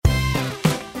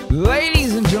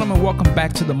Ladies and gentlemen, welcome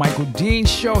back to the Michael Dean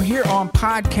Show here on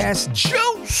Podcast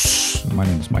Juice. My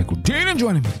name is Michael Dean, and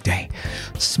joining me today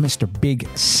is Mr. Big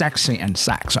Sexy and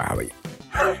Sax. How are you?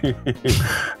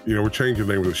 We're changing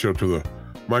the name of the show to the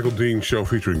Michael Dean Show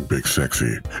featuring Big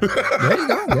Sexy. There you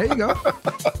go. There you go.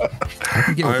 I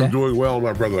can get with I'm that. doing well,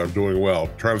 my brother. I'm doing well.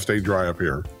 Trying to stay dry up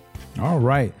here. All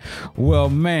right. Well,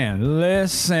 man,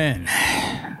 listen.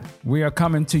 We are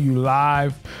coming to you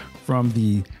live from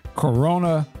the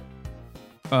Corona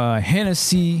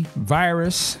Hennessy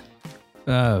virus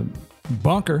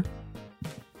bunker.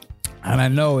 And I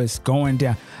know it's going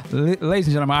down. Ladies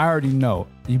and gentlemen, I already know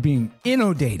you're being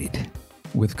inundated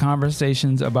with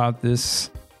conversations about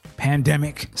this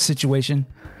pandemic situation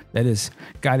that has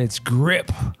got its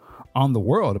grip on the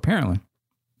world, apparently.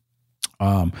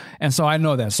 And so I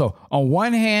know that. So on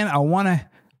one hand, I want to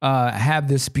have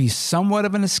this be somewhat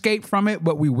of an escape from it,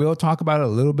 but we will talk about it a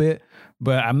little bit.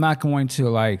 But I'm not going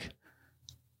to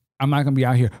be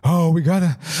out here, oh, we got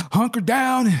to hunker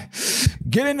down and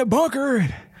get in the bunker.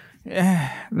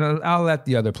 I'll let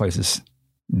the other places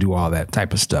do all that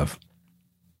type of stuff.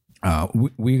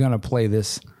 We're going to play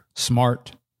this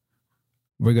smart.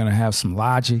 We're going to have some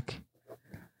logic.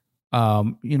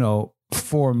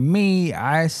 For me,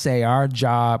 I say our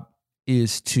job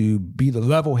is to be the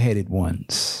level-headed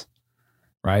ones,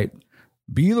 right?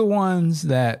 Be the ones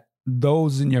that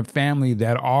those in your family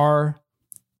that are,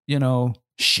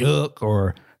 shook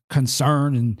or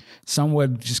concerned and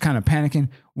somewhat just kind of panicking.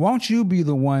 Won't you be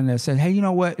the one that says, hey, you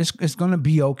know what? It's going to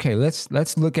be okay. Let's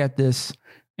look at this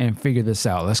and figure this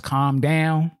out. Let's calm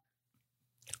down.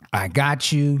 I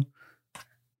got you.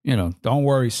 Don't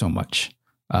worry so much.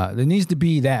 There needs to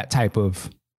be that type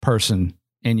of person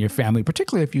in your family,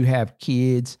 particularly if you have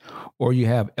kids or you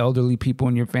have elderly people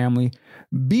in your family.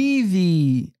 Be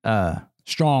the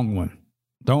strong one.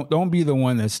 Don't be the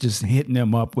one that's just hitting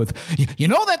them up with,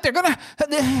 that they're gonna.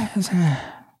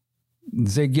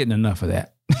 They're getting enough of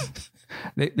that.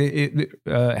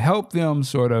 Help them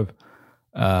sort of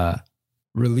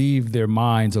relieve their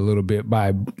minds a little bit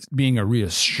by being a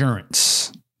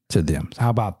reassurance to them. How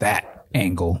about that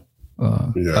angle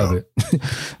of it?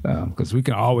 Because we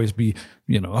can always be,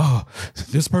 oh,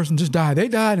 this person just died. They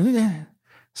died.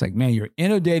 It's like, man, you're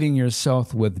inundating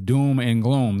yourself with doom and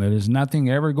gloom. There is nothing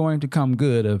ever going to come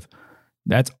good of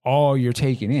that's all you're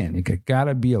taking in. It got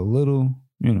to be a little,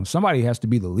 somebody has to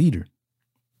be the leader.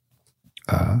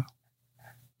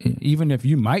 Even if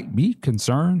you might be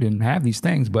concerned and have these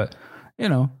things, but,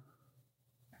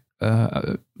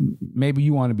 maybe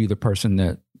you want to be the person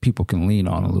that people can lean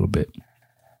on a little bit.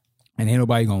 And ain't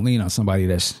nobody gonna lean on somebody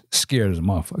that's scared as a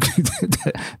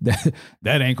motherfucker.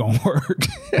 that ain't gonna work.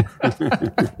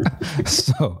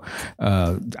 So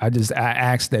I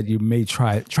ask that you may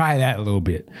try that a little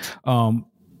bit.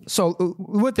 So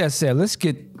with that said, let's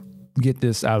get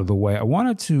this out of the way. I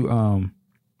wanted to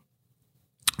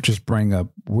just bring up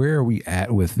where are we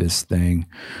at with this thing,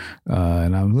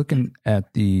 and I'm looking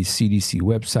at the CDC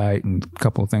website and a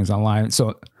couple of things online.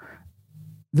 So.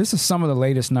 This is some of the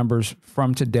latest numbers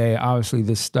from today. Obviously,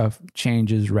 this stuff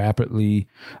changes rapidly.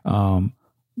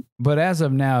 But as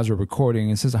of now, as we're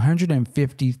recording, it says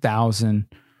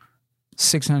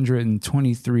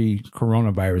 150,623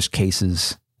 coronavirus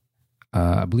cases.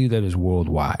 I believe that is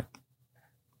worldwide.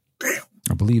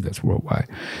 I believe that's worldwide.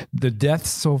 The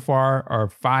deaths so far are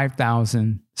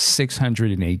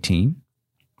 5,618.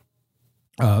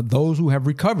 Those who have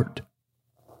recovered,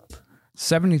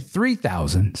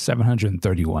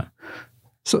 73,731.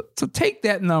 So take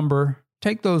that number,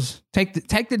 take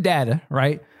the data,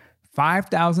 right?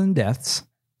 5,000 deaths,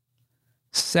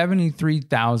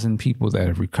 73,000 people that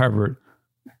have recovered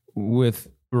with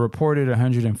reported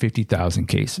 150,000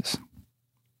 cases.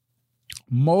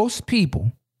 Most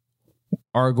people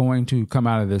are going to come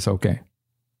out of this okay.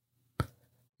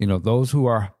 Those who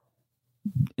are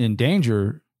in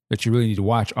danger that you really need to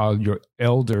watch are your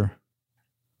elder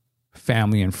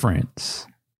family and friends,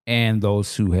 and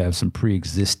those who have some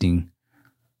pre-existing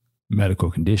medical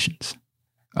conditions.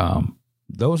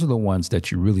 Those are the ones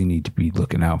that you really need to be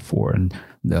looking out for, and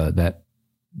that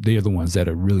they're the ones that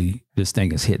are really, this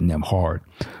thing is hitting them hard.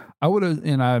 I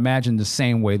imagine the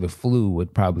same way the flu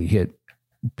would probably hit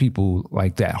people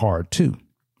like that hard too.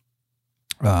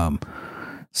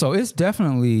 So it's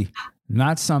definitely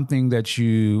not something that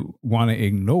you want to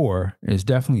ignore. It's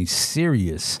definitely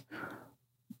serious.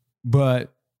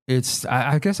 But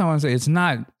I guess I want to say it's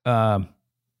not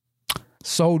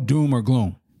so doom or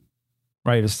gloom,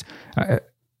 right?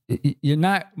 You're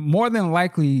not, more than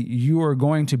likely, you are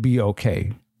going to be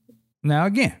okay. Now,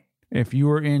 again, if you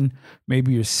are in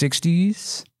maybe your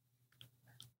 60s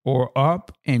or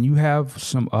up and you have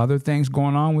some other things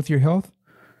going on with your health,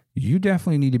 you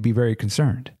definitely need to be very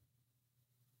concerned.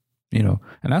 And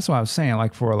that's why I was saying,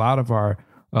 like, for a lot of our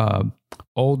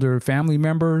older family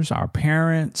members, our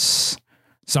parents,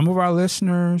 some of our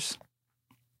listeners,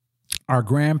 our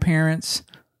grandparents,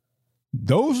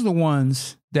 those are the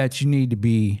ones that you need to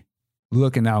be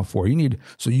looking out for.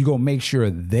 So you go make sure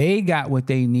they got what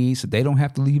they need so they don't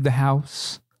have to leave the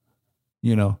house.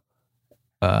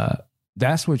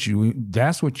 That's what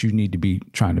you need to be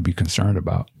trying to be concerned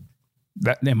about.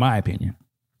 That, in my opinion.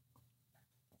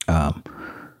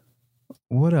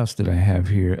 What else did I have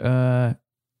here?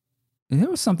 There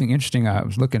was something interesting I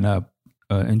was looking up,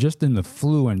 and just in the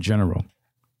flu in general.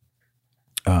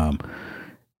 And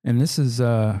this is,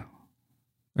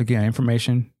 again,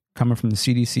 information coming from the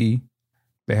CDC.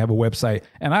 They have a website,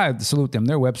 and I salute them.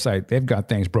 Their website, they've got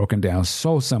things broken down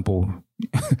so simple,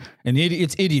 and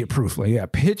it's idiot proof. Like, yeah,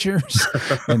 pictures,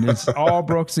 and it's all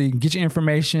broke, so you can get your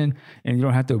information, and you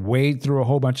don't have to wade through a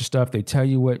whole bunch of stuff. They tell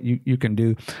you what you can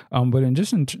do.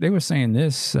 They were saying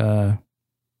this.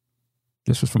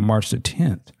 This was from March the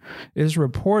 10th. It is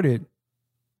reported.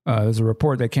 There's a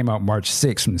report that came out March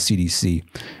 6th from the CDC.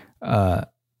 And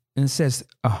it says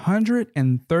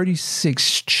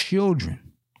 136 children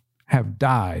have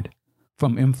died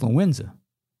from influenza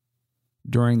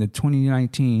during the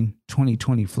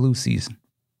 2019-2020 flu season.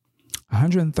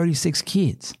 136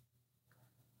 kids.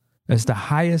 That's the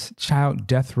highest child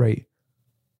death rate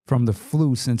from the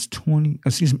flu since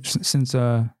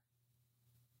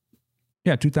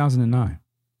 2009.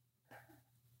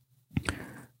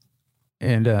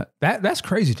 And that's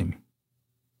crazy to me.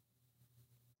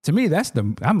 To me,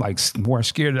 I'm like more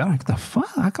scared. I'm like, the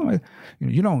fuck? How come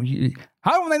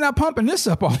how are they not pumping this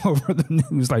up all over the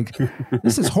news? Like,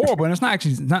 this is horrible. And it's not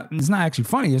actually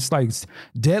funny. It's like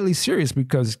deadly serious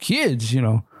because kids,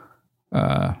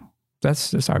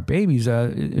 that's our babies.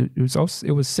 It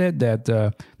was said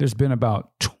that there's been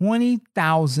about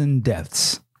 20,000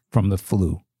 deaths from the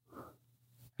flu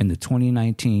in the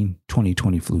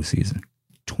 2019-2020 flu season.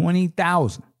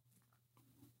 20,000.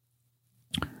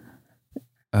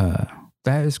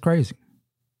 That is crazy.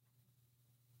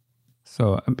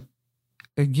 So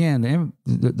again,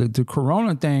 the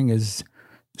corona thing is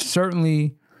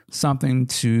certainly something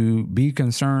to be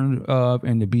concerned of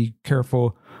and to be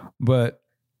careful. But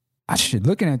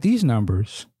looking at these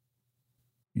numbers,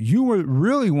 you would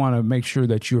really want to make sure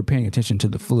that you are paying attention to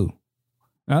the flu.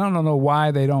 I don't know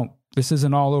why this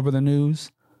isn't all over the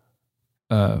news.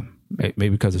 Maybe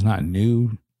because it's not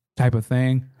new type of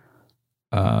thing.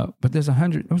 But there was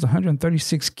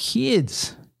 136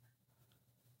 kids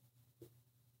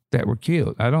that were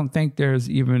killed. I don't think there's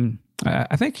even,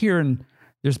 I think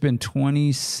there's been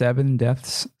 27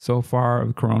 deaths so far of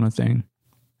the corona thing.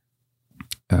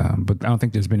 But I don't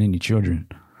think there's been any children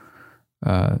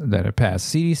that have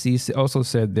passed. CDC also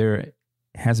said there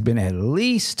has been at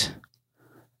least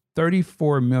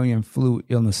 34 million flu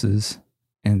illnesses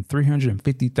and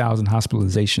 350,000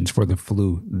 hospitalizations for the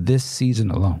flu this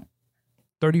season alone.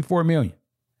 34 million.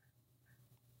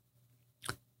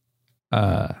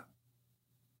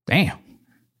 Damn.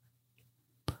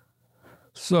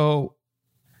 So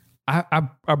I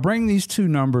bring these two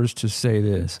numbers to say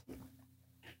this.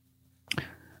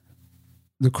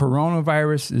 The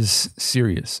coronavirus is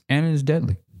serious and it is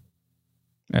deadly,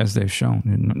 as they've shown.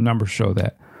 And numbers show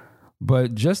that.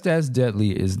 But just as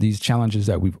deadly is these challenges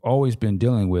that we've always been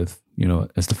dealing with,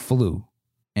 as the flu.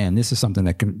 And this is something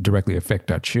that can directly affect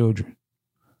our children.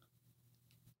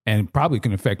 And probably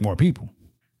can affect more people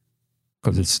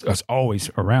because it's always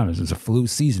around us. It's a flu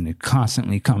season. It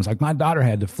constantly comes. Like my daughter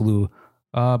had the flu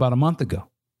about a month ago.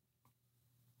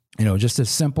 Just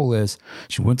as simple as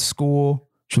she went to school,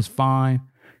 she was fine,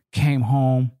 came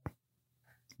home,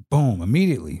 boom,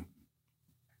 immediately,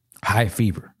 high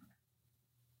fever.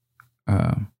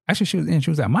 Actually, she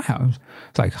was at my house.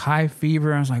 It's like high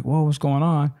fever. I was like, whoa, what's going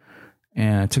on?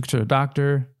 And I took her to the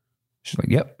doctor. She's like,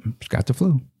 yep, she's got the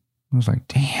flu. I was like,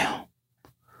 damn.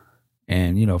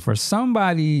 And, for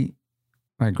somebody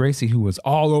like Gracie, who was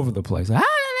all over the place,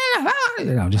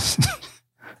 just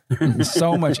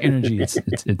so much energy,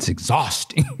 it's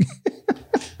exhausting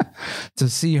to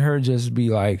see her just be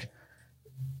like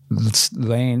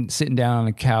sitting down on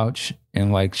the couch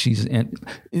and like she's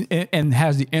and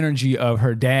has the energy of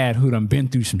her dad who done been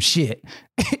through some shit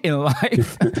in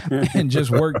life and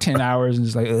just worked 10 hours and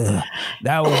just like, ugh,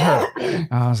 that was her.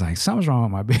 I was like, something's wrong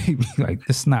with my baby. Like,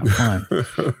 this is not fun.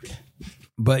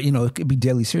 But, it could be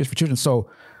deadly serious for children. So,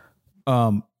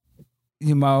 my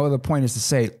other point is to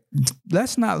say,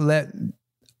 let's not let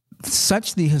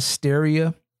such the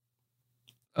hysteria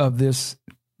of this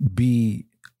be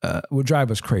would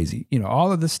drive us crazy. You know,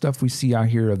 all of this stuff we see out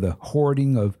here of the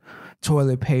hoarding of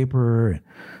toilet paper,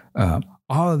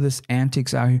 all of this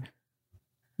antics out here.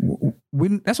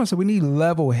 That's why I said we need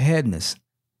level-headedness.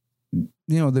 You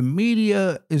know, the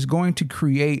media is going to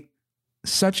create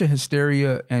such a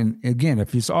hysteria. And again,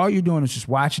 if it's all you're doing is just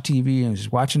watching TV and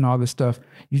just watching all this stuff,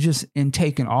 you're just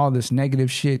intaking all this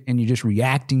negative shit and you're just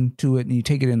reacting to it and you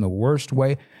take it in the worst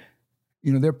way.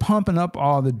 You know, they're pumping up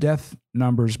all the death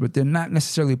numbers, but they're not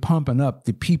necessarily pumping up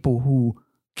the people who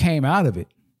came out of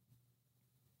it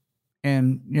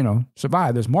and, you know,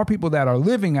 survived. There's more people that are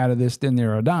living out of this than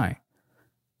there are dying.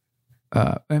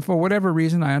 And for whatever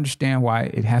reason, I understand why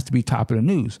it has to be top of the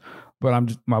news.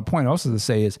 But my point also to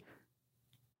say is,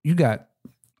 you got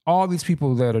all these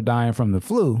people that are dying from the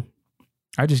flu.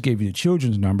 I just gave you the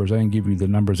children's numbers. I didn't give you the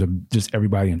numbers of just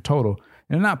everybody in total.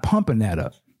 And they're not pumping that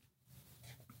up.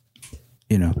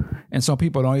 You know, and some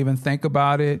people don't even think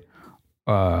about it.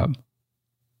 But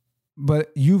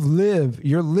you're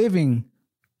living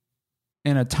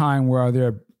in a time where there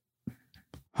are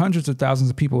hundreds of thousands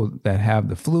of people that have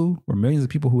the flu, or millions of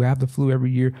people who have the flu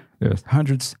every year. There's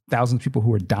hundreds, thousands of people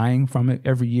who are dying from it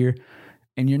every year.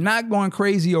 And you're not going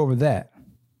crazy over that.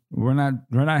 We're not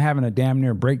having a damn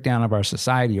near breakdown of our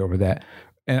society over that.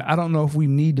 And I don't know if we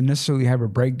need to necessarily have a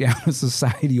breakdown of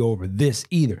society over this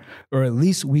either, or at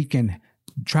least we can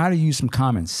try to use some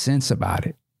common sense about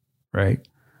it, right?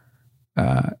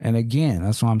 And again,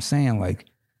 that's what I'm saying. Like,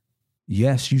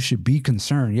 yes, you should be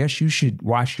concerned. Yes, you should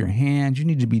wash your hands. You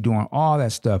need to be doing all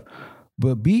that stuff.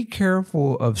 But be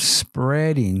careful of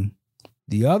spreading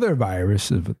the other virus,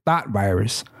 the thought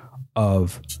virus,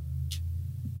 of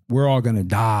we're all going to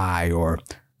die, or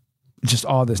just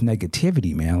all this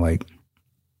negativity, man. Like,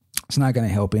 it's not going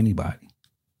to help anybody,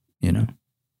 you know?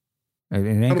 It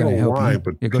ain't going to help why, you.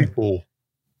 But people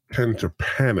tend to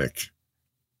panic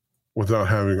without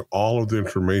having all of the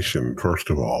information, first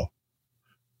of all.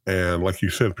 And like you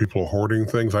said, people are hoarding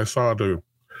things. I saw at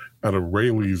a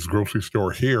Rayleigh's grocery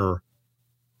store here,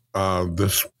 I'm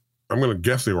going to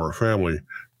guess they were a family.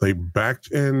 They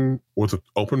backed in with an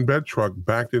open bed truck,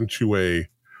 backed into a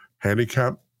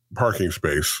handicapped parking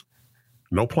space,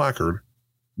 no placard,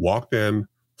 walked in,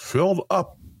 filled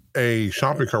up a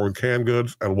shopping cart with canned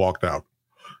goods, and walked out.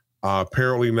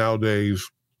 Apparently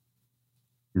nowadays,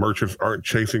 merchants aren't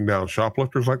chasing down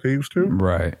shoplifters like they used to.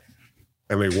 Right.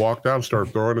 And they walked out and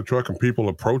started throwing the truck, and people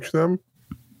approached them.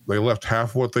 They left half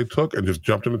of what they took and just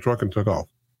jumped in the truck and took off.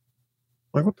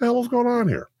 Like, what the hell is going on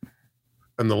here?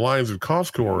 And the lines at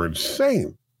Costco are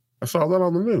insane. I saw that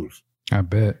on the news. I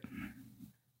bet.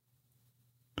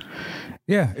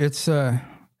 Yeah, it's, I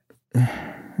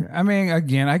mean,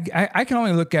 again, I can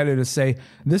only look at it to say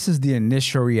this is the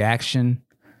initial reaction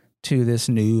to this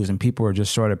news, and people are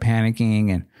just sort of panicking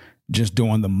and just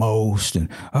doing the most. And,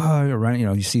 you're running, you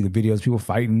know, you see the videos of people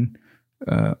fighting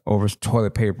over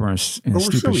toilet paper and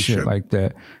stupid shit like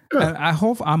that. Yeah. And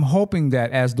I'm hoping that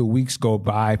as the weeks go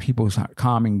by, people start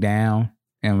calming down.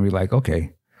 And we're like,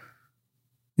 okay,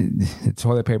 the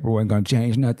toilet paper wasn't going to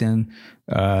change nothing.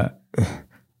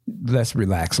 Let's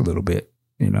relax a little bit.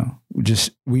 You know, we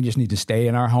just need to stay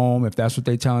in our home. If that's what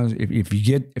they tell us,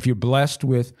 if you're blessed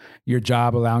with your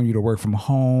job allowing you to work from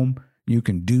home, you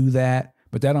can do that.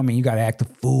 But that don't mean you got to act a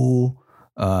fool.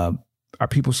 Are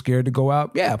people scared to go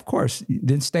out? Yeah, of course.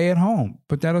 Then stay at home.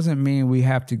 But that doesn't mean we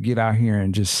have to get out here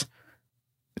and just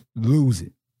lose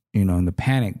it. You know, and the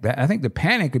panic. I think the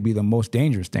panic could be the most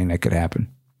dangerous thing that could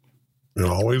happen. It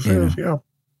always is, yeah.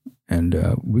 And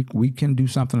we can do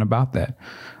something about that.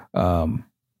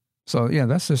 So yeah,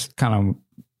 that's just kind of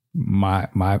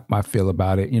my feel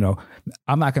about it. You know,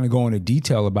 I'm not going to go into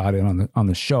detail about it on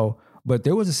the show, but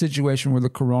there was a situation where the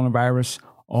coronavirus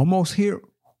almost hit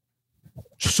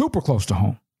super close to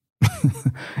home,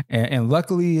 and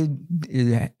luckily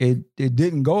it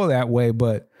didn't go that way,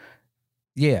 but.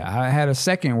 Yeah, I had a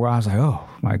second where I was like, oh,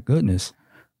 my goodness.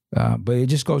 But it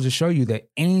just goes to show you that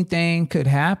anything could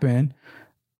happen.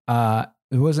 There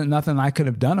wasn't nothing I could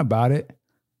have done about it.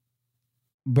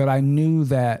 But I knew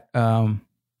that I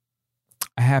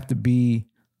have to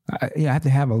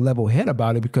have a level head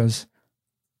about it because,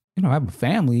 you know, I have a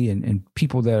family and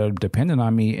people that are dependent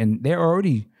on me, and they're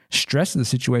already stressed in the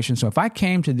situation. So if I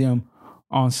came to them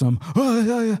on some,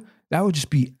 that would just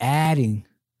be adding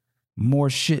more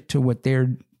shit to what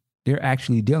they're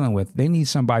actually dealing with. They need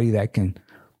somebody that can,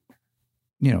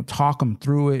 you know, talk them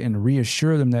through it and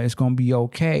reassure them that it's going to be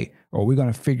okay, or we're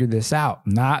going to figure this out,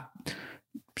 not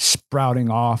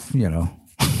sprouting off, you know.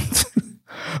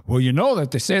 Well, you know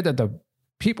that they said that the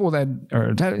people that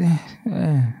are,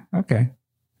 okay.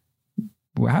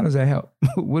 Well, how does that help?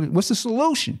 What's the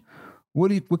solution?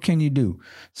 What can you do?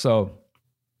 So,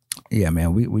 yeah,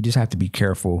 man, we just have to be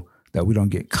careful that we don't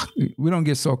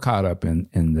get so caught up in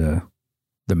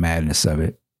the madness of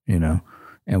it, you know,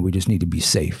 and we just need to be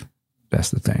safe.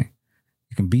 That's the thing.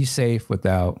 You can be safe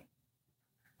without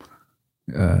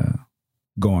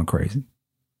going crazy.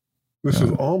 This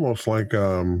is almost like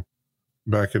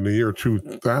back in the year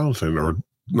 2000 or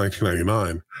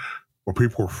 1999, where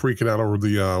people were freaking out over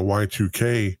the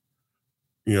Y2K,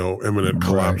 imminent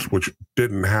collapse, which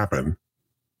didn't happen.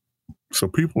 So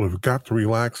people have got to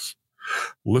relax,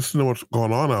 listen to what's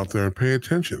going on out there, and pay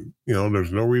attention.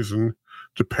 There's no reason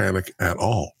to panic at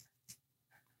all.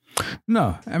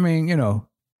 No, I mean,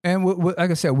 and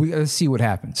like I said, we got to see what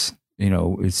happens.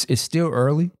 It's still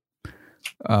early.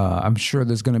 I'm sure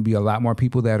there's going to be a lot more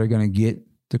people that are going to get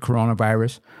the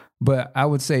coronavirus. But I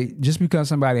would say just because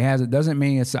somebody has it doesn't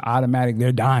mean it's an automatic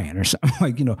they're dying or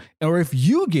something or if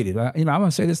you get it, I'm going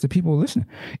to say this to people listening.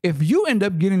 If you end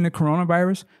up getting the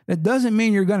coronavirus, that doesn't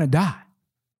mean you're going to die.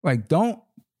 Don't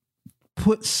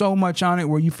put so much on it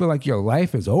where you feel like your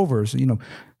life is over. So,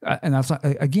 and that's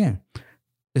again,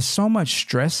 there's so much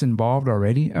stress involved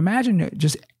already. Imagine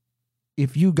just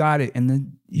if you got it and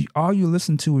then all you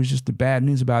listen to is just the bad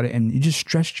news about it and you just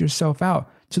stressed yourself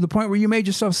out to the point where you made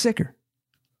yourself sicker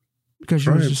because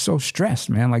you were just so stressed,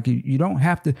 man. You don't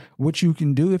have to, what you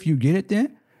can do if you get it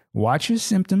then, watch your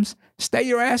symptoms, stay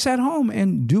your ass at home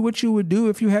and do what you would do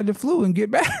if you had the flu and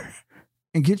get better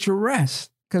and get your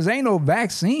rest because ain't no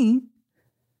vaccine.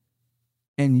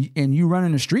 And you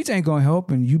running the streets ain't going to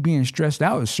help, and you being stressed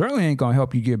out, it certainly ain't going to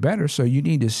help you get better. So you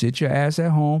need to sit your ass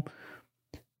at home,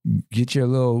 get your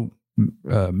little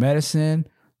medicine,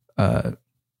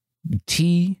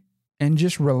 tea, and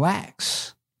just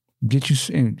relax. Get you,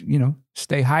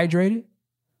 stay hydrated.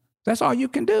 That's all you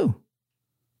can do.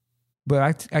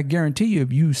 But I guarantee you,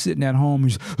 if you sitting at home,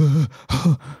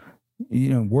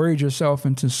 worried yourself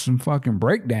into some fucking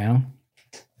breakdown.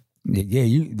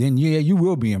 You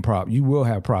will be in problem. You will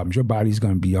have problems. Your body's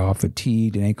going to be all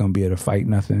fatigued. It ain't going to be able to fight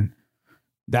nothing.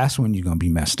 That's when you're going to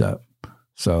be messed up.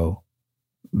 So,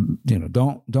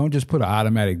 don't just put an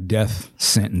automatic death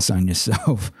sentence on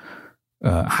yourself,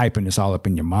 hyping this all up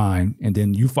in your mind, and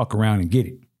then you fuck around and get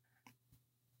it.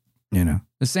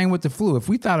 The same with the flu. If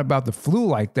we thought about the flu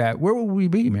like that, where would we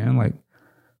be, man?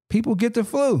 People get the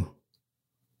flu.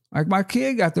 My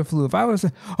kid got the flu. If I was,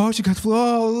 oh, she got the flu.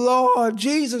 Oh, Lord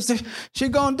Jesus, she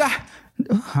gonna die.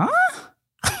 Huh?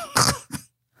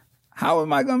 How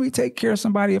am I gonna take care of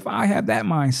somebody if I have that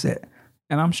mindset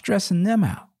and I'm stressing them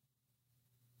out?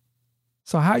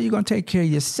 So how are you gonna take care of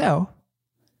yourself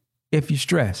if you're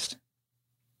stressed?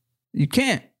 You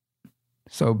can't.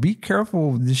 So be careful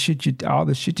of all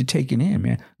the shit you're taking in,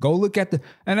 man. Go look at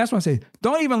and that's what I say.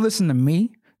 Don't even listen to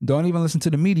me. Don't even listen to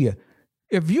the media.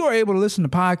 If you are able to listen to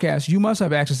podcasts, you must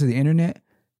have access to the internet.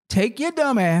 Take your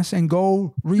dumb ass and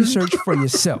go research for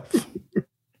yourself.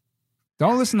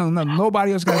 Don't listen to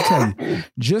nobody else going to tell you.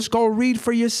 Just go read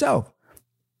for yourself.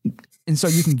 And so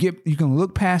you can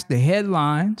look past the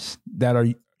headlines that are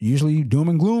usually doom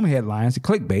and gloom headlines, the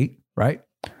clickbait, right?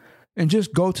 And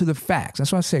just go to the facts.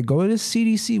 That's why I say go to the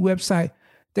CDC website.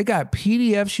 They got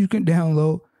PDFs you can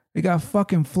download. They got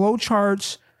fucking flow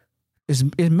charts. It's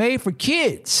made for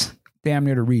kids. Damn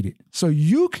near to read it. So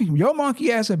your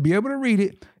monkey ass will be able to read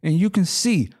it and you can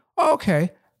see, okay,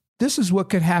 this is what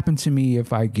could happen to me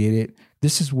if I get it.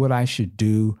 This is what I should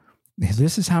do.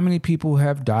 This is how many people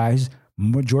have died.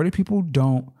 Majority of people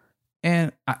don't.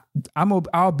 And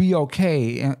I'll be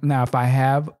okay. And now, if I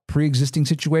have pre-existing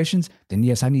situations, then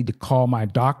yes, I need to call my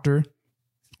doctor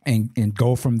and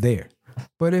go from there.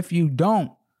 But if you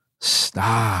don't,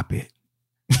 stop it.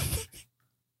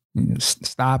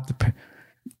 Stop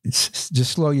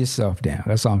just slow yourself down.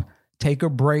 That's all. Take a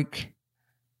break.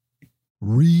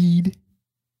 Read.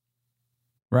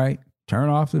 Right? Turn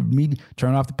off the media.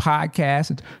 Turn off the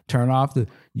podcast. Turn off the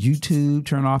YouTube.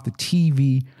 Turn off the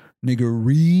TV. Nigga,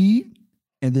 read.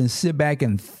 And then sit back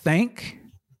and think.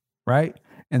 Right?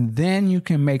 And then you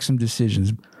can make some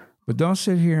decisions. But don't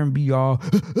sit here and be all,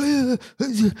 I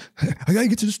gotta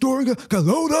get to the store. I gotta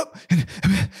load up.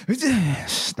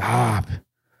 Stop.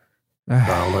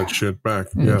 Dial that shit back.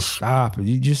 Yes. Stop.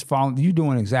 You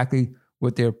doing exactly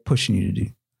what they're pushing you to do.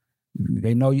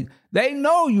 They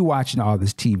know you watching all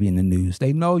this TV and the news.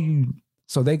 They know you,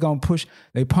 so they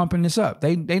pumping this up.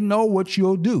 They know what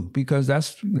you'll do because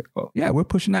we're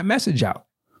pushing that message out.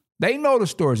 They know the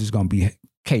stores is gonna be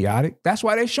chaotic. That's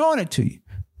why they're showing it to you.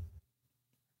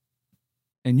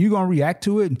 And you're gonna react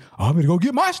to it and I'm gonna go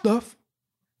get my stuff.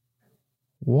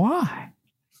 Why?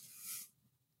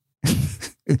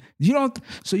 You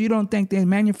don't think they're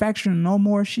manufacturing no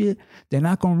more shit? They're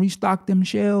not gonna restock them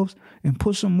shelves and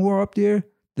put some more up there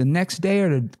the next day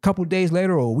or a couple days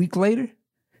later or a week later?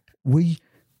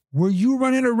 Were you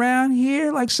running around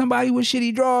here like somebody with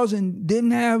shitty drawers and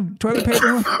didn't have toilet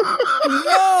paper?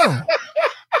 No.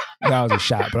 That was a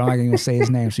shot, but I'm not gonna say his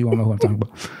name so you won't know who I'm talking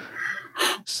about.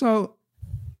 So,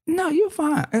 no, you're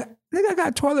fine. Nigga, I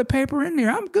got toilet paper in there.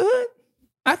 I'm good.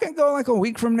 I can go like a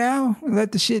week from now and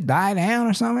let the shit die down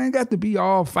or something. I ain't got to be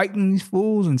all fighting these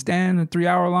fools and stand in a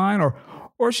 3-hour line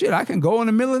or shit. I can go in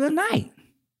the middle of the night.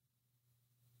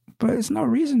 But it's no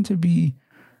reason to be.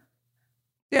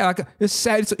 Yeah, like it's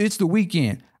sad. It's the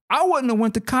weekend. I wouldn't have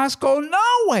went to Costco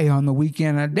no way on the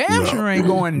weekend. I damn sure ain't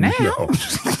going now. No.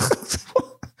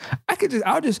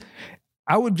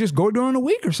 I would just go during the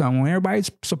week or something when everybody's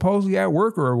supposedly at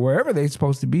work or wherever they're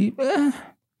supposed to be.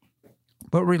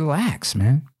 But relax,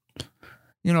 man.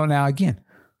 Now again,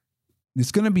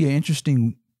 it's going to be an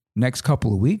interesting next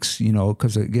couple of weeks,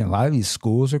 because again, a lot of these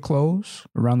schools are closed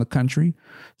around the country.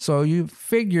 So you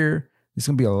figure there's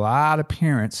going to be a lot of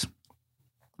parents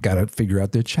got to figure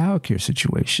out their childcare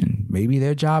situation. Maybe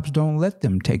their jobs don't let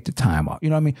them take the time off. You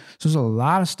know what I mean? So there's a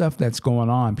lot of stuff that's going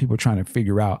on. People are trying to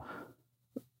figure out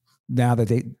now that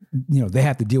they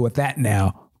have to deal with that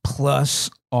now, plus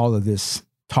all of this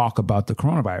talk about the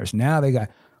coronavirus. Now they got,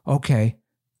 okay,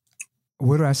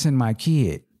 where do I send my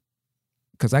kid?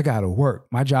 Because I got to work.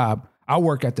 My job, I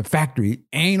work at the factory.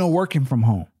 Ain't no working from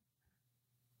home.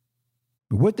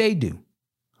 But what they do.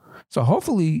 So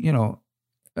hopefully,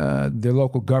 their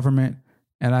local government,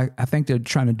 and I think they're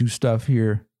trying to do stuff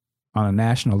here on a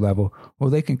national level, well,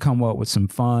 they can come up with some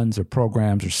funds or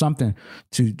programs or something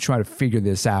to try to figure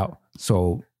this out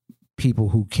so people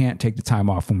who can't take the time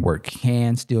off from work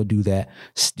can still do that,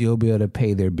 still be able to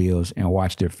pay their bills and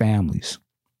watch their families.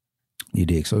 You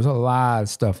dig? So there's a lot of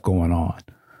stuff going on.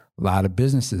 A lot of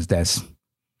businesses they're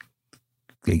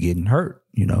getting hurt,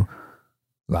 A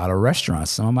lot of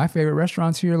restaurants. Some of my favorite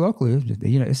restaurants here locally,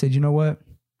 they said, you know what?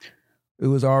 It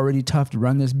was already tough to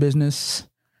run this business.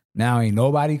 Now ain't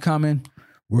nobody coming.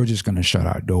 We're just going to shut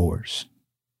our doors.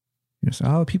 So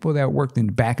all the people that worked in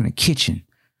the back in the kitchen,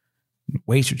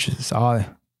 waitresses, all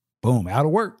boom, out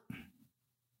of work.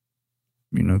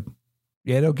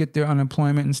 They'll get their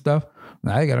unemployment and stuff.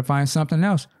 Now they got to find something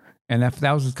else. And if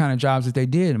that was the kind of jobs that they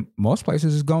did, most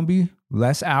places is going to be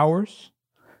less hours.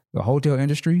 The hotel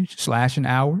industry slashing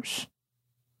hours.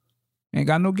 Ain't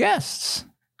got no guests.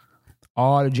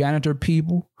 All the janitor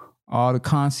people, all the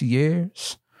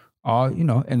concierge,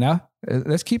 and now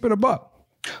let's keep it a buck.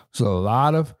 So a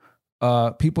lot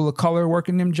of people of color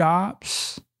working them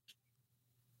jobs.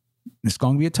 It's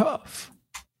going to be tough.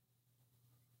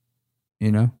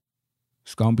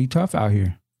 It's going to be tough out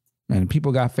here. And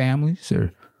people got families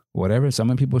or whatever. Some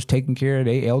of the people's taking care of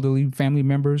their elderly family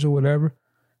members or whatever.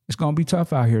 It's going to be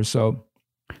tough out here. So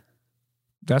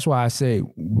that's why I say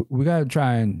we got to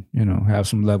try and, have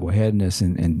some level-headedness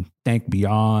and think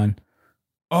beyond,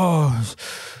 I'm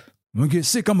going to get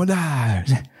sick, I'm going to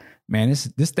die. Man,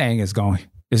 this thing is going,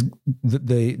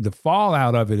 the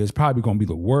fallout of it is probably going to be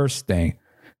the worst thing.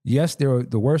 Yes, the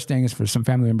worst thing is for some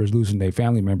family members losing their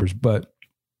family members, but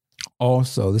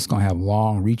also this is going to have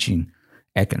long-reaching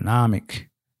economic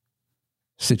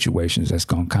situations that's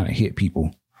going to kind of hit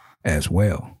people as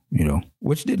well,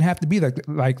 which didn't have to be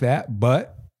like that,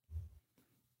 but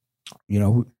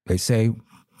they say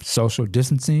social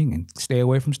distancing and stay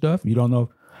away from stuff. You don't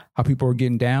know how people are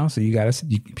getting down, so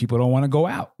people don't want to go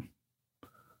out,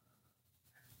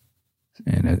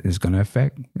 and it's going to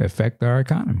affect our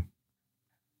economy.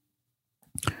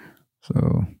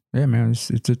 So yeah, man,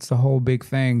 it's a whole big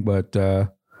thing, but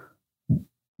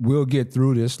we'll get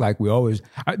through this like we always.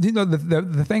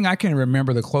 The thing I can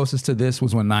remember the closest to this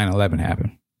was when 9/11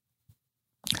 happened.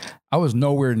 I was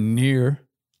nowhere near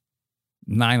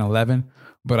 9/11,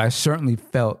 but I certainly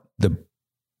felt the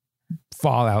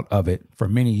fallout of it for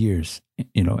many years,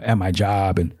 at my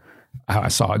job and how I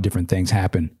saw different things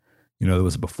happen. It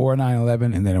was before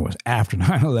 9/11 and then it was after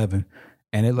 9/11,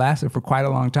 and it lasted for quite a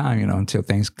long time, until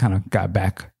things kind of got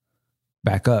back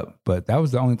up. But that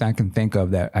was the only thing I can think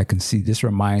of that I can see. This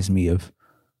reminds me of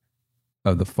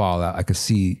the fallout. I could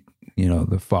see,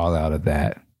 the fallout of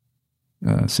that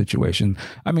situation.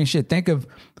 I mean, shit, think of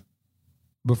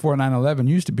before 9/11,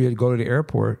 you used to be able to go to the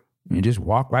airport and just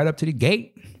walk right up to the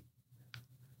gate,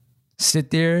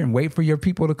 sit there and wait for your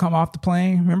people to come off the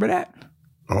plane. Remember that?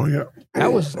 Oh yeah. I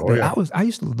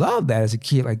used to love that as a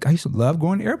kid. Like I used to love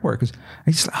going to the airport because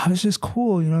it's just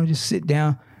cool, just sit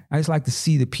down. I just like to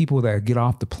see the people that get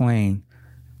off the plane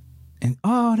and,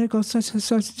 there goes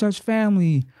such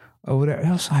family. over there.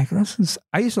 I was like, I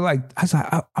was like,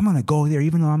 I'm going to go there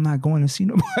even though I'm not going to see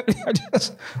nobody. I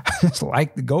just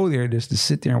like to go there just to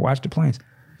sit there and watch the planes.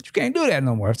 But you can't do that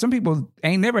no more. Some people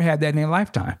ain't never had that in their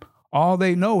lifetime. All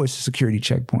they know is a security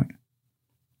checkpoint.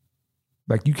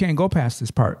 Like, you can't go past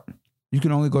this part. You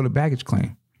can only go to baggage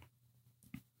claim.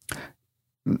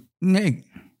 Nick,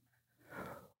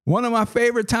 one of my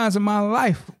favorite times of my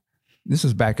life, this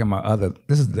was back in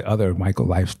this is the other Michael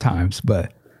Life times,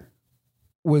 but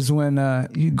was when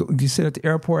you sit at the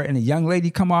airport and a young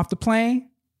lady come off the plane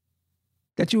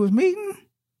that you was meeting.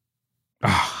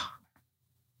 Ah,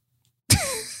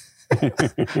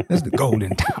 that's the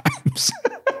golden times.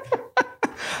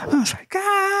 I was like,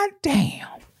 God damn.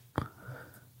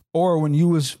 Or when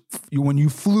you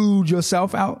flew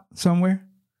yourself out somewhere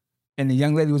and the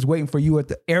young lady was waiting for you at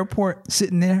the airport,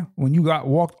 sitting there when you got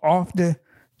walked off the,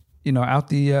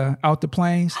 out the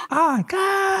planes. Ah,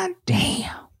 God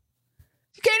damn.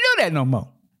 You can't do that no more.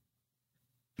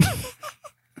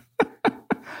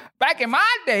 Back in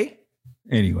my day.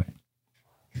 Anyway.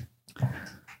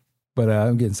 But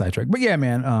I'm getting sidetracked. But yeah,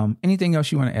 man, anything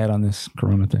else you want to add on this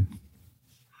Corona thing?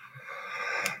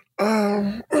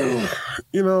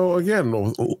 Again,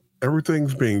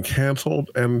 everything's being canceled,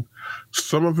 and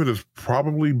some of it is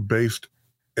probably based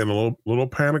in a little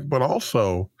panic, but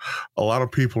also a lot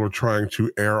of people are trying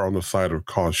to err on the side of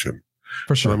caution.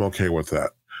 For sure. And I'm okay with that.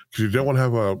 Because you don't want to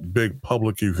have a big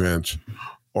public event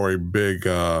or a big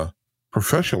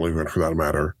professional event, for that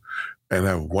matter, and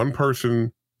have one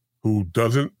person who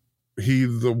doesn't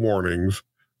heed the warnings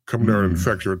come there and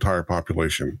infect your entire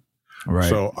population. Right.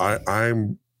 So I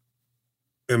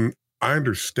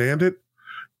understand it.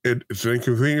 It's an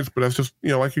inconvenience, but that's just,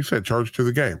 like you said, charge to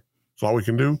the game. That's all we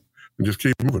can do, and just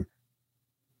keep moving.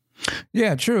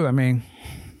 Yeah, true. I mean,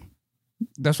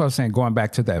 that's what I was saying, going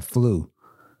back to that flu,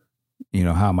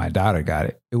 how my daughter got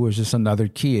it. It was just another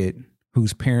kid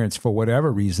whose parents, for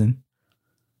whatever reason,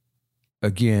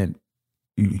 again,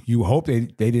 you hope they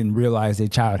didn't realize their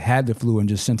child had the flu and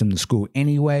just sent them to school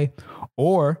anyway.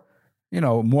 Or,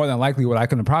 more than likely what I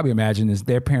can probably imagine is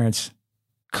their parents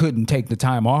couldn't take the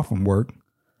time off from work,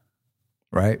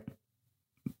 right?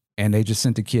 And they just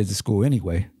sent the kids to school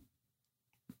anyway.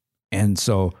 And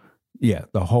so, yeah,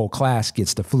 the whole class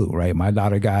gets the flu, right? My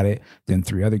daughter got it, then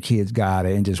 3 other kids got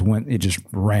it, and it just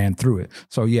ran through it.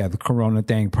 So yeah, the Corona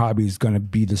thing probably is going to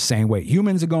be the same way.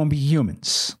 Humans are going to be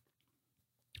humans.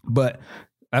 But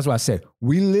that's why I said,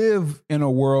 we live in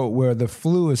a world where the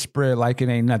flu is spread like it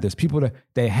ain't nothing. There's people that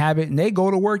they have it and they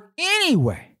go to work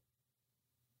anyway.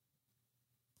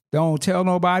 Don't tell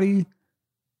nobody.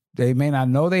 They may not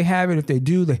know they have it. If they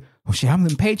do, I'm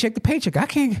living paycheck to paycheck. I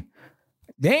can't.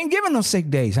 They ain't giving no sick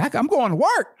days. I'm going to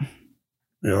work.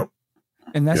 Yep.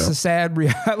 And that's a sad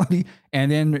reality.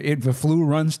 And then if the flu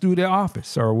runs through their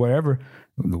office or whatever,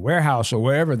 the warehouse or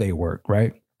wherever they work,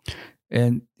 right?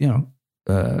 And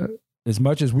as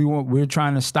much as we're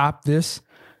trying to stop this,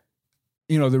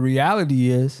 the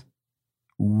reality is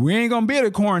we ain't gonna be able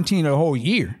to quarantine a whole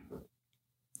year.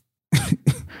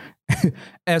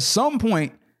 At some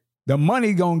point, the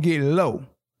money gonna get low,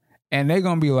 and they're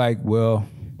gonna be like, well,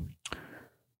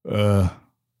 yeah,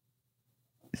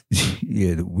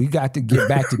 we got to get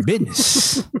back to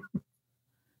business.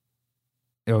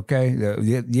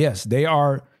 Okay. Yes, they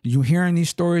are. You hearing these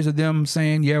stories of them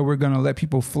saying, yeah, we're going to let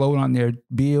people float on their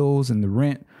bills and the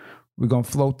rent. We're going to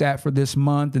float that for this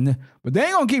month. But they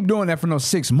ain't going to keep doing that for no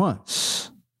 6 months.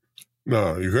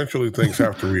 No, eventually things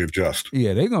have to readjust.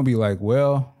 Yeah, they're going to be like,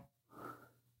 well,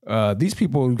 these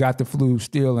people got the flu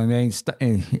still and they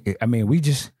ain't,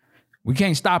 we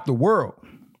can't stop the world.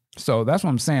 So that's what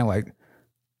I'm saying. Like,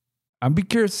 I'd be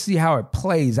curious to see how it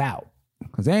plays out,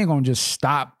 because they ain't going to just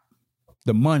stop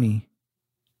the money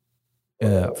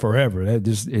forever.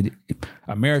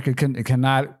 America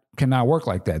cannot work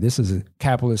like that. This is a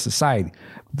capitalist society.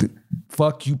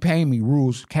 Fuck you, pay me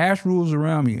rules, cash rules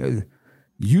around me.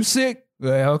 You sick?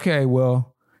 Okay,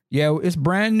 well, yeah, it's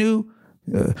brand new.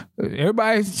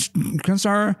 Everybody's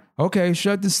concerned. Okay,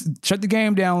 shut the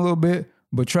game down a little bit.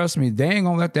 But trust me, they ain't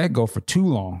gonna let that go for too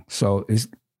long. So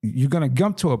you're gonna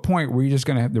jump to a point where you're just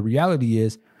gonna have, the reality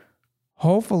is,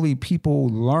 hopefully people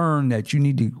learn that you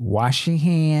need to wash your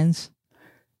hands,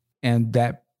 and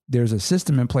that there's a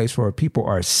system in place where if people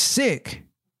are sick,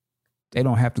 they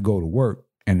don't have to go to work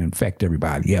and infect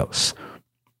everybody else.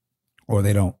 Or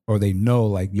they know,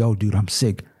 like, yo, dude, I'm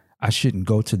sick. I shouldn't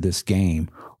go to this game,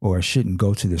 or I shouldn't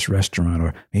go to this restaurant,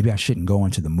 or maybe I shouldn't go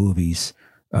into the movies.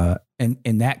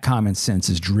 And that common sense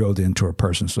is drilled into a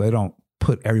person, so they don't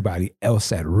put everybody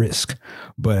else at risk.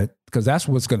 But because that's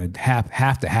what's going to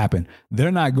have to happen.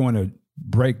 They're not going to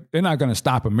they're not going to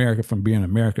stop America from being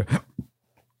America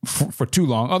for too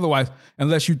long. Otherwise,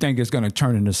 unless you think it's going to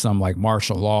turn into some like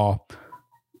martial law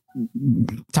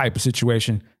type of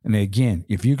situation. And again,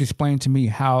 if you can explain to me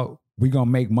how we're going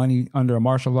to make money under a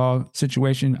martial law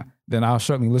situation, then I'll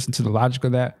certainly listen to the logic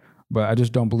of that. But I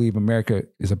just don't believe America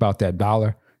is about that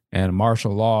dollar, and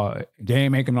martial law, they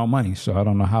ain't making no money. So I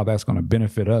don't know how that's going to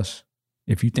benefit us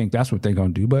if you think that's what they're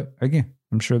going to do. But again,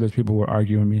 I'm sure there's people who are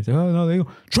arguing with me. Say, oh, no,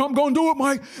 Trump going to do it,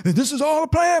 Mike. This is all a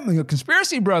plan. Like a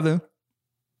conspiracy, brother.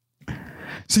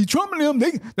 See, Trump and them,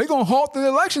 they going to halt the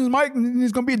elections, Mike, and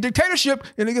it's going to be a dictatorship.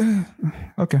 And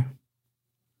okay.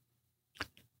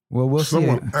 Well, we'll see.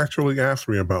 Someone actually asked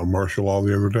me about martial law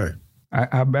the other day.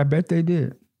 I bet they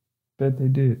did.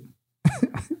 I'm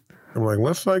like,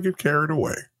 let's not get carried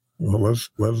away. Well,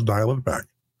 let's dial it back.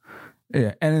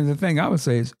 Yeah, and then the thing I would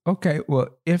say is, okay, well,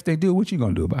 if they do, what you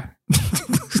gonna do about it?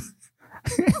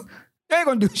 They ain't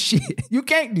gonna do shit. You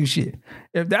can't do shit.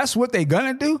 If that's what they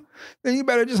gonna do, then you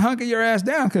better just hunker your ass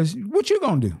down, because what you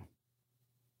gonna do?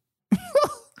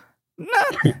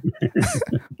 Nothing.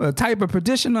 A type of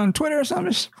petition on Twitter or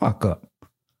something, just fuck up.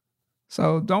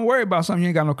 So don't worry about something you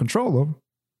ain't got no control over.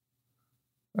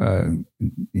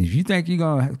 If you think you're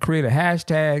gonna create a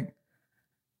hashtag,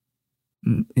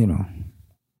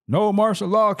 no martial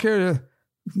law, don't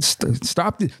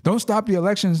stop the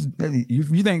elections. If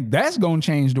you think that's gonna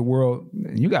change the world,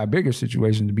 you got bigger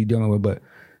situations to be dealing with. But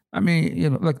I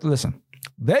mean, look, listen,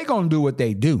 they gonna do what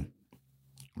they do.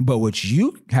 But what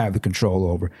you have the control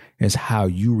over is how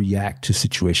you react to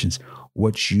situations,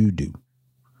 what you do,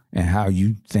 and how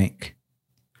you think.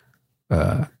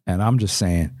 And I'm just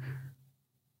saying,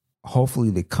 hopefully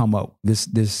they come up. This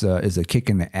is a kick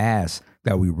in the ass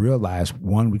that we realize,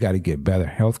 one, we got to get better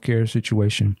healthcare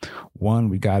situation. One,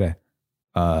 we got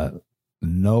to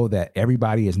know that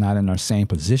everybody is not in our same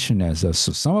position as us.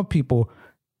 So some of people,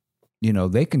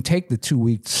 they can take the 2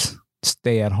 weeks,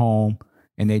 stay at home,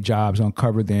 and their jobs don't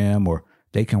cover them, or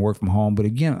they can work from home. But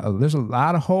again, there's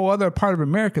a whole other part of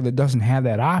America that doesn't have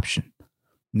that option.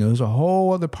 There's a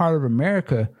whole other part of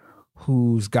America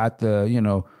who's got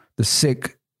the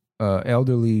sick,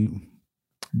 elderly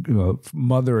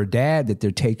mother or dad that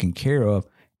they're taking care of,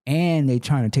 and they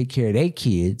trying to take care of their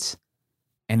kids,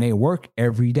 and they work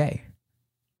every day,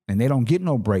 and they don't get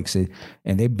no breaks, and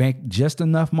they bank just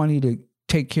enough money to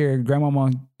take care of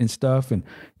grandmama and stuff, and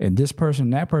this person,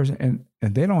 that person,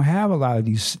 and they don't have a lot of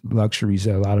these luxuries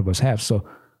that a lot of us have. So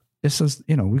it's just,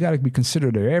 we got to be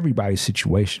considerate of everybody's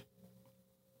situation.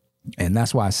 And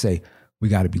that's why I say we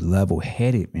got to be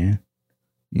level-headed, man.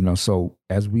 So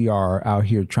as we are out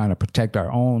here trying to protect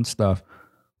our own stuff,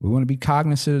 we want to be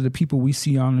cognizant of the people we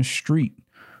see on the street.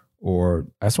 Or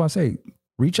that's why I say,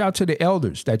 reach out to the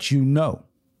elders that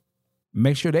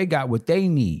make sure they got what they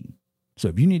need. So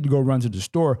if you need to go run to the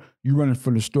store, you running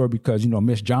for the store because,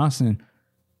 Miss Johnson,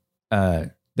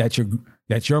 that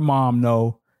your mom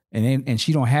know, and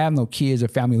she don't have no kids or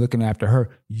family looking after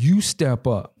her. You step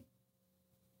up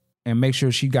and make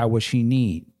sure she got what she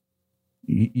need.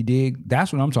 You dig?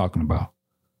 That's what I'm talking about.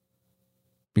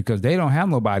 Because they don't have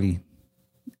nobody,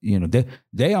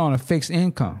 they on a fixed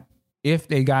income if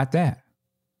they got that.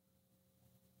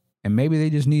 And maybe they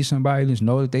just need somebody to just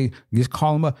know that they just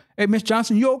call them up. Hey, Miss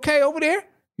Johnson, you okay over there?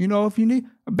 If you need,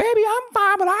 baby, I'm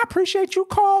fine, but I appreciate you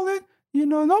calling.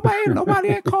 Nobody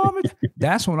ain't calling me.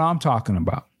 That's what I'm talking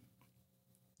about.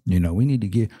 We need to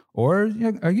get, or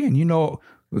again,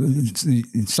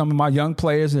 some of my young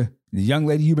players, the young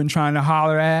lady you've been trying to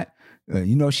holler at,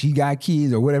 she got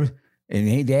kids or whatever, and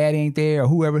hey, dad ain't there or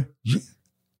whoever.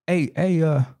 Hey,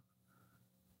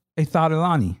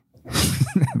 Thadalani.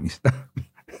 Let me stop.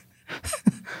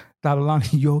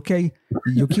 Thadalani, you okay?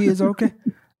 Your kids okay?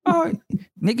 Oh,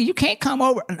 nigga, you can't come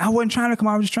over. I wasn't trying to come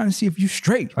over. I was just trying to see if you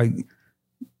straight. Like,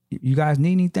 you guys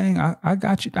need anything? I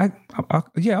got you.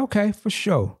 Yeah, okay, for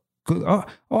sure. Good. Oh,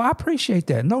 I appreciate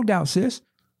that. No doubt, sis.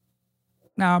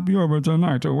 Now I'll be over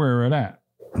tonight to where it at.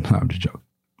 No, I'm just joking.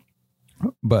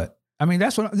 But I mean,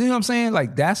 that's what I'm saying.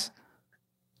 Like that's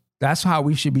how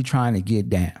we should be trying to get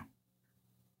down.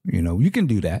 You can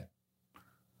do that.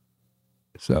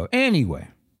 So anyway,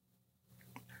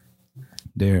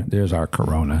 there's our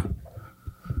corona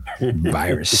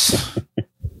virus.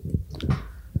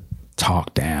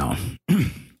 Talk down.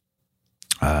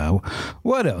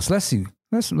 What else? Let's see.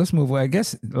 Let's move away. I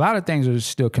guess a lot of things are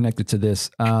still connected to this.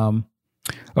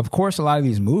 Of course, a lot of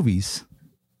these movies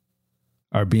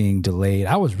are being delayed.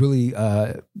 I was really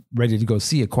ready to go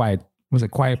see Quiet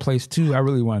Place 2? I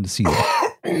really wanted to see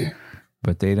that.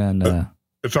 But they done...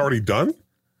 it's already done?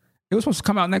 It was supposed to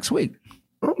come out next week.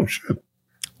 Oh, shit.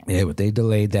 Yeah, but they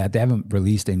delayed that. They haven't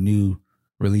released a new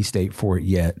release date for it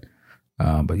yet.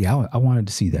 But yeah, I wanted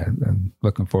to see that. I'm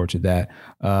looking forward to that.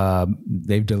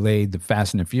 They've delayed the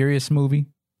Fast and the Furious movie.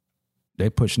 They're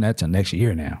pushing that to next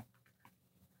year now.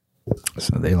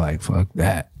 So they like, fuck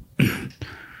that.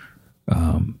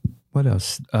 What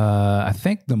else? I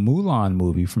think the Mulan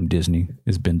movie from Disney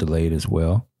has been delayed as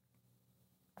well.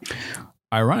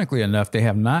 Ironically enough, they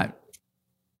have not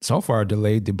so far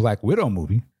delayed the Black Widow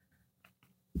movie.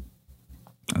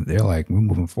 And they're like, we're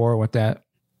moving forward with that.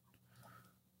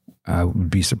 I would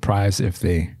be surprised if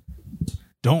they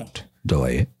don't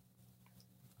delay it.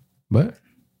 But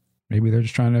maybe they're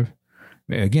just trying to,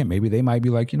 again, maybe they might be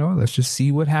like, let's just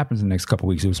see what happens in the next couple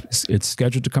of weeks. It's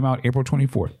scheduled to come out April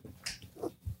 24th.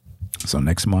 So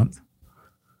next month.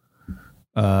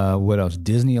 What else?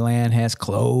 Disneyland has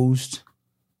closed.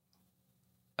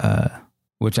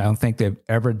 Which I don't think they've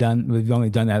ever done. We've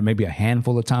only done that maybe a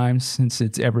handful of times since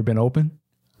it's ever been open.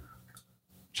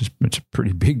 It's a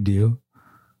pretty big deal.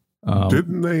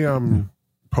 Didn't they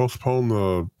postpone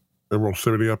the Emerald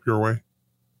City up your way?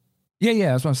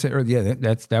 Yeah, that's what I said earlier.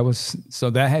 Yeah,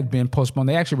 that had been postponed.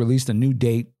 They actually released a new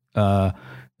date. They're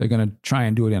going to try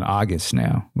and do it in August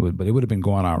now, but it would have been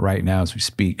going on right now as we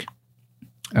speak.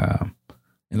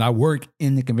 And I work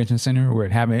in the convention center where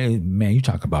it happened. Man, you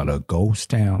talk about a ghost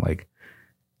town. Like,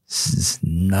 it's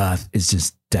nothing. It's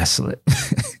just desolate.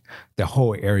 The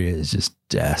whole area is just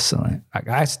desolate. Like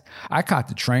I caught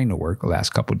the train to work the last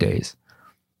couple of days.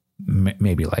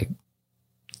 Maybe like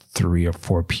 3 or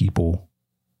 4 people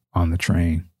on the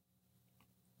train.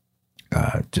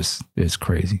 Just it's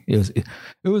crazy. It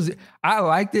was. I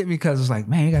liked it because it's like,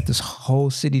 man, you got this whole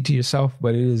city to yourself.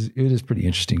 But it is pretty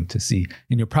interesting to see,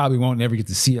 and you probably won't never get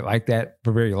to see it like that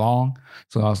for very long.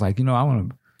 So I was like, I want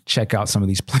to check out some of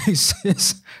these places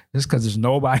just because there's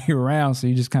nobody around. So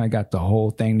you just kind of got the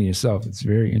whole thing to yourself. It's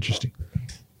very interesting.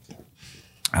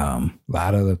 A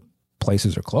lot of the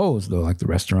places are closed though, like the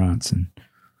restaurants and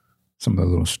some of the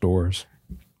little stores.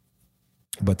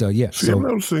 But yeah, see, I'm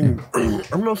noticing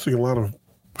a lot of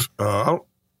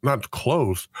not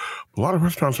closed, but a lot of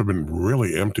restaurants have been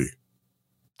really empty.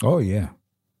 Oh yeah.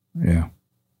 A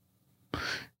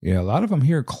lot of them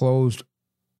here closed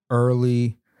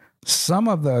early. Some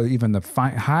of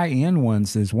the high end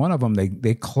ones, there's one of them,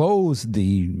 they closed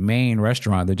the main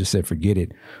restaurant. They just said forget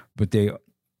it, but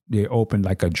they opened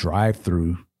like a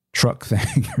drive-through truck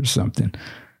thing or something,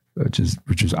 which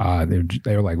is odd.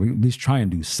 They were like, we at least try and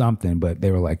do something, but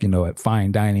they were like, at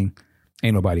fine dining,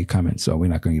 ain't nobody coming, so we're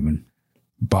not going to even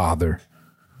bother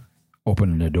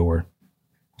opening the door.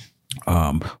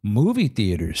 Movie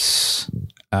theaters.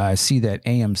 I see that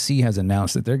AMC has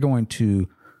announced that they're going to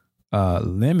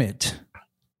limit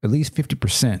at least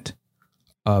 50%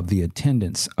 of the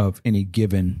attendance of any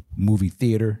given movie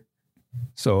theater.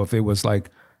 So if it was like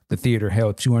the theater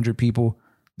held 200 people,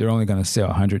 they're only going to sell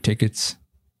 100 tickets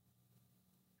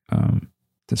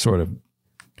to sort of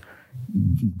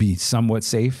be somewhat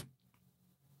safe.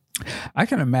 I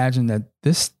can imagine that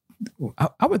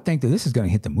I would think that this is going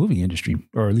to hit the movie industry,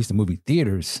 or at least the movie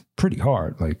theaters, pretty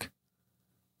hard. Like,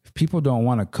 if people don't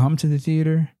want to come to the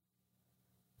theater,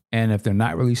 and if they're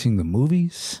not releasing the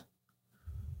movies,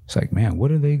 it's like, man,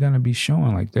 what are they going to be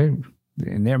showing? Like,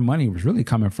 their money was really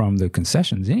coming from the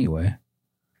concessions anyway.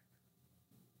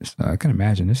 So I can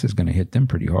imagine this is going to hit them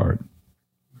pretty hard.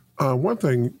 One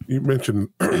thing you mentioned,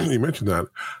 that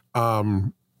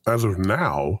as of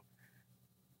now,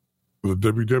 the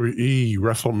WWE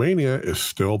WrestleMania is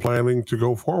still planning to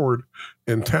go forward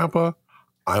in Tampa.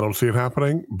 I don't see it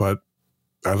happening, but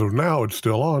as of now, it's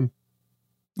still on.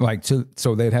 Like,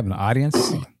 so they'd have an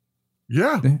audience?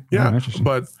 Yeah. Oh,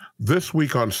 but this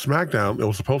week on SmackDown, it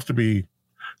was supposed to be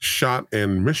shot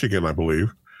in Michigan, I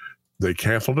believe. They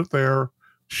canceled it there,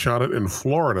 shot it in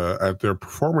Florida at their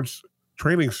performance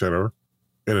training center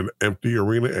in an empty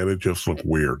arena, and it just looked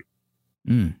weird.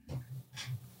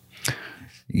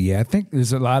 Yeah, I think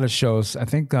there's a lot of shows. I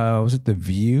think, was it The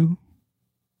View?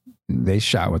 They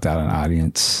shot without an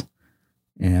audience.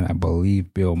 And I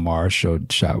believe Bill Maher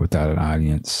shot without an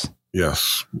audience.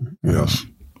 Yes.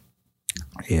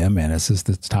 Yeah, man, that's just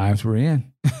the times we're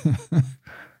in.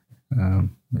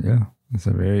 Yeah, it's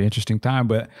a very interesting time.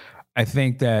 But I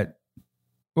think that,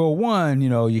 well, one,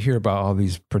 you hear about all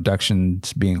these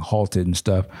productions being halted and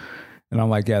stuff. And I'm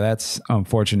like, yeah, that's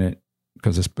unfortunate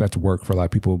because that's work for a lot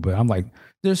of people. But I'm like,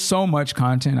 there's so much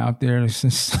content out there. There's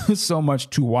just so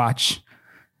much to watch.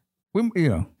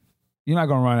 You're not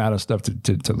going to run out of stuff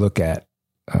to look at.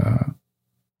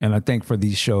 And I think for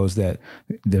these shows that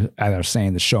are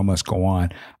saying the show must go on,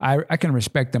 I can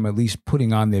respect them at least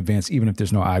putting on the events, even if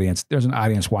there's no audience. There's an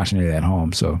audience watching it at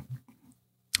home. So,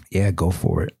 yeah, go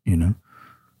for it,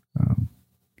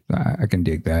 I can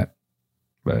dig that.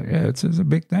 But yeah, it's a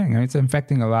big thing. I mean, it's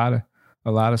infecting a lot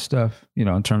of stuff, you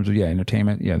know, in terms of,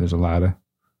 entertainment. Yeah, there's a lot of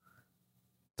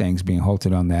things being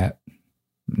halted on that.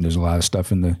 And there's a lot of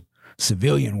stuff in the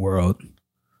civilian world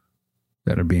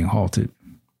that are being halted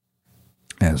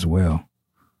as well.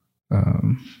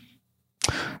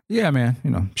 Yeah, man, you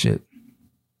know, shit.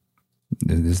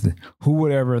 Who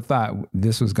would ever have thought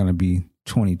this was going to be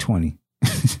 2020?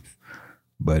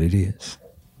 But it is.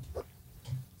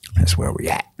 That's where we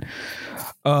at.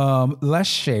 Let's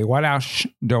see. What else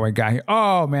do I got here?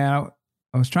 Oh, man.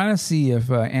 I was trying to see if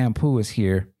Ampu is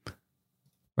here.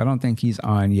 I don't think he's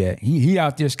on yet. He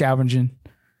out there scavenging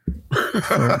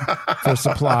for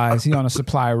supplies. He on a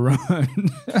supply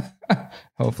run.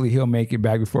 Hopefully he'll make it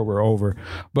back before we're over.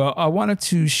 But I wanted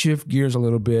to shift gears a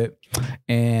little bit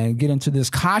and get into this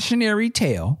cautionary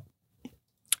tale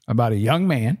about a young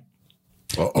man.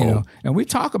 Uh-oh. You know, and we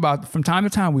talk about, from time to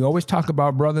time, we always talk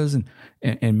about brothers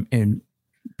and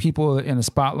people in the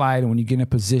spotlight, and when you get in a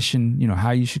position, you know,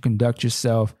 how you should conduct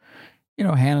yourself, you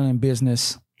know, handling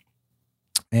business.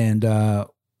 And I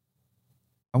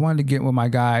wanted to get with my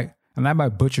guy, and I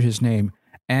might butcher his name,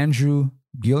 Andrew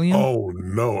Gillum. Oh,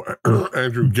 no.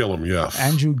 Andrew Gillum, yes.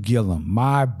 Andrew Gillum,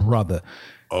 my brother.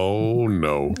 Oh,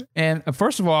 no. And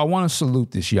first of all, I want to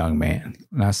salute this young man.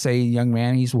 And I say young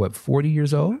man, he's what, 40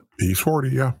 years old? He's 40,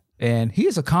 yeah. And he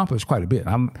has accomplished quite a bit.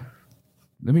 Let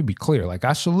me be clear. Like,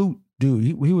 I salute, dude.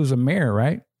 He was a mayor,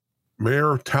 right?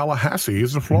 Mayor of Tallahassee.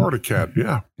 He's a Florida cat,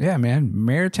 yeah. Yeah, man.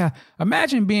 Mayor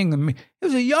Imagine being he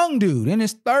was a young dude in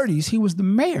his 30s. He was the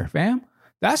mayor, fam.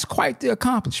 That's quite the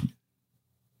accomplishment.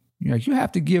 You know, you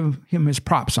have to give him his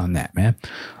props on that, man.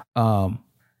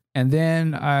 And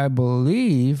then I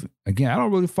believe, again, I don't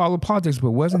really follow politics,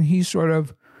 but wasn't he sort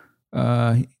of,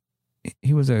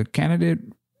 he was a candidate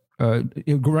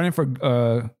running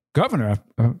for governor,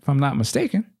 if I'm not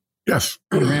mistaken. Yes.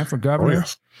 He ran for governor. Oh,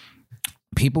 yes.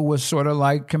 People was sort of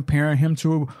like comparing him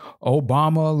to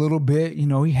Obama a little bit. You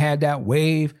know, he had that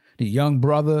wave, the young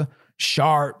brother,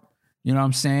 sharp, you know what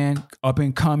I'm saying? Up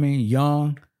and coming,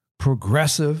 young,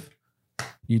 progressive.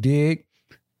 You dig?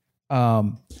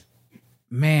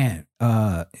 Man,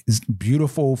 his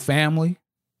beautiful family,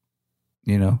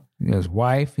 you know, his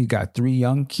wife, he got 3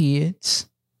 young kids.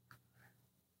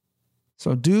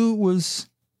 So dude was,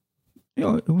 you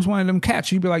know, it was one of them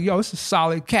cats. You'd be like, yo, it's a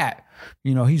solid cat.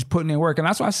 You know, he's putting in work. And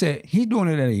that's why I said he's doing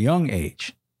it at a young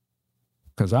age.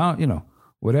 Because you know,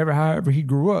 however he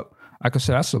grew up, like I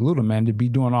said, I salute him, man. To be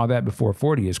doing all that before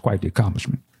 40 is quite the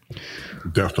accomplishment.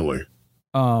 Definitely.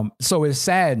 So it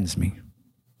saddens me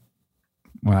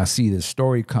when I see this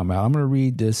story come out. I'm going to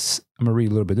read this. I'm going to read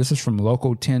a little bit. This is from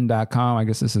local10.com. I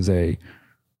guess this is a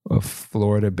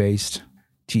Florida-based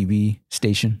TV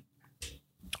station.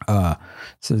 It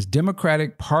says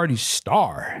Democratic Party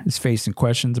star is facing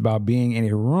questions about being in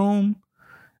a room,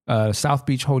 South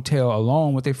Beach hotel,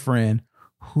 alone with a friend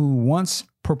who once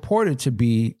purported to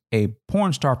be a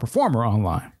porn star performer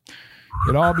online.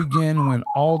 It all began when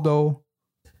Aldo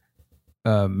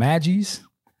Magis,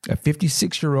 a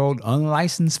 56-year-old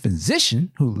unlicensed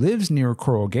physician who lives near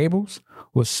Coral Gables,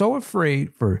 was so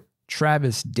afraid for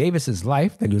Travis Davis's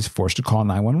life that he was forced to call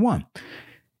 911.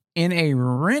 In a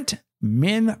Rent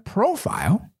Men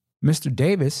profile, Mr.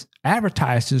 Davis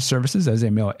advertised his services as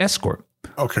a male escort.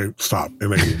 Okay, stop.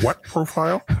 In a what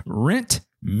profile? Rent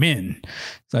Men.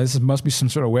 So this must be some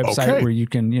sort of website where you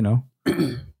can, you know,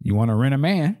 you want to rent a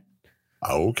man.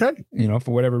 Okay. You know,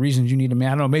 for whatever reasons you need a man.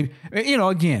 I don't know, maybe, you know,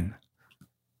 again,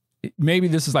 maybe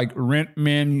this is like Rent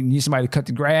Men. You need somebody to cut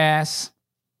the grass.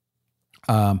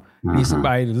 Need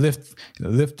somebody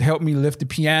to help me lift the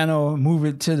piano, move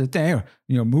it to the thing, or,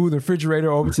 you know, move the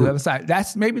refrigerator over to the other side.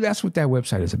 That's what that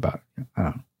website is about. I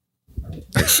don't know.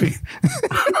 I see.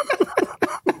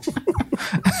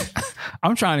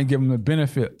 I'm trying to give them the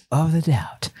benefit of the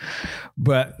doubt,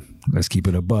 but let's keep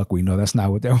it a buck. We know that's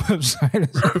not what that website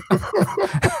is.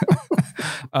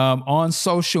 On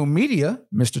social media,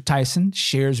 Mr. Tyson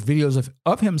shares videos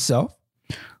of himself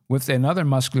with another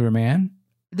muscular man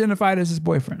identified as his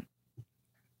boyfriend.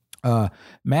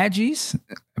 Magis,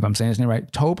 if I'm saying his name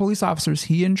right, told police officers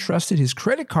he entrusted his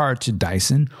credit card to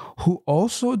Dyson, who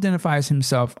also identifies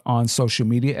himself on social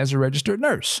media as a registered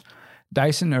nurse.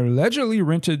 Dyson allegedly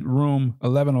rented room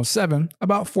 1107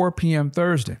 about 4 p.m.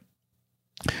 Thursday.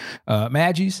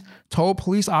 Magis told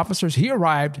police officers he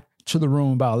arrived to the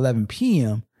room about 11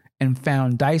 p.m. and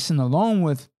found Dyson alone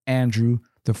with Andrew,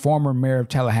 the former mayor of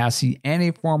Tallahassee, and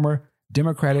a former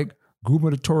Democratic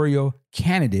gubernatorial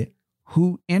candidate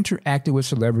who interacted with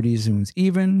celebrities and was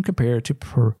even compared to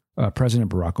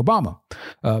President Barack Obama.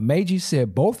 Magis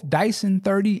said both Dyson,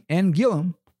 30, and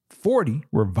Gillum, 40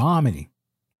 were vomiting.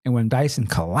 And when Dyson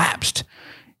collapsed,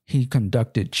 he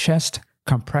conducted chest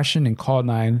compression and called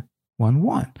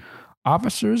 911.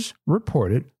 Officers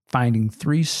reported finding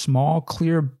 3 small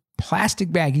clear plastic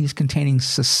baggies containing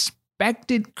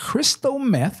suspected crystal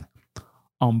meth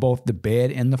on both the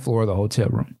bed and the floor of the hotel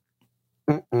room.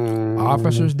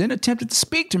 Officers then attempted to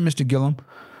speak to Mr. Gillum.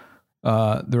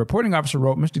 The reporting officer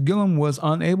wrote, Mr. Gillum was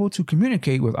unable to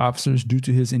communicate with officers due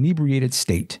to his inebriated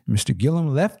state. Mr.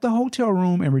 Gillum left the hotel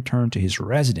room and returned to his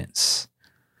residence.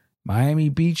 Miami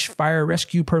Beach fire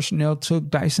rescue personnel took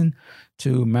Dyson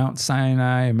to Mount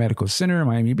Sinai Medical Center in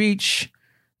Miami Beach.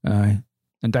 And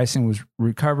Dyson was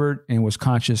recovered and was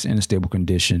conscious in a stable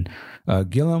condition.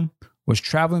 Gillum was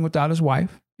traveling without his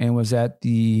wife and was at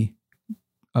the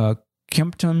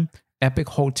Kimpton Epic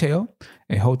Hotel,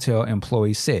 a hotel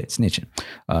employee said, snitching.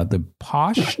 The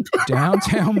posh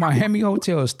downtown Miami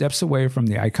hotel is steps away from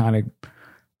the iconic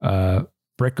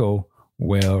Brickell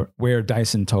where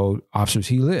Dyson told officers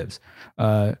he lives.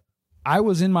 I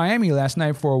was in Miami last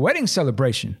night for a wedding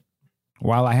celebration.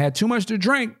 While I had too much to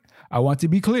drink, I want to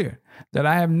be clear that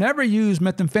I have never used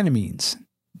methamphetamines.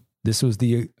 This was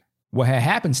the what had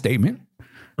happened statement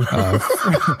from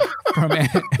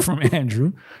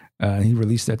Andrew. He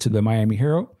released that to the Miami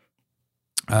Herald.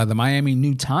 The Miami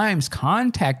New Times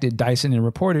contacted Dyson and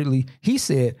reportedly he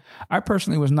said, I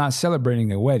personally was not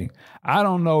celebrating a wedding. I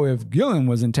don't know if Gillum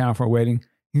was in town for a wedding.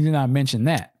 He did not mention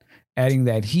that, adding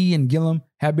that he and Gillum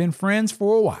have been friends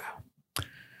for a while.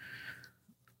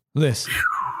 Listen,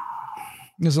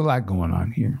 there's a lot going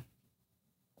on here.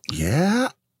 Yeah,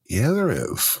 there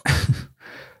is.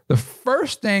 The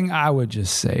first thing I would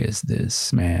just say is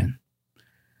this, man.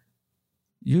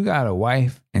 You got a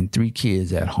wife and 3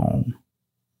 kids at home.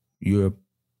 You're a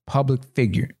public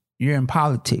figure. You're in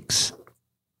politics.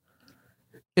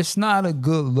 It's not a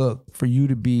good look for you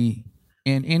to be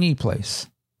in any place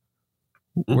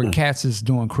where cats is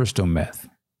doing crystal meth.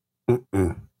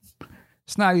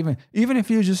 It's not even if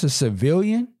you're just a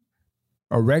civilian,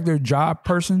 a regular job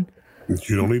person.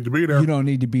 You don't need to be there. You don't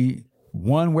need to be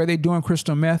one where they're doing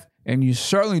crystal meth, and you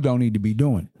certainly don't need to be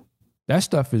doing it. That's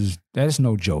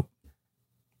no joke.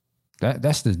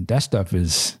 That stuff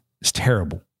is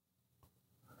terrible.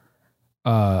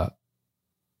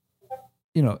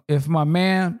 If my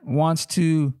man wants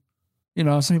to,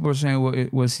 some people are saying, well,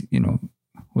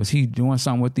 was he doing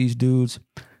something with these dudes?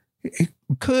 It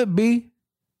could be.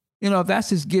 If that's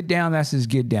his get down, that's his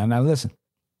get down. Now listen,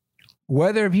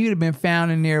 whether if he'd have been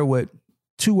found in there with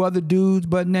 2 other dudes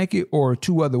butt naked or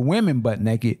 2 other women butt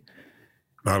naked,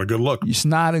 not a good look. It's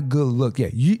not a good look. Yeah,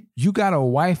 you got a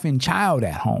wife and child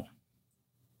at home.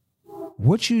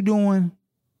 What you doing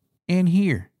in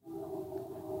here?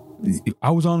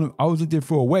 I was there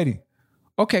for a wedding.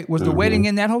 Okay, was the wedding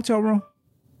in that hotel room?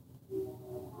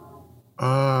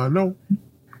 No.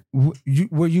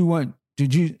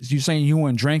 Did you saying you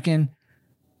weren't drinking,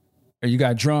 or you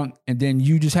got drunk, and then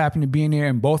you just happened to be in there,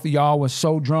 and both of y'all was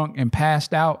so drunk and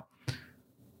passed out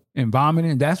and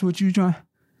vomiting? That's what you trying?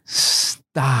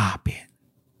 Stop it.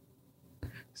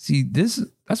 See,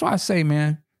 that's why I say,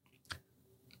 man,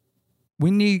 we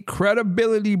need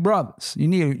credibility brothers. You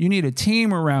need a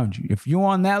team around you. If you're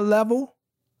on that level,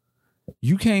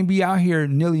 you can't be out here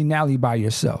nilly-nally by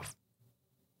yourself.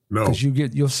 No. Because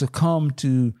you'll succumb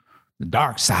to the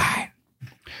dark side.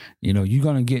 You're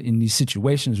going to get in these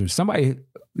situations where somebody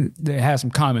that has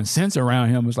some common sense around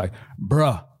him is like,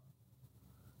 bruh,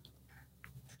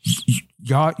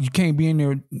 y'all, you can't be in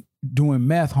there doing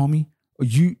meth, homie.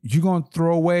 You going to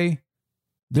throw away.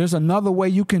 There's another way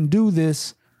you can do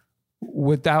this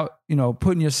without,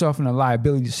 putting yourself in a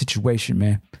liability situation,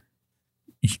 man.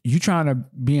 You trying to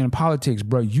be in politics,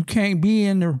 bro. You can't be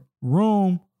in the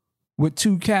room with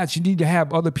 2 cats. You need to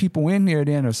have other people in there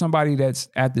then, or somebody that's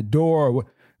at the door.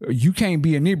 You can't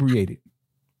be inebriated.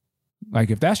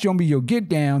 Like, if that's going to be your get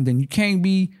down, then you can't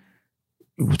be.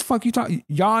 What the fuck you talking?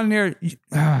 Y'all in there.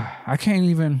 I can't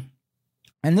even.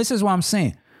 And this is what I'm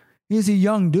saying. He's a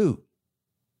young dude.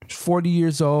 He's 40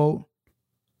 years old.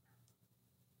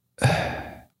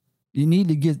 You need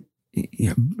to get.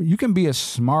 You can be a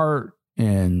smart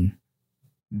and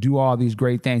do all these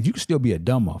great things. You can still be a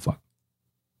dumb motherfucker.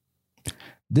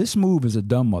 This move is a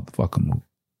dumb motherfucker move.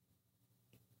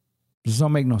 This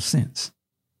don't make no sense.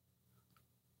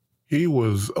 He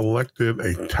was elected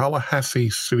a Tallahassee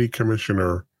City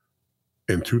Commissioner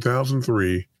in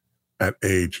 2003 at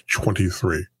age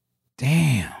 23.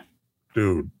 Damn.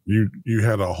 Dude, you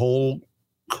had a whole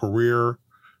career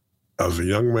as a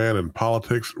young man in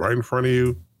politics right in front of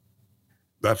you.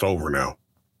 That's over now.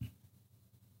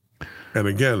 And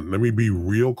again, let me be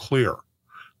real clear.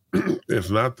 It's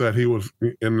not that he was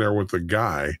in there with a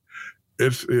guy.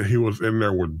 He was in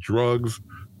there with drugs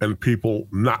and people,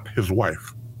 not his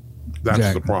wife. That's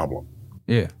Exactly. the problem.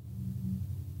 Yeah.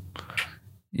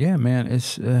 Yeah, man.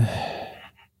 It's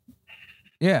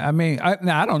yeah. I mean,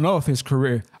 I don't know if his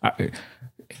career,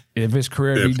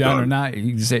 be done or not.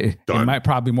 You can say it might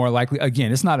probably be more likely.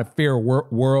 Again, it's not a fair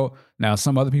world. Now,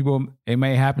 some other people it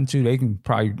may happen to. They can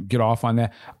probably get off on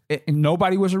that. And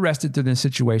nobody was arrested to this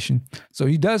situation, so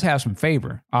he does have some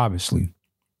favor, obviously,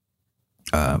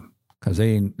 because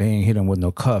they ain't hit him with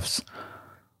no cuffs.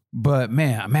 But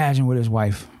man, imagine with his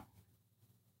wife.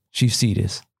 She see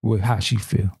this, with how she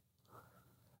feel.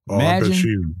 Imagine, I bet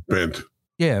she's bent.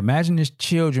 Yeah, imagine his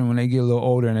children when they get a little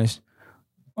older and it's,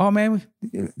 oh man,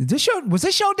 was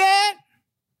this your dad?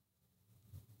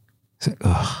 It's like,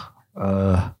 no,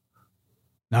 I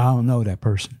don't know that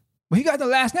person. But he got the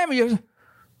last name of yours.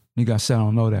 You got said, I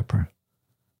don't know that person.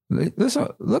 Listen,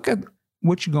 look at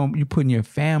what you putting your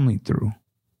family through.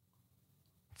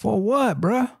 For what,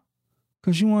 bruh?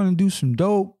 Because you want to do some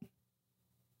dope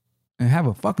and have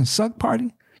a fucking suck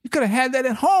party? You could have had that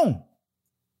at home.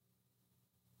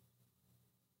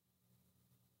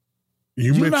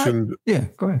 You mentioned, yeah,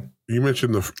 go ahead. You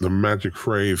mentioned the magic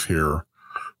phrase here,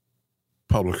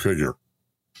 public figure.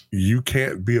 You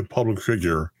can't be a public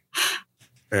figure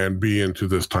and be into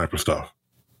this type of stuff.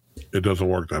 It doesn't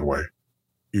work that way.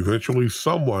 Eventually,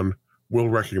 someone will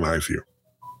recognize you,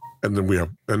 and then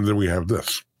we have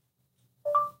this.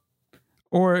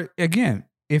 Or again,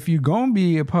 if you're gonna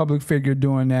be a public figure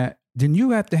doing that, then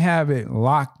you have to have it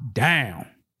locked down.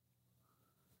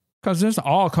 Because there's a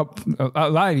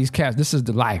lot of these cats, this is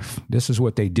the life. This is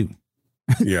what they do.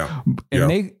 Yeah.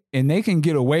 They can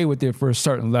get away with it for a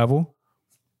certain level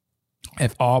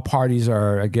if all parties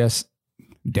are, I guess,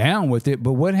 down with it.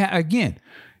 But again,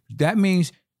 that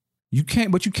means you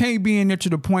can't be in there to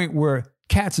the point where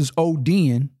cats is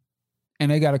ODing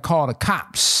and they got to call the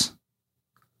cops.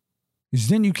 Because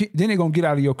then they're going to get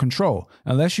out of your control.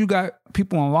 Unless you got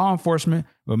people in law enforcement,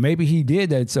 well, maybe he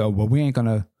did that. So, well, we ain't going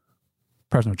to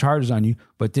personal charges on you,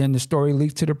 but then the story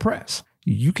leaked to the press.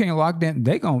 You can't lock them.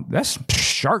 That's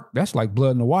shark. That's like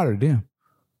blood in the water to them.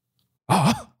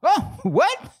 Oh,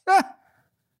 what?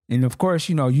 And of course,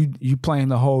 you playing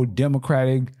the whole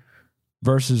Democratic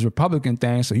versus Republican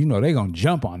thing, so they're gonna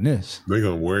jump on this. They're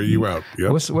gonna wear you out.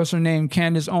 Yep. What's her name?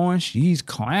 Candace Owens. She's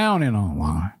clowning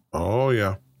online. Oh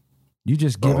yeah. You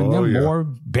just giving them more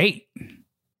bait.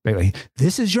 They're like,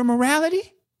 this is your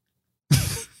morality?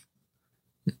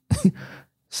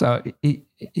 So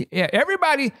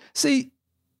everybody, see,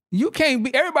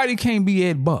 everybody can't be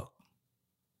Ed Buck.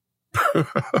 If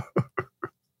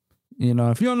you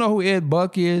don't know who Ed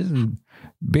Buck is,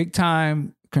 big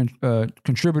time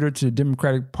contributor to the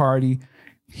Democratic Party,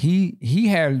 he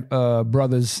had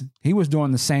brothers. He was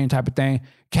doing the same type of thing.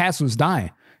 Cats was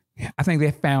dying. I think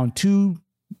they found 2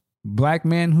 black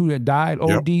men who had died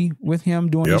OD with him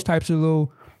doing these types of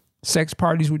little sex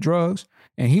parties with drugs.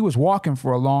 And he was walking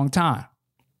for a long time.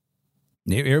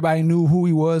 Everybody knew who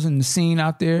he was in the scene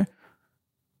out there.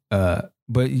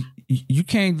 But you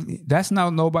can't, that's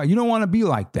not nobody. You don't want to be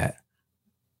like that.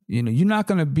 You're not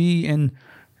going to be in,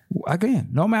 again,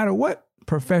 no matter what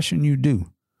profession you do,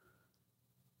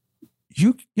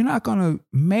 you're not going to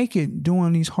make it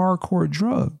doing these hardcore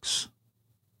drugs.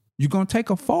 You're going to take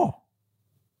a fall.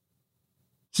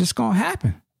 It's just going to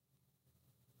happen.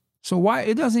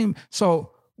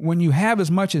 So when you have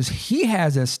as much as he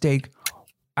has at stake,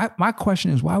 my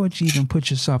question is, why would you even put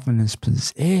yourself in this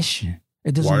position?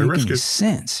 It doesn't make any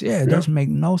sense. Yeah, it doesn't make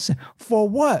no sense. For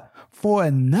what? For a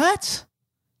nut?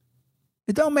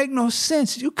 It don't make no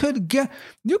sense. You could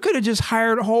have just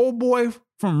hired a whole boy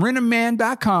from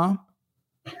rentaman.com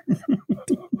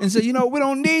and said, we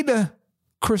don't need the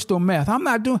crystal meth. I'm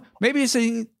not doing, maybe it's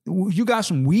you got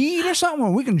some weed or something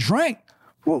where we can drink.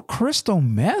 Well, crystal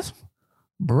meth?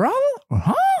 Brother?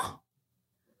 Huh?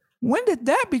 When did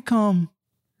that become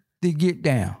the get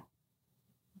down?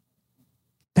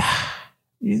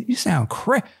 You sound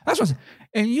crazy. That's what I'm saying.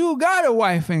 And you got a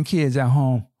wife and kids at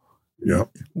home. Yep.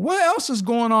 What else is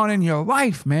going on in your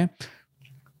life, man?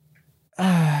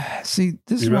 See,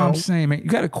 this is what I'm saying, man. You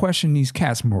got to question these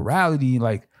cats' morality.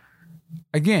 Like,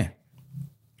 again,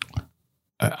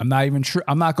 I'm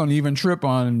not going to even trip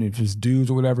on if it's dudes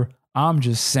or whatever. I'm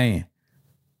just saying,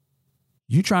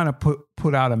 you trying to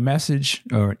put out a message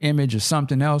or an image or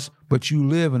something else, but you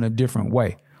live in a different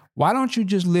way. Why don't you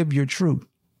just live your truth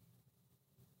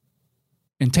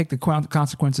and take the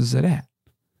consequences of that?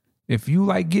 If you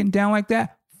like getting down like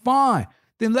that, fine.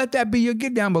 Then let that be your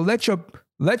get down, but let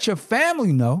your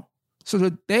family know so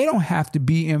that they don't have to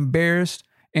be embarrassed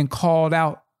and called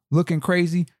out looking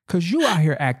crazy? Because you out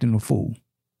here acting a fool.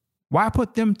 Why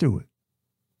put them through it?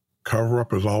 Cover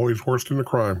up is always worse than the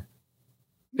crime.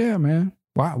 Yeah, man.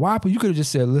 Why? You could have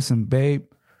just said, listen, babe,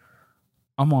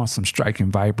 I'm on some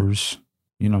striking vipers.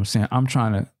 You know what I'm saying? I'm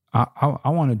trying to, I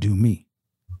want to do me.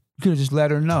 You could have just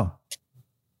let her know.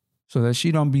 So that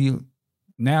she don't be,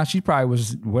 now she probably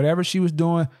was, whatever she was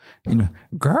doing, you know,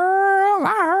 girl,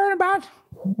 I heard about,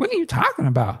 what are you talking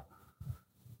about?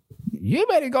 You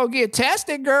better go get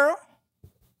tested, girl.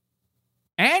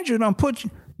 Andrew done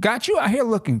got you out here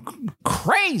looking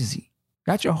crazy.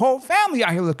 Got your whole family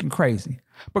out here looking crazy.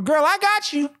 But girl, I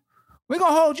got you. We're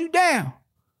going to hold you down.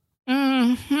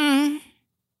 Mm-hmm.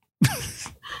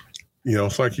 You know,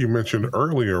 it's like you mentioned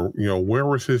earlier, you know, where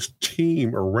was his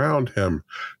team around him?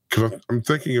 Because I'm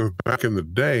thinking of back in the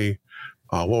day,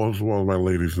 what was my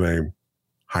lady's name?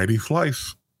 Heidi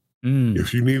Fleiss.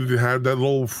 If you needed to have that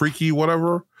little freaky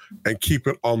whatever and keep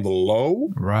it on the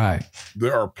low, right?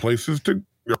 There are there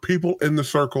are people in the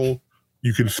circle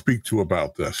you can speak to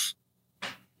about this.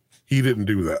 He didn't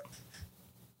do that.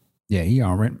 Yeah, he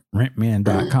on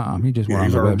rentman.com. He just went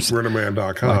on the website.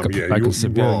 Rentman.com. Like a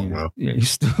civilian. Wrong, yeah,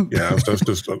 he's still. Yeah, that's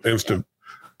just an instant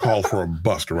call for a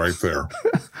bust right there.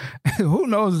 Who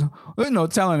knows? There's no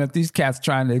telling if these cats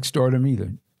trying to extort him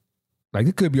either. Like,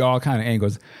 it could be all kind of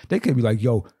angles. They could be like,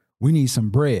 yo, we need some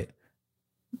bread,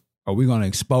 or we're going to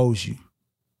expose you.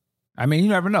 I mean, you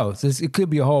never know. It could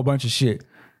be a whole bunch of shit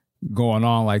going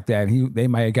on like that. They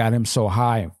might have got him so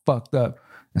high and fucked up.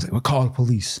 It's like, we'll call the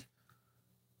police.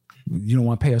 You don't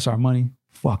want to pay us our money?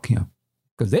 Fuck him.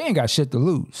 Because they ain't got shit to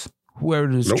lose. Whoever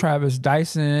it is, Travis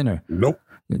Dyson or...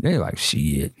 They're like,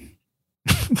 shit.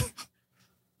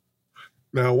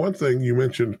 Now, one thing you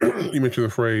mentioned the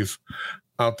phrase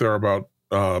out there about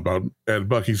Ed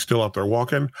Buck, he's still out there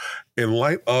walking. In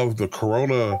light of the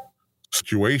corona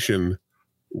situation,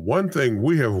 one thing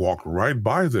we have walked right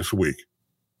by this week,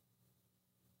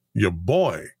 your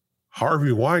boy,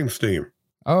 Harvey Weinstein.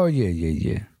 Oh,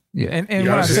 yeah. Yeah, and when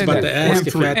I I was said about that, to ask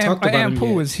if I talked about him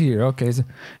Pooh yet. is here. Okay, so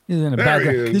he's in the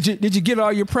background. Did you get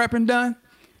all your prepping done?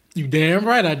 You damn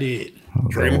right I did.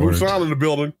 Training boots on in the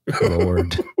building.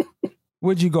 Lord.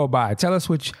 What'd you go buy? Tell us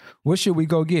what should we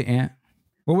go get, Ant?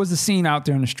 What was the scene out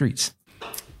there in the streets?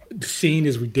 The scene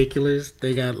is ridiculous.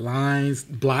 They got lines,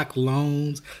 block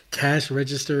loans, cash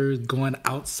registers going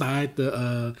outside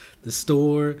the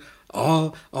store.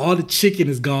 All the chicken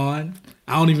is gone.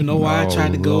 I don't even know why I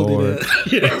tried to go to the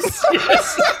yes.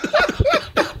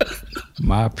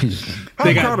 My people.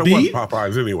 They got beef.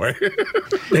 Popeyes anyway.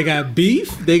 They got beef.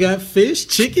 They got fish,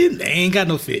 chicken. They ain't got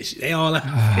no fish. They all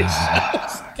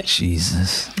have fish.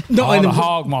 Jesus. No, all the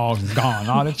hog maws is gone.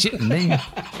 All the chicken. They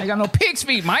got no pig's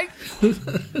feet, Mike.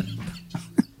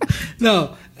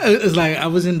 No, it's like I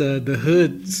was in the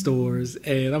hood stores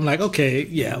and I'm like, okay,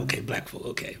 black folk,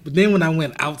 okay. But then when I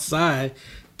went outside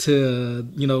to,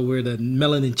 where the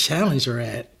Melanin Challenge are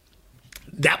at,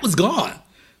 that was gone.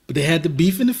 But they had the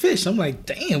beef and the fish. I'm like,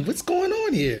 damn, what's going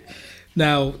on here?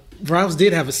 Now, Ralph's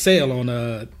did have a sale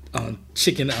on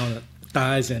chicken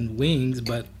thighs and wings,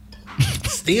 but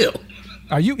still.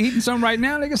 Are you eating some right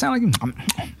now? They can sound like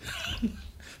you.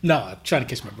 No, I'm trying to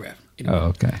catch my breath.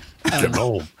 Oh, okay.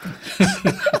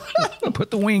 Put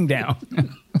the wing down.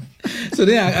 So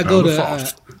then I go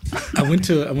to I went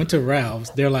to Ralph's.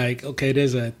 They're like, okay,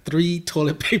 there's a 3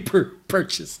 toilet paper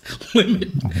purchase limit.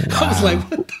 Wow. I was like,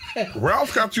 what the heck?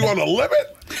 Ralph got you on a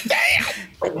limit?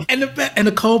 Damn. And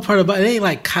the cold part about it ain't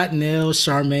like Cottonelle,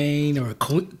 Charmaine, or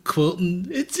Quilton.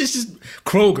 It's just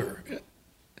Kroger.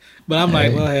 But I'm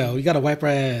like, well, hell, we got to wipe our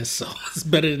ass, so it's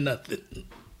better than nothing.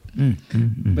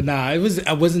 But nah, I was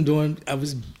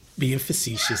being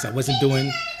facetious. I wasn't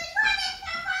doing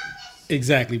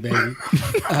exactly, baby.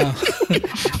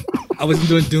 I wasn't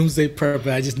doing doomsday prep.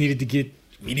 I just needed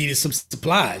we needed some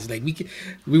supplies. Like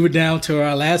we were down to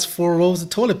our last 4 rolls of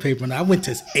toilet paper, and I went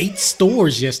to 8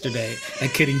 stores yesterday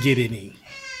and couldn't get any.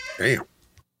 Damn.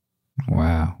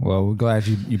 Wow. Well, we're glad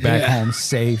you're back home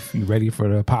safe. You ready for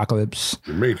the apocalypse?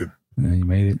 You made it. You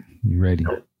made it. You ready?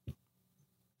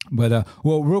 But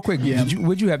well, real quick,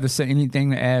 would you have to say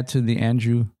anything to add to the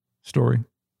Andrew story?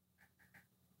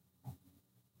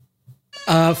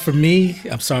 For me,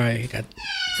 I'm sorry, I got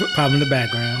a problem in the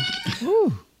background.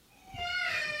 Ooh.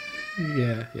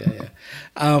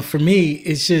 Yeah. For me,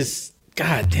 it's just,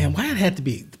 God damn, why it had to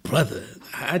be the brother?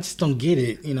 I just don't get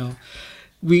it.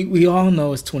 We all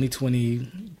know it's 2020.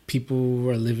 People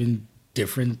are living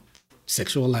different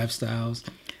sexual lifestyles.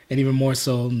 And even more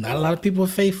so, not a lot of people are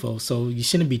faithful, so you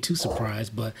shouldn't be too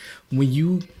surprised. But was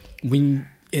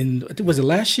it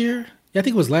last year? Yeah, I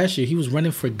think it was last year. He was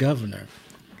running for governor,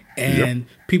 And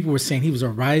people were saying he was a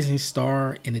rising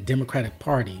star in the Democratic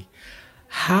Party.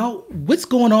 What's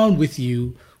going on with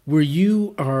you where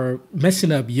you are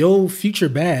messing up your future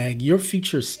bag, your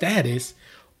future status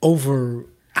over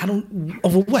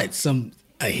what?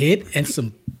 A hit and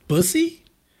some pussy?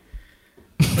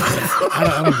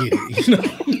 I don't get it. You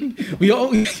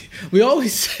know, we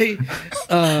always say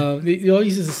you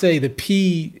always used to say the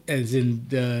P as in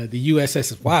the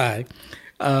USSY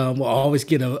will always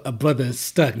get a brother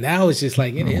stuck. Now it's just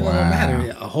like it don't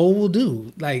matter. A hole will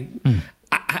do. Like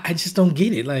I just don't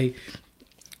get it. Like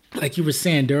you were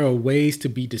saying, there are ways to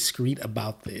be discreet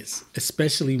about this,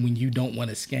 especially when you don't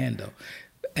want a scandal.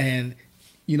 And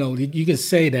you know, you can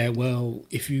say that, well,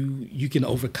 if you can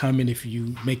overcome it if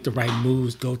you make the right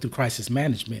moves, go through crisis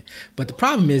management. But the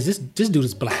problem is this dude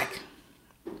is black.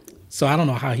 So I don't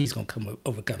know how he's going to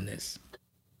overcome this.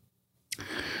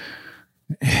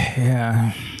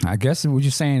 Yeah, I guess what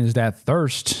you're saying is that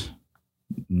thirst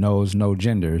knows no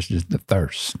gender. It's just the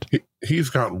thirst. He's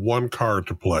got one card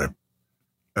to play,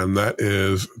 and that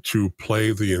is to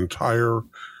play the entire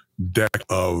deck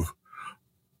of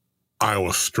I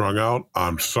was strung out.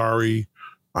 I'm sorry.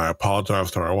 I apologize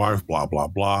to my wife, blah, blah,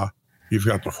 blah. He's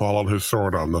got to fall on his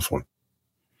sword on this one.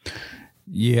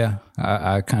 Yeah,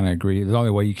 I kind of agree. The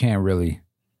only way you can't really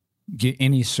get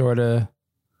any sort of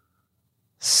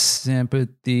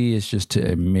sympathy is just to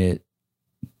admit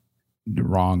the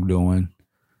wrongdoing.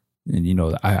 And, you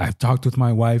know, I've talked with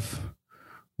my wife.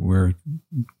 We're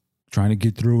trying to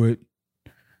get through it.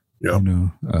 Yeah.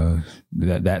 You know,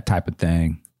 that type of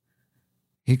thing.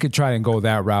 He could try and go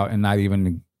that route and not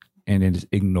even and then just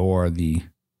ignore the,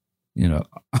 you know,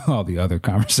 all the other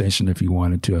conversation if he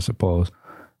wanted to, I suppose.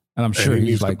 And I'm sure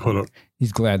he's like,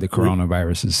 he's glad the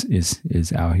coronavirus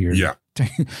is out here. Yeah.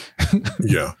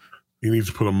 Yeah. He needs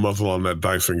to put a muzzle on that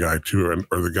Dyson guy too,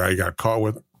 or the guy he got caught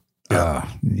with. Yeah.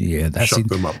 Shut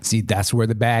them up. See, that's where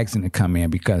the bag's going to come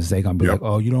in because they're going to be like,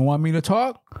 oh, you don't want me to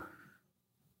talk?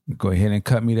 Go ahead and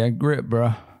cut me that grip,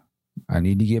 bro. I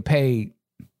need to get paid.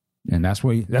 And that's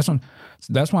why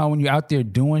when you're out there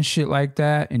doing shit like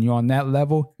that and you're on that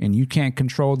level and you can't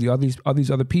control all these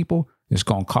other people, it's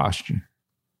going to cost you.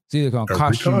 It's either going to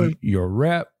cost you your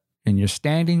rep and your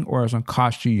standing, or it's going to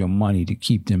cost you your money to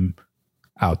keep them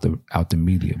out the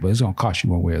media. But it's going to cost you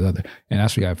one way or the other. And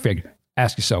that's what you got to figure.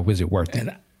 Ask yourself, is it worth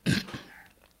it?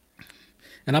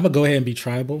 And I'm going to go ahead and be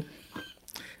tribal,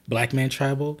 black man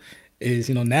tribal. Is,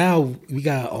 you know, now we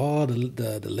got all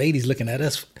the ladies looking at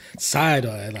us side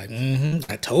eye like,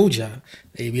 I told y'all.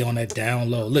 They be on that down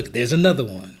low. Look, there's another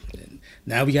one. And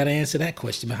now we got to answer that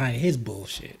question behind his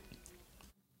bullshit.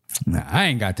 Nah, I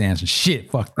ain't got to answer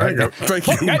shit. Fuck that. Thank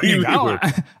you. I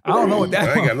don't know what that.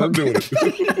 I ain't got nothing to do with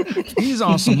it. He's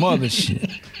on some other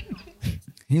shit.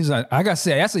 He's like I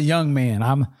said, that's a young man.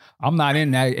 I'm not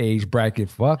in that age bracket.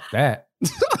 Fuck that.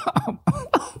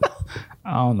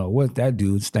 I don't know what that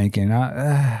dude's thinking.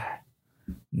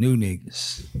 New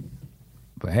niggas.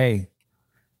 But hey,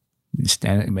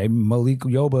 maybe Malik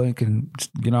Yoba can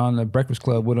get on the Breakfast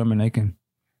Club with him and they can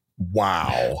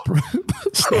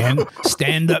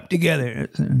stand up together.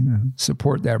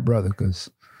 Support that brother because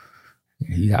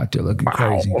he's out there looking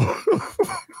crazy.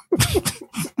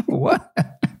 What?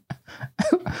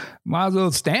 Might as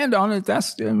well stand on it. That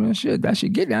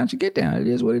should get down. It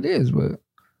is what it is. But,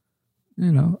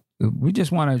 you know, we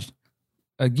just want to,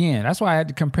 again, that's why I had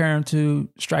to compare him to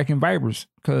Striking Vipers,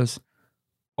 because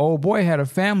old boy had a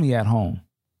family at home.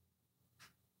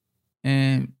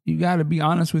 And you got to be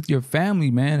honest with your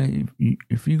family, man.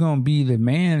 If you're going to be the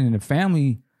man and the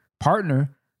family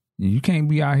partner, you can't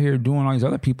be out here doing all these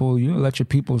other people. You let your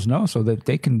peoples know so that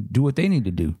they can do what they need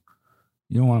to do.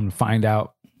 You don't want them to find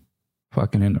out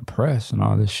fucking in the press and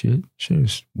all this shit. Shit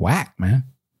is whack, man.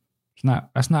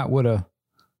 That's not what a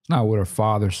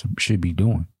father should be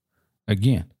doing.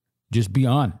 Again, just be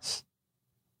honest.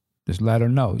 Just let her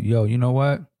know, yo, you know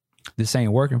what? This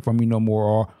ain't working for me no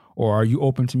more. Or are you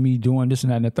open to me doing this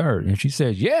and that and the third? And if she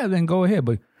says, yeah, then go ahead.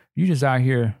 But you just out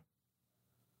here,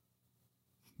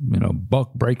 you know,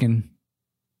 buck breaking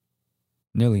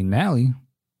nilly-nally.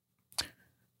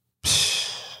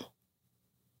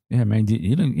 Yeah, man,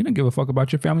 you didn't give a fuck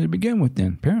about your family to begin with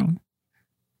then, apparently.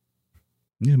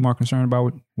 He's more concerned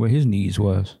about what his needs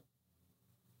was.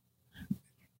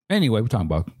 Anyway, we're talking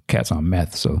about cats on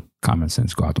meth, so common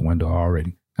sense go out the window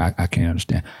already. I can't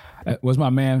understand. Was my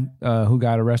man who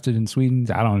got arrested in Sweden?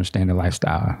 I don't understand the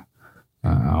lifestyle. I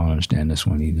don't understand this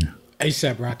one either.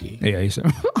 ASAP Rocky. Yeah,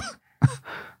 ASAP.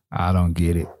 I don't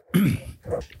get it.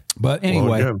 But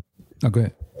anyway. Well, again, go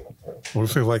ahead. Well,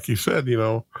 say like you said, you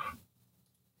know,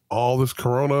 all this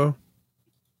corona,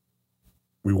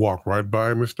 we walk right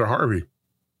by Mr. Harvey.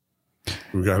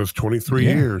 We got his 23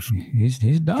 years.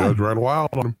 He's done. Judge ran wild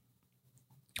on him.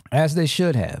 As they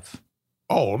should have.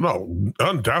 Oh, no,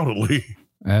 undoubtedly.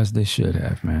 As they should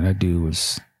have, man. That dude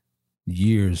was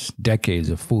years, decades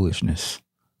of foolishness.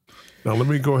 Now, let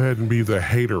me go ahead and be the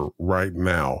hater right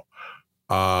now.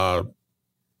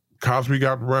 Cosby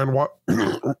got ran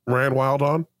wild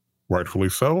on, rightfully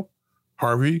so.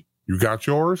 Harvey, you got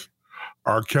yours.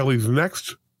 R. Kelly's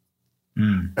next.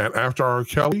 And after R.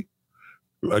 Kelly,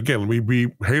 again, let me be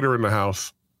hater in the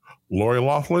house. Lori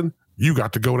Loughlin, you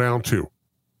got to go down too.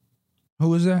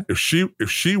 Who is that? If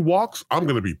she walks, I'm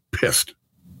going to be pissed.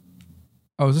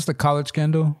 Oh, is this the college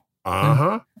scandal?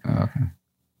 Uh-huh. Oh, okay.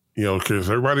 You know, because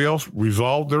everybody else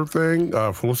resolved their thing.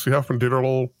 Felicity Huffman did her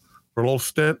little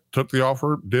stint, took the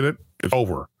offer, did it. It's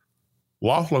over.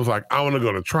 Laughlin's like, I want to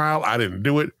go to trial. I didn't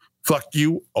do it. Fuck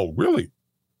you. Oh, really?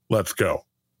 Let's go.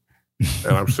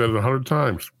 And I've said it 100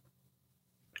 times.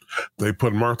 They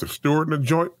put Martha Stewart in the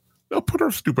joint. They'll put her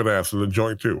stupid ass in the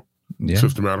joint too. Yeah. It's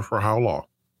just a matter for how long.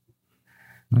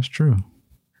 That's true.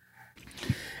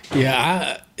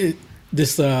 Yeah,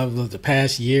 the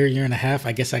past year and a half,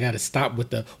 I guess I got to stop with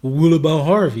the what about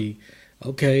Harvey?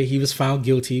 Okay, he was found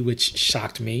guilty, which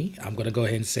shocked me. I'm going to go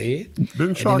ahead and say it.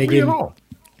 Didn't shock me at all.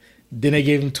 Then they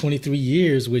gave him 23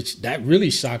 years, which that really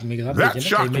shocked me. That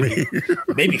shocked me.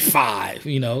 Maybe 5,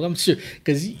 you know, I'm sure.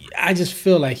 Because I just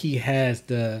feel like he has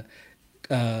the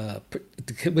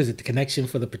connection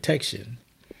for the protection.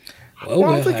 Well,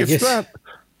 I think it's that.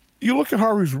 You look at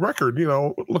Harvey's record, you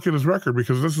know, look at his record,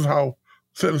 because this is how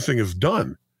sentencing is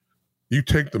done. You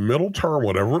take the middle term,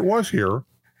 whatever it was here,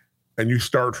 and you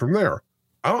start from there.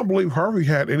 I don't believe Harvey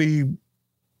had any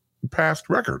past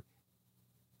record.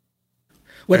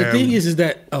 Well, the thing is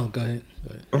that, oh, go ahead.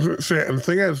 I was gonna say, and the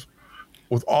thing is,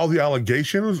 with all the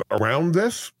allegations around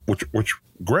this, which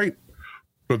great,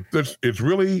 but it's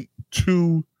really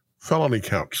 2 felony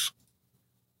counts.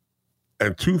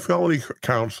 And 2 felony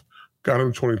counts got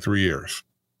him 23 years.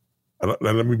 And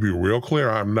let me be real clear.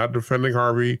 I'm not defending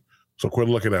Harvey, so quit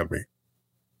looking at me.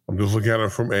 I'm just looking at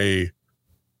it from a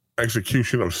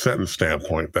execution of sentence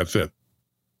standpoint. That's it.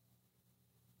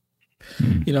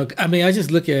 You know, I mean, I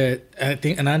just look at, I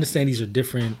think, and I understand these are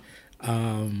different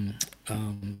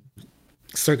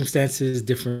circumstances,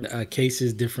 different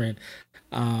cases, different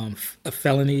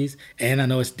felonies, and I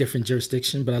know it's different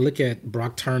jurisdiction, but I look at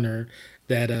Brock Turner,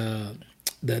 that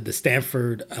the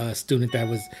Stanford student that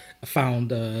was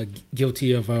found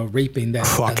guilty of raping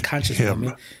that unconscious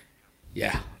woman.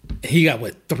 Yeah. He got,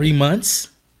 3 months?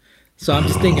 So I'm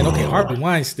just thinking, okay, Harvey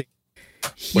Weinstein,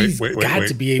 he's got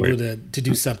to be able to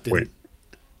do something.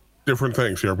 Different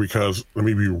things here, because let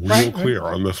me be real clear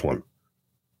on this one.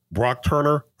 Brock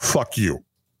Turner, fuck you.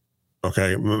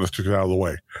 Okay, let's get it out of the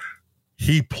way.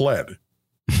 He pled,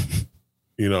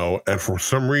 you know, and for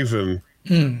some reason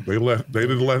they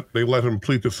let him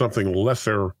plead to something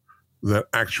lesser than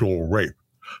actual rape.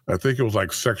 I think it was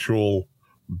like sexual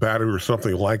battery or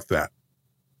something like that.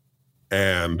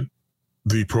 And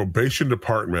the probation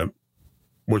department,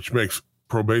 which makes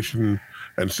probation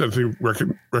and sentencing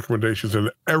recommendations in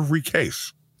every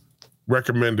case,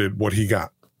 recommended what he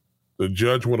got. The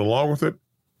judge went along with it.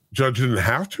 Judge didn't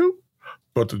have to,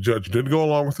 but the judge did go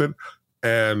along with it.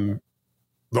 And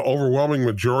the overwhelming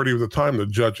majority of the time, the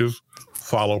judges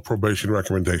follow probation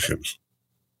recommendations.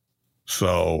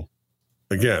 So,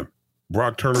 again,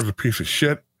 Brock Turner's a piece of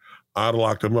shit. I'd have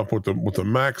locked him up with the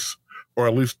max, or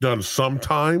at least done some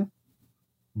time.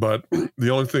 But the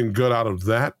only thing good out of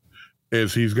that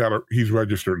is he's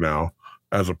registered now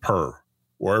as a PER.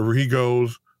 Wherever he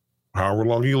goes, however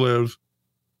long he lives,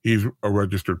 he's a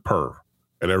registered PER,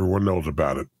 and everyone knows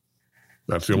about it.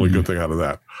 That's the only good thing out of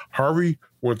that. Harvey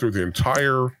went through the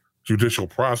entire judicial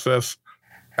process,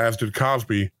 as did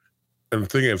Cosby. And the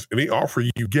thing is, any offer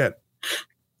you get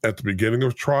at the beginning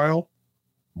of trial,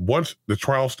 once the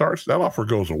trial starts, that offer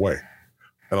goes away.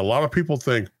 And a lot of people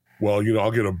think, well, you know,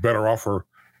 I'll get a better offer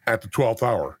at the 12th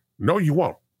hour. No, you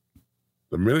won't.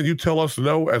 The minute you tell us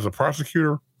no as a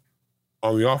prosecutor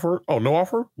on the offer, oh, no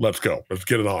offer? Let's go. Let's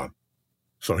get it on.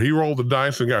 So he rolled the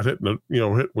dice and got hit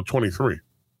with 23.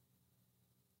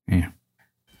 Yeah.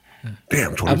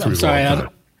 Damn, 23. I'm sorry. I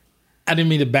didn't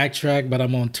mean to backtrack, but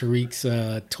I'm on Tariq's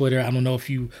Twitter. I don't know if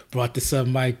you brought this up,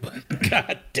 Mike, but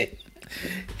God damn.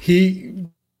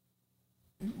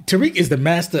 Tariq is the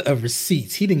master of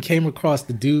receipts. He didn't came across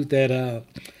the dude that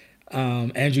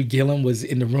Andrew Gillum was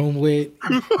in the room with,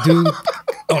 dude,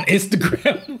 on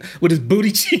Instagram with his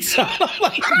booty cheeks out. I'm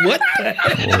like, what the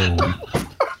hell?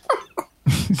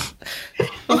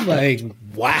 I'm like,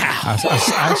 wow.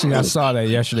 I saw that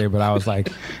yesterday, but I was like,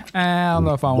 I don't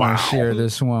know if I want to share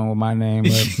this one with my name.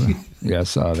 But, yeah, I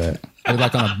saw that. They're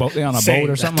like on a boat. They on a boat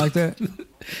or something like that.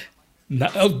 No,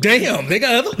 oh damn! They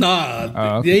got other.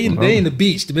 Nah, okay. they in the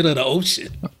beach, the middle of the ocean.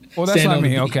 Well, that's what I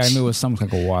mean. Okay, I knew it was some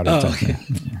type of water. Oh, okay.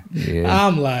 Yeah.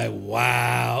 I'm like,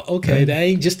 wow. Okay, that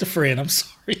ain't just a friend. I'm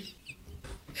sorry,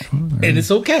 and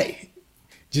it's okay.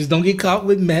 Just don't get caught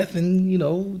with meth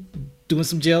and doing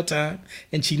some jail time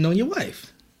and cheating on your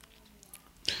wife.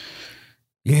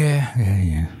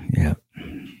 Yeah.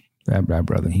 That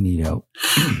brother, he need help.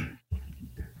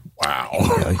 Wow.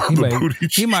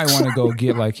 He might want to go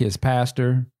get like his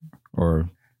pastor or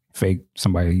fake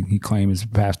somebody he claims is a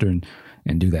pastor and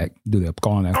do that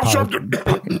calling that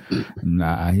apology.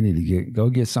 Nah, he need to go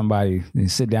get somebody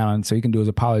and sit down so he can do his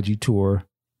apology tour.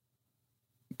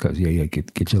 Because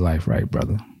get your life right,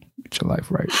 brother. Get your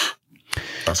life right.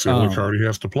 That's the only card he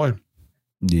has to play.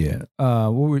 Yeah.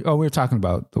 We were talking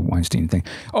about the Weinstein thing.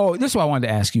 Oh, this is what I wanted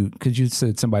to ask you, because you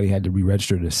said somebody had to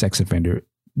re-register as a sex offender.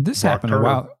 This happened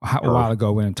a while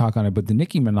ago when I talked on it, but the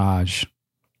Nicki Minaj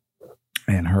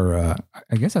and her,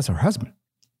 I guess that's her husband,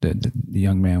 the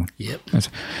young man. Yep.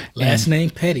 Last name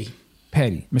Petty.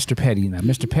 Mr. Petty. Now,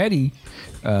 Mr. Petty,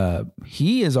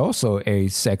 he is also a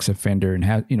sex offender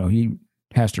and he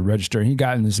has to register. He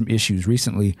got into some issues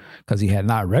recently because he had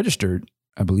not registered,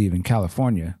 I believe, in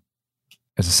California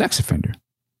as a sex offender.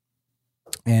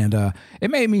 And it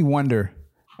made me wonder,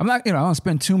 I don't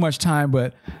spend too much time,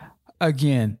 but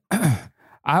again,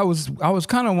 I was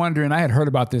kind of wondering, I had heard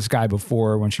about this guy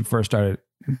before when she first started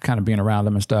kind of being around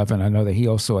him and stuff. And I know that he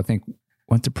also, I think,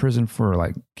 went to prison for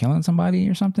like killing somebody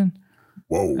or something.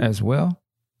 Whoa. As well.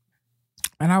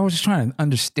 And I was just trying to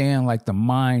understand like the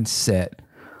mindset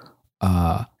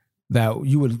that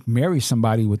you would marry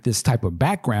somebody with this type of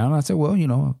background. And I said, well,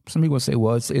 some people say,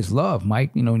 well, it's love,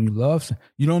 Mike. When you love,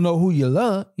 you don't know who you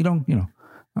love. You don't, I'm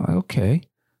like, okay.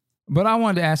 But I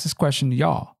wanted to ask this question to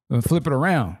y'all and flip it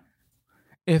around.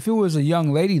 If it was a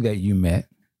young lady that you met,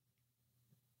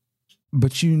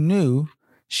 but you knew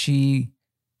she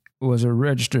was a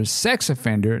registered sex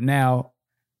offender. Now,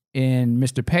 in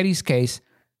Mr. Petty's case,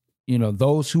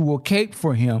 those who will cape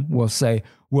for him will say,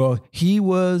 well, he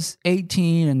was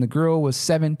 18 and the girl was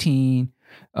 17.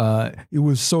 It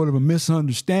was sort of a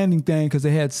misunderstanding thing because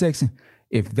they had sex.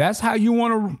 If that's how you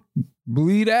want to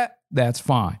believe that, that's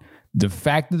fine. The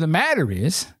fact of the matter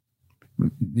is,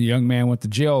 the young man went to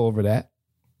jail over that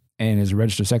and is a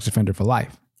registered sex offender for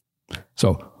life.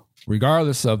 So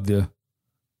regardless of the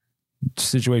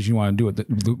situation you want to do it,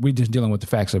 we're just dealing with the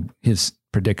facts of his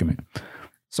predicament.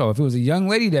 So if it was a young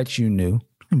lady that you knew,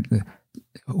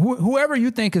 whoever you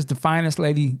think is the finest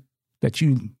lady that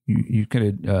you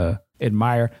could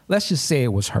admire, let's just say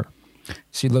it was her.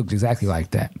 She looked exactly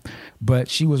like that, but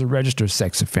she was a registered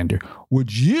sex offender.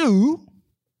 Would you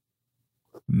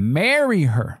marry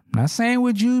her? I'm not saying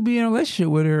would you be in a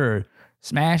relationship with her or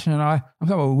smashing and all. I'm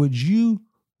talking about would you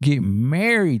get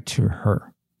married to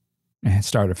her and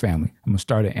start a family? I'm gonna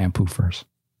start at Ampu first.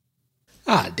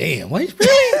 Ah, damn! What?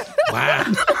 Really?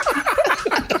 Wow.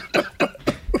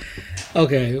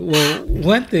 Okay, well,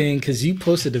 one thing, because you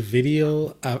posted a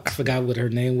video, I forgot what her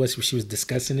name was, where she was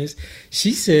discussing this.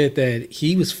 She said that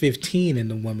he was 15 and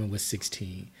the woman was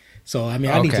 16. So, I mean,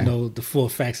 I need to know the full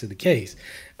facts of the case.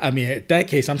 I mean, at that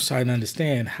case, I'm trying to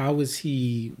understand why was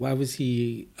he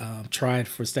tried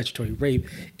for statutory rape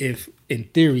if, in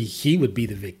theory, he would be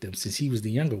the victim since he was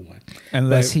the younger one?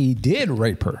 Unless he did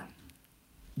rape her.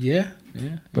 Yeah.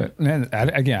 But then,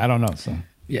 again, I don't know. So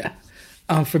yeah.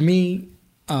 For me,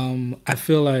 I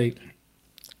feel like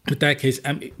with that case,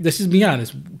 let's just be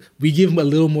honest. We give a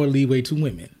little more leeway to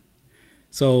women.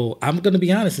 So I'm going to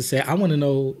be honest and say, I want to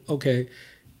know, okay,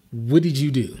 what did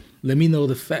you do? Let me know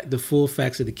the full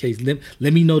facts of the case.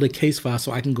 Let me know the case file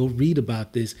so I can go read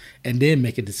about this and then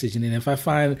make a decision. And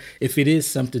if it is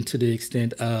something to the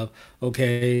extent of,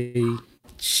 okay,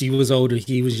 she was older,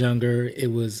 he was younger,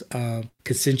 it was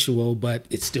consensual, but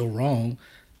it's still wrong,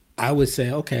 I would say,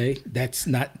 okay, that's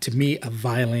not, to me, a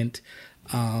violent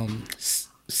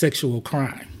sexual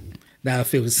crime. Now,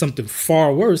 if it was something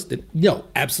far worse, then no,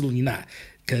 absolutely not.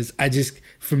 Because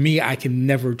for me, I can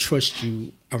never trust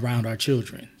you around our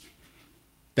children.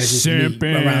 That's just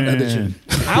me around other children.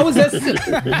 How is that simple?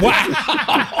 Wow.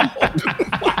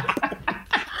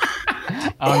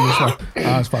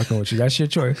 I was fucking with you. That's your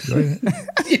choice. Go ahead.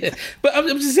 Yeah, but I'm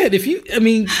just saying,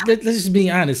 let's just be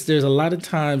honest. There's a lot of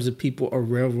times that people are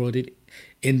railroaded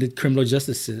in the criminal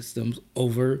justice systems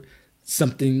over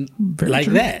something like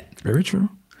that. Very true.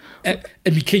 I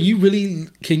mean,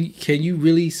 can you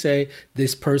really say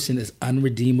this person is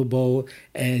unredeemable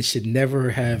and should never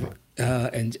have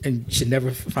and should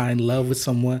never find love with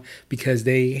someone because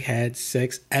they had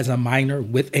sex as a minor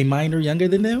with a minor younger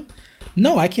than them.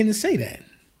 No, I can't say that.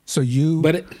 So you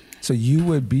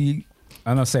would be,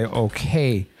 I'm not saying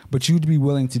okay, but you'd be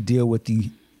willing to deal with the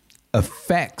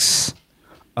effects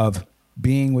of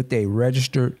being with a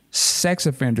registered sex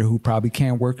offender who probably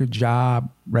can't work a job,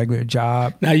 regular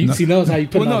job. Now you see those how you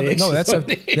put on the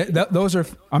no, those are.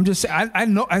 I'm just saying. I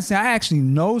know. I actually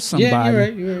know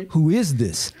somebody you're right. who is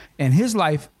this, and his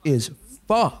life is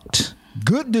fucked.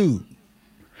 Good dude,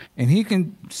 and he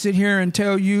can sit here and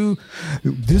tell you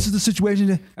this is the situation.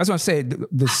 That's what I say.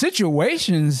 The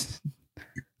situations,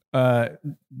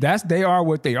 they are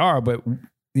what they are, but.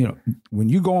 You know, when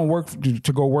you go and work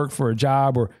to go work for a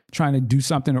job or trying to do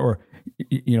something, or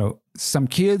you know, some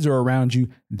kids are around you,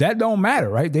 that don't matter,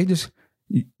 right?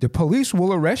 The police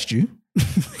will arrest you,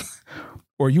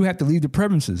 or you have to leave the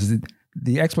premises.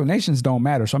 The explanations don't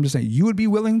matter. So I'm just saying, you would be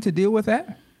willing to deal with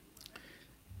that?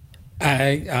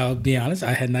 I'll be honest,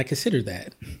 I had not considered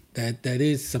that. That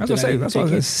is something. That's what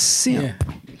I was saying. Yeah.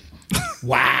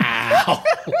 Wow.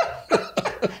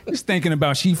 Just thinking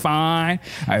about she fine,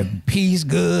 peace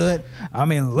good,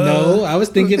 I'm in love. No, I was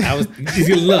thinking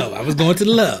love. I was going to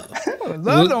love.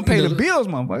 Love don't pay the bills,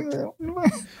 motherfucker.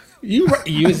 You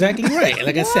exactly right.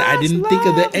 Like I said, I didn't think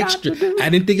of the extra. I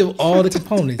didn't think of all the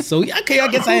components. So okay, I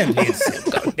guess I am being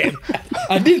simple. Goddamn,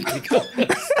 I didn't think of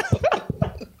it.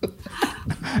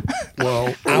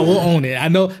 Well, I will own it. I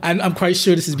know. I'm quite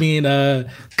sure this is being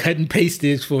cut and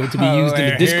pasted to be used in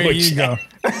the Discord chat.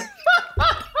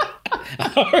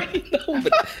 I already know,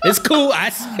 but it's cool. I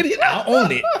said it. I'll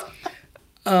own it.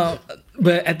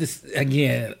 But at this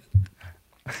again,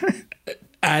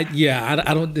 I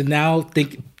don't now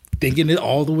thinking it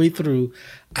all the way through.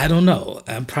 I don't know.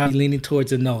 I'm probably leaning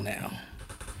towards a no now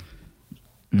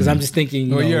because I'm just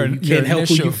thinking you can't help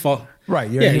who you fall.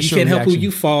 Right. You can't help who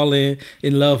you fall in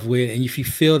love with, and if you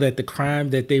feel that the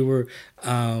crime that they were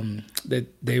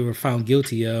found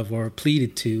guilty of or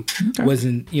pleaded to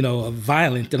wasn't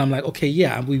violent, then I'm like, okay,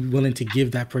 yeah, I'll be willing to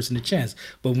give that person a chance.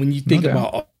 But when you think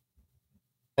about all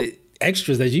the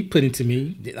extras that you put into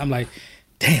me, I'm like,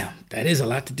 damn, that is a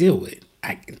lot to deal with.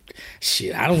 I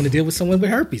don't want to deal with someone with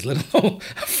herpes, let alone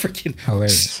freaking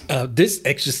hilarious. This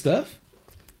extra stuff.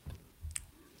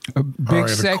 Big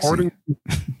sexy.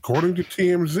 According to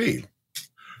TMZ,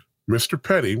 Mr.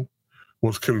 Petty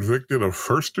was convicted of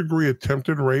first-degree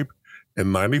attempted rape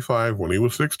in 95 when he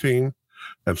was 16,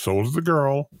 and so was the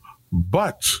girl.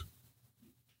 But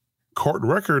court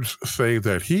records say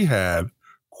that he had,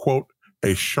 quote,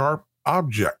 a sharp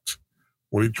object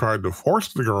when he tried to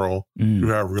force the girl to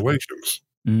have relations.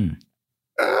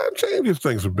 Changes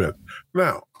things a bit.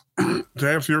 Now, to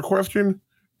answer your question,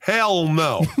 hell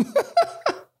no.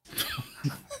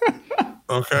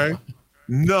 Okay?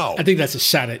 No. I think that's a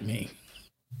shot at me.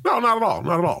 No, not at all.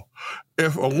 Not at all.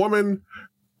 If a woman,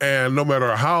 and no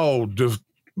matter how just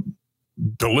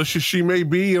delicious she may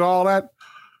be and all that,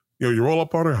 you roll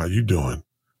up on her, how you doing?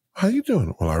 How you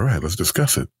doing? Well, all right, let's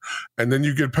discuss it. And then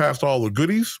you get past all the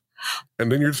goodies,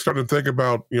 and then you're starting to think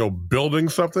about, building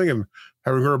something and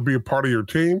having her be a part of your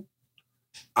team.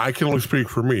 I can only speak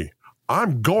for me.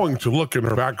 I'm going to look in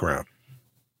her background.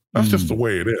 That's just the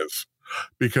way it is.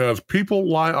 Because people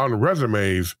lie on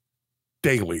resumes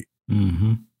daily.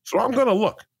 Mm-hmm. So I'm going to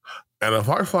look. And if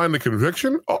I find a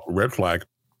conviction, red flag.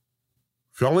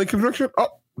 Felony conviction,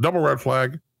 double red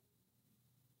flag.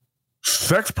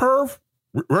 Sex perv?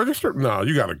 Registered? No,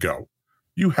 you got to go.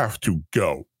 You have to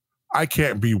go. I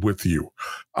can't be with you.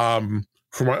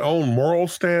 For my own moral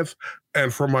stance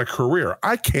and for my career,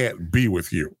 I can't be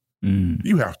with you.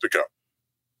 You have to go.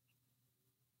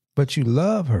 But you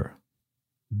love her.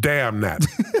 Damn that.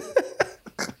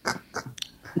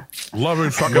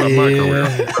 Loving fucking up my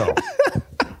career. No.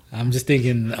 I'm just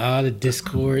thinking, the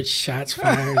Discord shots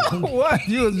fired. What?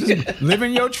 You was just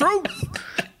living your truth.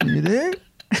 You did?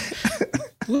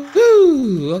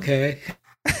 Woo! Okay.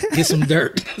 Get some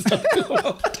dirt.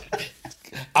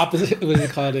 Opposite, what do they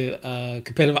call it?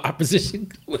 Competitive opposition,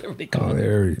 whatever they call it.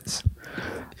 There it is.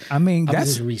 I mean,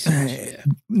 that's research.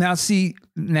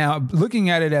 Now, looking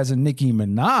at it as a Nicki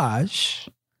Minaj,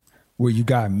 where you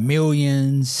got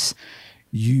millions,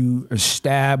 you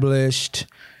established,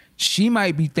 she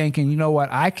might be thinking, you know what,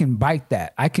 I can bite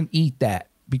that. I can eat that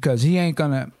because he ain't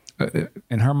gonna,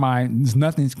 in her mind, there's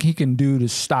nothing he can do to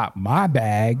stop my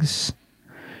bags.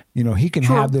 He can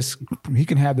have this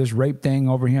rape thing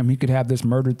over him. He could have this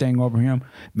murder thing over him.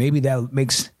 Maybe that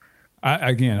makes,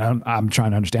 I'm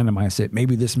trying to understand the mindset.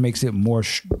 Maybe this makes it more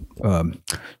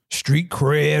street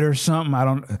cred or something.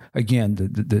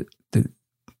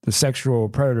 The sexual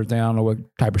predator thing, I don't know what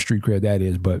type of street cred that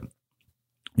is, but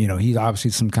You know, he's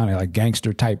obviously some kind of like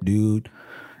gangster type dude,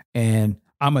 and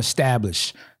I'm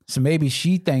established. So maybe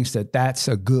she thinks that that's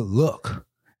a good look,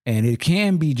 and it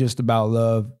can be just about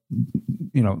love,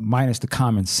 you know, minus the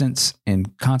common sense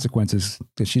and consequences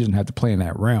that she doesn't have to play in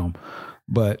that realm.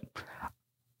 But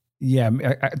yeah,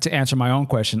 to answer my own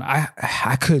question,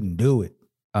 I couldn't do it.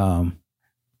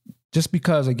 Just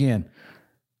because, again,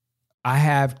 I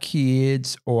have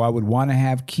kids, or I would want to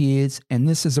have kids, and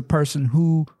this is a person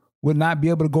who would not be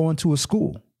able to go into a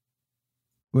school,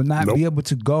 would not be able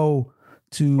to go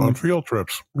to on field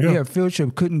trips. Yeah, field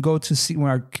trip. Couldn't go to see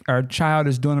when our child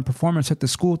is doing a performance at the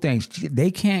school things. They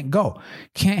can't go.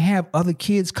 Can't have other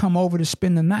kids come over to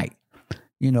spend the night.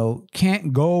 You know,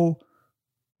 can't go.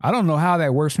 I don't know how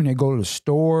that works when they go to the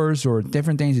stores or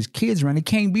different things as kids around. They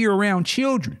can't be around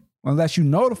children unless you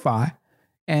notify.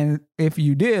 And if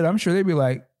you did, I'm sure they'd be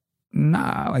like,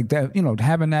 nah, like that, you know,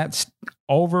 having that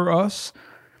over us.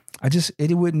 You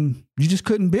just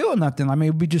couldn't build nothing. I mean,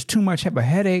 it'd be just too much, have a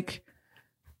headache.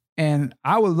 And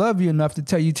I would love you enough to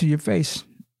tell you to your face,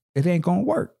 it ain't going to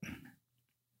work.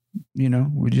 You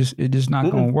know, it's just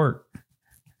not going to work.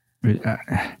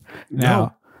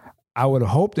 Now, I would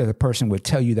hope that a person would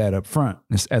tell you that up front,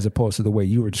 as opposed to the way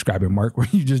you were describing, Mark, where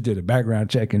you just did a background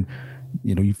check and,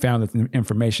 you know, you found the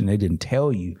information they didn't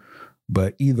tell you.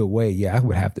 But either way, yeah, I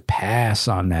would have to pass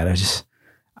on that.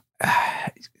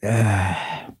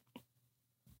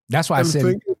 That's why I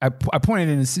said I pointed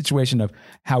in a situation of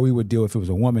how we would deal if it was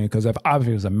a woman, because if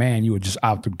obviously it was a man, you would just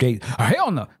out the gate. Oh, hell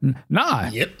no, nah.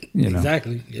 Yep,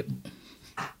 exactly. Yep.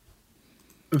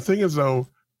 The thing is, though,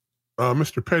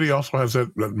 Mr. Petty also has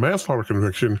that manslaughter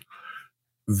conviction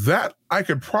that I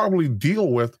could probably deal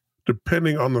with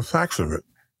depending on the facts of it.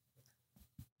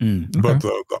 Okay. But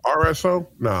the RSO,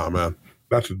 nah, man,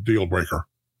 that's a deal breaker.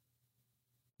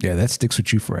 Yeah, that sticks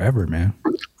with you forever, man.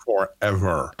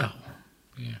 Forever. Oh,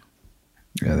 yeah.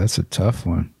 Yeah, that's a tough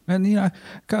one. And, you know, I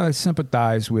kind of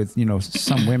sympathize with, you know,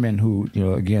 some women who, you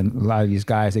know, again, a lot of these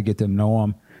guys, they get to know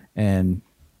them and,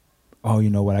 oh,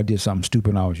 you know what, I did something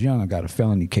stupid when I was young. I got a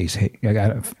felony case.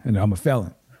 And I'm a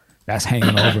felon. That's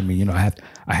hanging over me. You know, I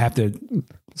have to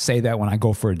say that when I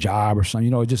go for a job or something.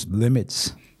 You know, it just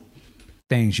limits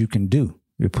things you can do.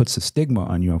 It puts a stigma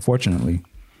on you, unfortunately.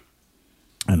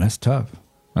 And that's tough.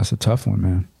 That's a tough one,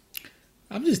 man.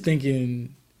 I'm just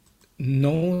thinking,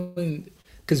 knowing,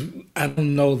 because I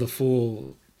don't know the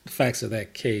full facts of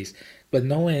that case, but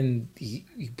knowing he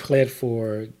pled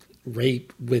for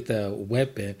rape with a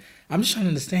weapon, I'm just trying to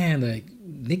understand, like,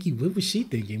 Nicki, what was she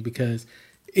thinking? Because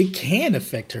it can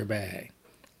affect her bag.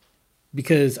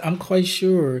 Because I'm quite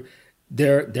sure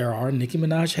there are Nicki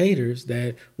Minaj haters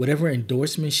that whatever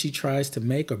endorsement she tries to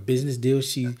make or business deals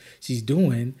she's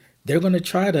doing, they're going to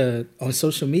try to, on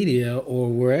social media or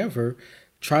wherever,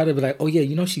 try to be like, oh yeah,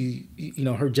 you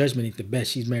know, her judgment ain't the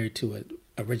best. She's married to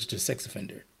a registered sex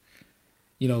offender.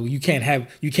 You know, you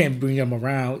can't bring them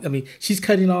around. I mean, she's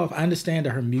cutting off. I understand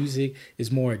that her music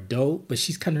is more adult, but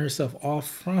she's cutting herself off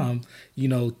from, you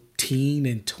know, teen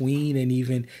and tween and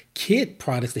even kid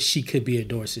products that she could be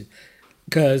endorsing.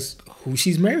 Because who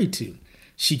she's married to,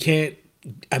 she can't.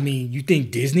 I mean, you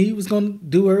think Disney was going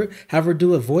to have her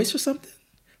do a voice or something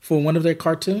for one of their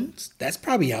cartoons? That's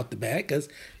probably out the bag. Because,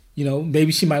 you know,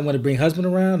 maybe she might want to bring husband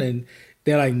around, and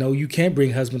they're like, no, you can't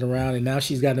bring husband around, and now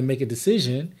she's got to make a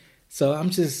decision. So I'm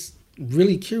just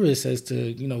really curious as to,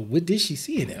 you know, what did she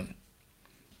see in him?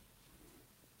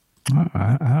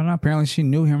 I don't know. Apparently, she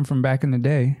knew him from back in the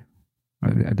day.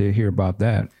 I did hear about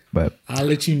that. But I'll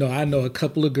let you know. I know a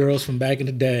couple of girls from back in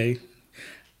the day.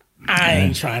 I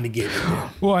ain't trying to get it.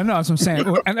 Well, I know that's what I'm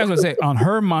saying. And as I say, on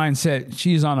her mindset,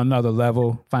 she's on another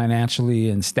level financially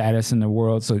and status in the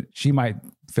world. So she might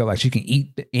feel like she can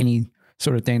eat any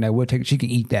sort of thing that would take. She can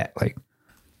eat that. Like,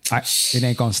 it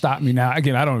ain't gonna stop me now.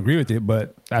 Again, I don't agree with it,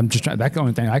 but I'm just trying. That's the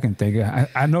only thing I can think of.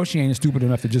 I know she ain't stupid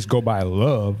enough to just go by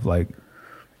love. Like,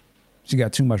 she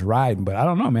got too much riding, but I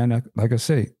don't know, man. Like I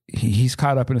say, he's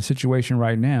caught up in a situation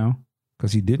right now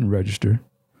because he didn't register.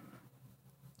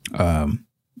 But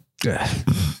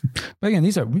again,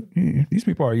 these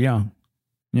people are young,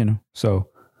 you know. So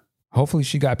hopefully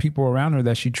she got people around her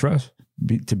that she trusts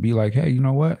to be like, hey, you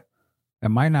know what? That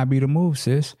might not be the move,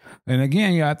 sis. And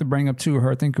again, you have to bring up to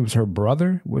her. I think it was her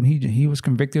brother when he was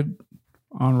convicted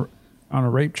on a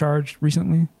rape charge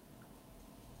recently.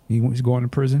 He was going to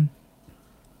prison.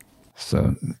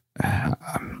 So,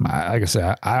 like I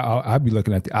said, I'd be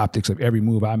looking at the optics of every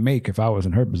move I make if I was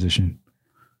in her position.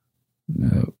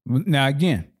 Now,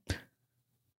 again,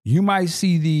 you might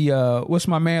see the what's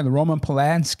my man, the Roman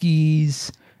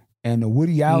Polanskis and the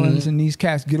Woody Allens and these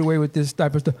cats get away with this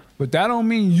type of stuff, but that don't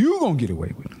mean you gonna get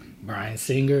away with it. Bryan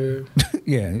Singer.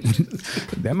 Yeah,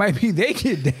 that might be they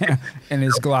get down and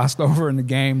it's glossed over in the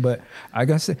game. But I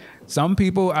guess some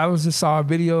people, I just saw a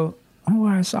video. Oh,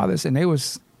 I saw this, and it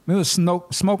was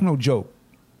smoke no joke.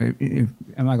 I'm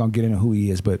not gonna get into who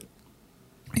he is, but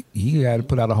he had to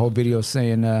put out a whole video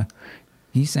saying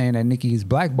he's saying that Nicki is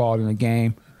blackballed in the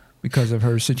game because of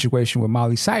her situation with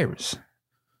Miley Cyrus.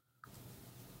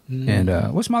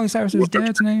 And what's Miley Cyrus's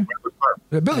dad's name?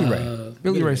 Billy Ray.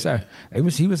 Billy Ray Cyrus.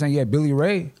 He was saying, yeah, Billy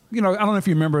Ray. You know, I don't know if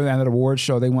you remember that awards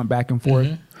show. They went back and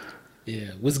forth.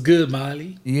 Yeah, what's good,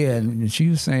 Miley? Yeah, and she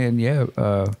was saying, yeah,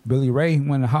 Billy Ray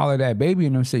went and hollered at Baby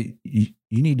and said, you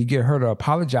need to get her to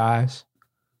apologize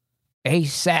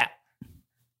ASAP,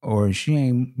 or she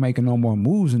ain't making no more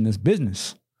moves in this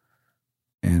business.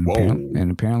 And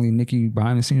apparently Nicki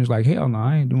behind the scenes was like, hell no,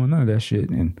 I ain't doing none of that shit.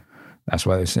 And that's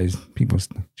why they say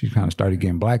she kind of started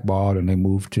getting blackballed and they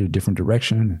moved to a different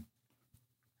direction.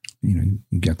 You know,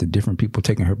 you got the different people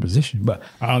taking her position. But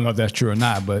I don't know if that's true or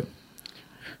not, but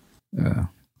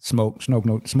Smoke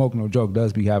No Joke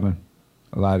does be having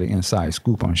a lot of the inside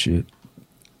scoop on shit.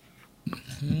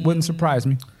 Wouldn't surprise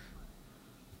me.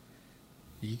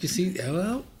 You can see,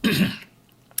 well,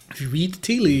 if you read the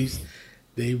tea leaves,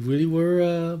 they really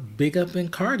were big up in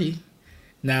Cardi.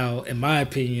 Now, in my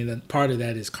opinion, part of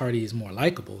that is Cardi is more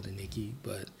likable than Nicki,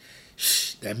 but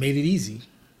that made it easy.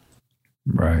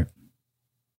 Right.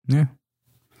 Yeah.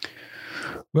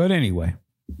 But anyway,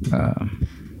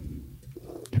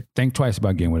 think twice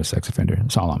about getting with a sex offender.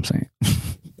 That's all I'm saying.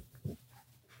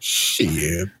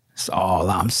 Shit. That's all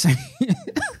I'm saying.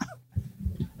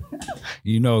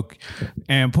 You know,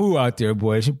 and Pooh out there,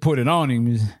 boy, she put it on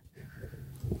him.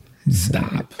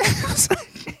 Stop.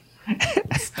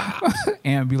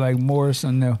 And be like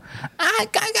Morrison now.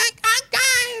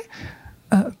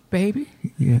 Baby,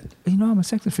 yeah, you know I'm a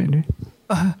sex offender.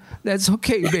 That's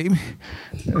okay, baby.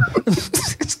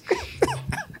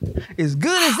 As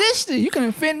good as this, you can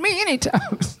offend me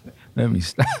anytime. Let me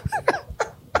stop.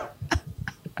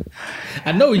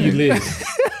 I know where you live.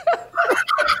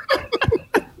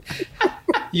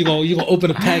 You gonna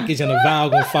open a package and a vial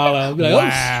gonna fall out. Be like,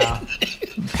 wow. Oh,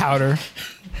 powder.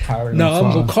 No,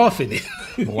 I'm gonna cough in it.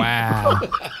 Wow.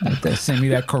 Send me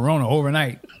that Corona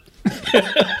overnight.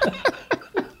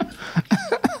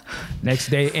 Next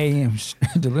day, AM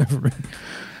delivery.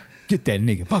 Get that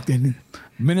nigga. Fuck that nigga.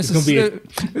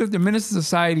 The Menace to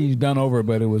Society is done over,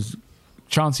 but it was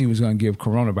Chauncey was going to give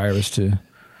coronavirus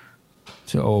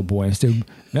to old boy instead.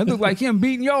 That look like him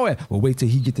beating your ass. Well, wait till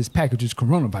he get this package of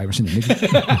coronavirus in it,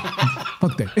 nigga.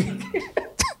 Fuck that.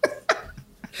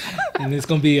 And it's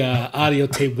going to be an audio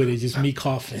tape with it, just me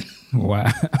coughing.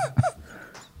 Wow.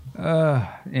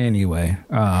 Anyway.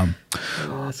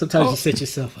 Sometimes you set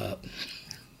yourself up.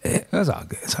 That's all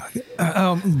good. It's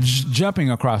all good.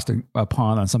 Jumping across the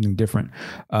pond on something different.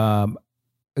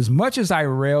 As much as I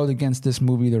railed against this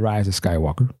movie, The Rise of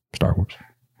Skywalker, Star Wars,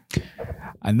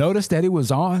 I noticed that it was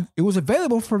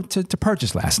available to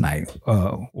purchase last night,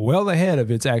 well ahead of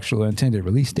its actual intended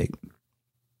release date.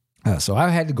 So I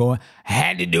had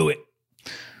to do it.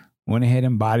 Went ahead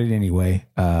and bought it anyway.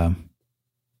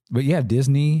 But yeah,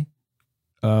 Disney,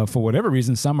 for whatever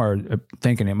reason, some are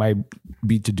thinking it might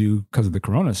be to do because of the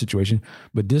Corona situation,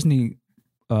 but Disney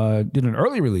did an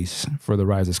early release for The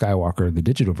Rise of Skywalker, the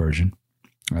digital version.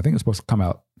 I think it's supposed to come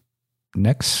out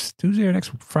next Tuesday or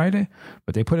next Friday,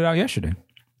 but they put it out yesterday,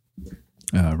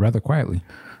 rather quietly.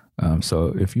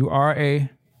 So if you are a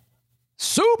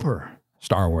super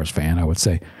Star Wars fan, I would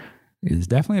say it's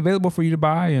definitely available for you to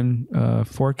buy in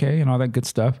 4K and all that good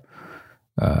stuff.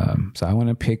 So I went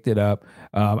and picked it up.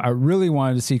 I really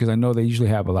wanted to see, because I know they usually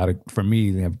have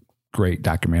they have great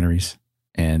documentaries.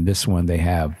 And this one they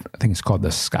have, I think it's called The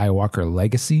Skywalker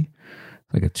Legacy.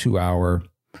 It's like a 2-hour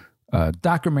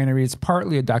documentary. It's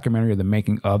partly a documentary of the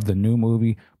making of the new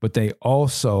movie, but they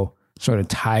also sort of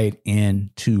tied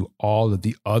into all of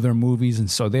the other movies.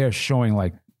 And so they're showing,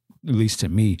 like, at least to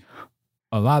me,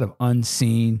 a lot of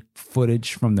unseen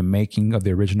footage from the making of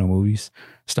the original movies,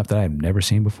 stuff that I have never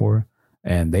seen before.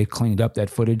 And they cleaned up that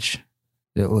footage.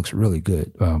 It looks really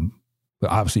good. But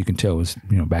obviously you can tell it was,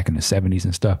 back in the 70s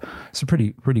and stuff. It's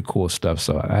pretty cool stuff.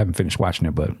 So I haven't finished watching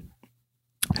it, but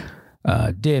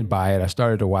did buy it. I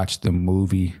started to watch the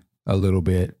movie a little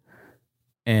bit.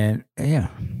 And yeah,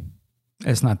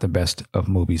 it's not the best of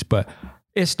movies, but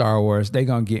it's Star Wars. They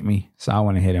gonna get me. So I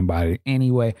went ahead and bought it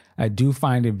anyway. I do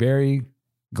find it very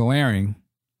glaring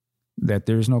that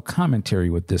there's no commentary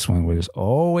with this one, where there's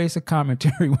always a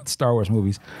commentary with Star Wars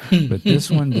movies, but this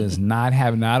one does not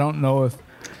have. Now, I don't know if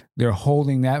they're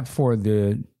holding that for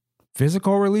the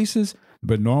physical releases,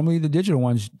 but normally the digital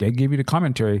ones, they give you the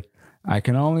commentary. I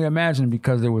can only imagine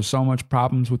because there was so much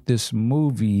problems with this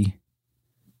movie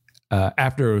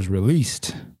after it was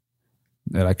released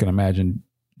that I can imagine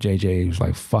JJ was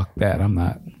like, fuck that. I'm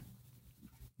not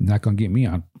going to get me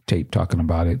on tape talking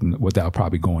about it without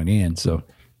probably going in. So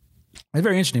it's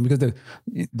very interesting because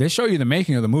they show you the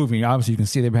making of the movie. Obviously, you can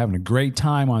see they were having a great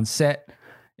time on set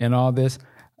and all this.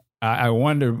 I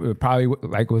wonder probably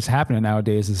like what's happening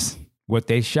nowadays is what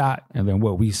they shot and then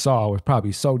what we saw was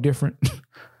probably so different.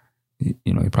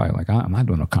 You know, they're probably like, I'm not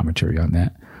doing no commentary on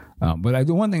that. But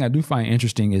the one thing I do find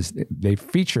interesting is they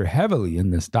feature heavily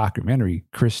in this documentary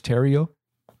Chris Terrio.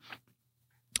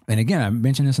 And again, I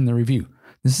mentioned this in the review.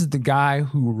 This is the guy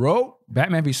who wrote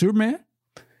Batman v Superman,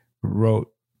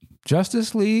 wrote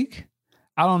Justice League.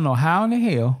 I don't know how in the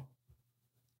hell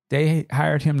they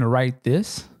hired him to write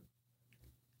this.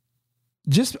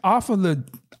 Just off of the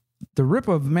rip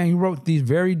of, man, he wrote these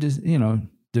very,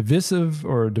 divisive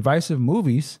or divisive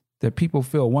movies that people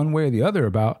feel one way or the other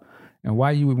about, and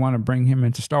why you would want to bring him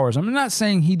into Star Wars. I'm not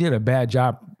saying he did a bad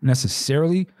job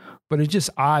necessarily, but it's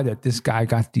just odd that this guy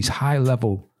got these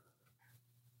high-level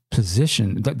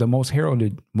position, the most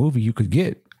heralded movie you could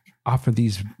get off of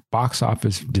these box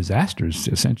office disasters,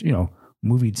 essentially,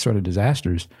 movie sort of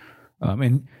disasters.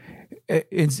 And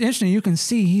it's interesting. You can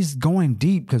see he's going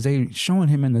deep because they showing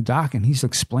him in the doc and he's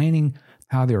explaining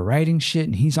how they're writing shit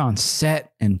and he's on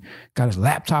set and got his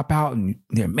laptop out and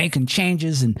they're making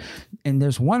changes. And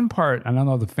there's one part, and I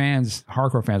know the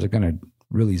hardcore fans are going to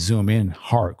really zoom in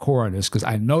hardcore on this because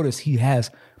I noticed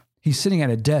he's sitting at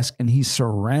a desk and he's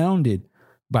surrounded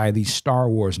by these Star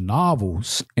Wars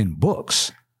novels and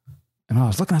books. And I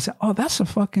was looking, I said, oh, that's a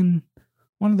fucking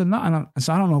one of the,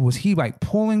 so I don't know, was he like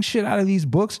pulling shit out of these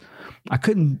books? I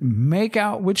couldn't make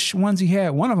out which ones he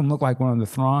had. One of them looked like one of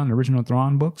the original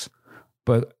Thrawn books.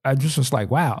 But I just was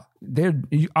like, wow,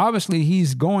 obviously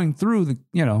he's going through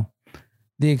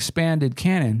the expanded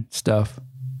canon stuff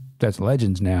that's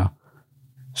Legends now.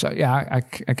 So yeah, I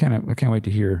can't wait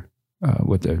to hear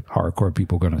what the hardcore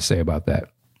people are going to say about that.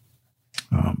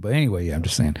 But anyway, yeah, I'm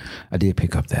just saying I did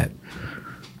pick up that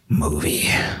movie.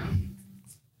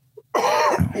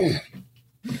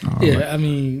 I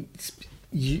mean,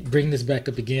 you bring this back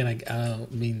up again. I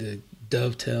don't mean to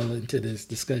dovetail into this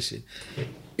discussion.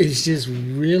 It's just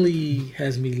really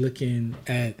has me looking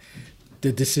at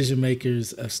the decision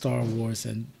makers of Star Wars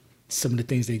and some of the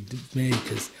things they made,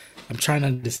 because I'm trying to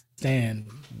understand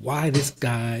why this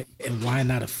guy and why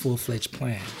not a full-fledged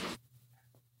plan.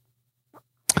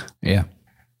 Yeah,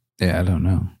 I don't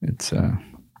know.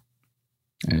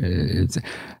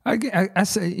 I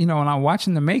say, when I'm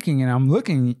watching the making and I'm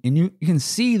looking and you can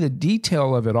see the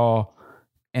detail of it all,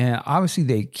 and obviously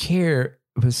they care.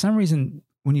 For some reason,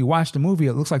 when you watch the movie,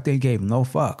 it looks like they gave no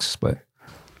fucks, but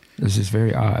it's just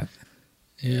very odd.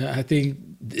 Yeah, I think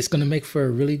it's going to make for a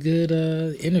really good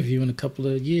interview in a couple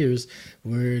of years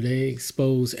where they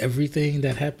expose everything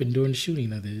that happened during the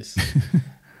shooting of this.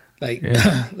 Like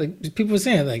people were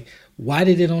saying, like, why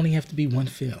did it only have to be one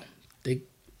film? They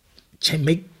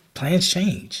make plans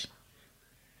change.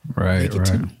 Right.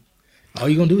 All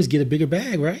you're going to do is get a bigger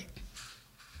bag, right?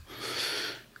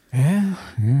 Yeah.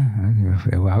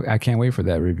 Well, I can't wait for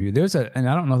that review. There's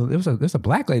a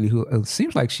black lady who it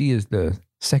seems like she is the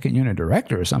second unit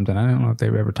director or something. I don't know if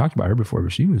they've ever talked about her before,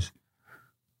 but she was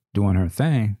doing her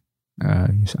thing.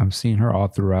 I'm seeing her all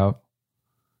throughout.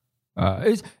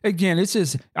 It's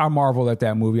just, I marvel at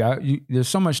that movie. There's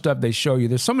so much stuff they show you.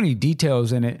 There's so many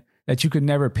details in it that you could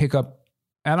never pick up.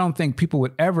 I don't think people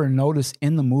would ever notice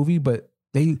in the movie, but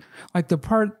they, like the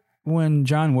part when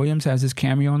John Williams has his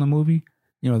cameo in the movie,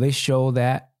 they show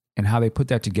that and how they put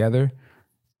that together.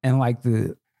 And like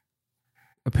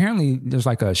apparently there's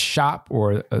like a shop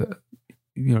or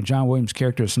John Williams'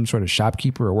 character is some sort of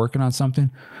shopkeeper or working on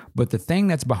something, but the thing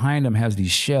that's behind him has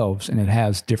these shelves and it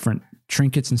has different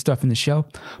trinkets and stuff in the shelf.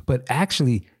 But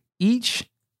actually each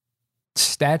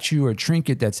statue or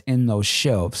trinket that's in those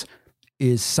shelves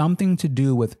is something to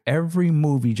do with every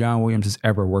movie John Williams has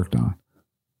ever worked on.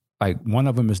 Like one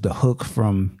of them is the Hook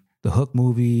from the Hook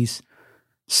movies,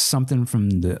 something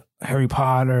from the Harry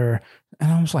Potter.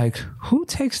 And I was like, who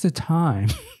takes the time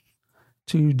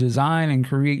to design and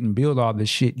create and build all this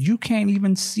shit? You can't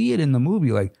even see it in the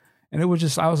movie. Like, and it was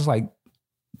just, I was like,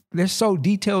 they're so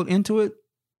detailed into it,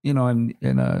 and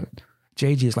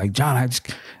JJ is like, John,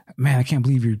 I can't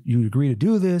believe you agree to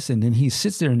do this. And then he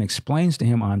sits there and explains to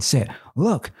him on set,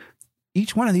 look,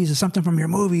 each one of these is something from your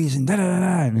movies and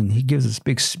da-da-da-da. And he gives this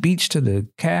big speech to the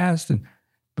cast and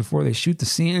before they shoot the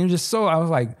scene. And just so I was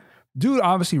like, dude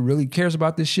obviously really cares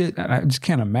about this shit. And I just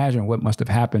can't imagine what must have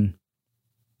happened,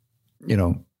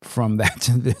 from that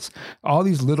to this. All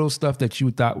these little stuff that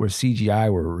you thought were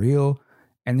CGI were real,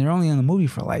 and they're only in the movie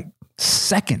for like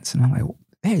seconds. And I'm like,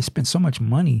 they spent so much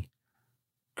money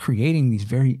creating these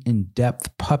very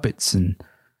in-depth puppets, and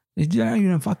they're not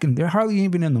even they're hardly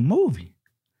even in the movie.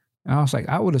 And I was like,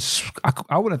 I would have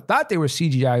thought they were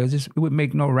CGI. It would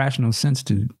make no rational sense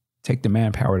to take the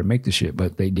manpower to make the shit,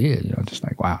 but they did. You know, just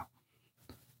like, wow.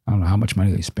 I don't know how much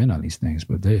money they spend on these things,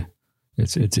 but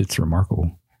it's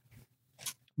remarkable.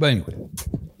 But anyway,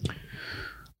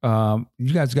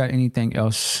 you guys got anything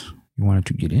else you wanted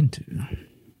to get into?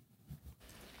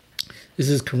 This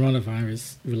is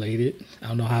coronavirus related. I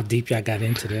don't know how deep y'all got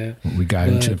into that. We got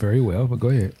into it very well, but go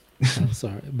ahead. I'm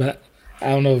sorry, but I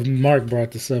don't know if Mark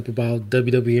brought this up about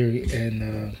WWE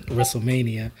and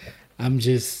WrestleMania.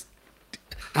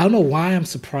 I don't know why I'm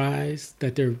surprised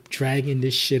that they're dragging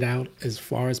this shit out as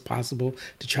far as possible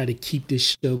to try to keep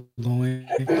this show going.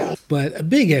 But a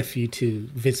big F you to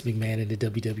Vince McMahon and the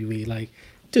WWE. Like,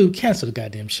 dude, cancel the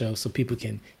goddamn show so people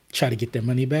can try to get their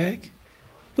money back.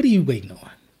 What are you waiting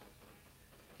on?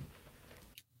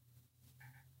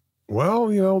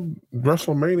 Well, you know,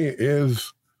 WrestleMania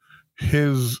is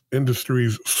his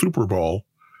industry's Super Bowl.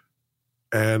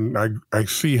 And I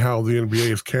see how the NBA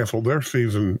has canceled their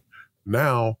season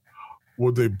now.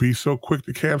 Would they be so quick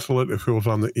to cancel it if it was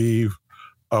on the eve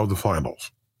of the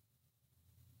finals?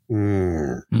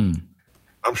 I'm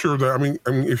sure that, I mean,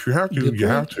 if you have to, you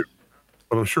have to.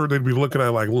 But I'm sure they'd be looking at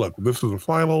it like, look, this is the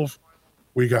finals.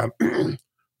 We got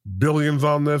billions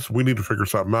on this. We need to figure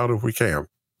something out if we can.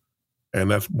 And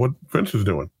that's what Vince is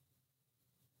doing.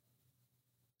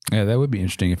 Yeah, that would be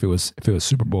interesting if it was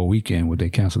Super Bowl weekend. Would they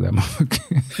cancel that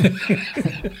motherfucker?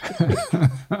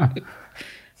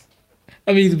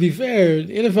 I mean, to be fair,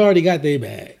 NFL already got their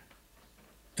bag.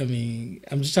 I mean,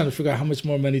 I'm just trying to figure out how much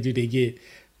more money do they get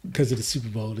because of the Super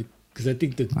Bowl. Because I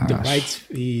think the rights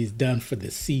fee is done for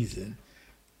the season.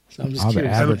 So I'm just all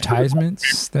curious. The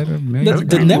advertisements that are made.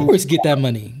 The networks get that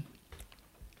money.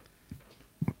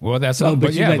 Well, that's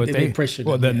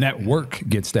the network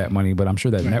gets that money, but I'm sure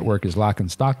that network is lock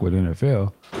and stock with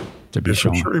NFL to be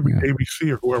shown. I'm sure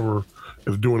ABC or whoever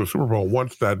is doing the Super Bowl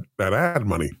wants that ad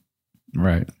money.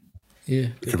 Right. Yeah.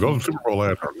 Because those Super Bowl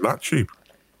ads are not cheap.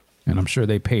 And I'm sure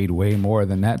they paid way more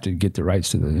than that to get the rights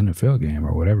to the NFL game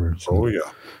or whatever. So yeah.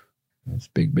 It's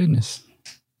big business.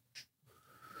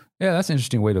 Yeah, that's an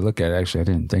interesting way to look at it. Actually, I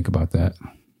didn't think about that.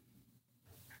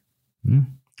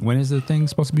 When is the thing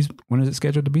supposed to be? When is it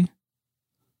scheduled to be?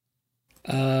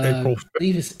 April. I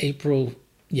believe it's April.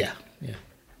 Yeah.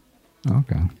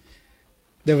 Okay.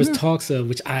 There was talks of,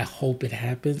 which I hope it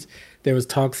happens, there was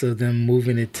talks of them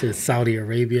moving it to Saudi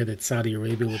Arabia, that Saudi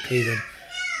Arabia would pay them.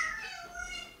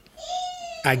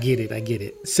 I get it.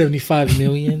 $75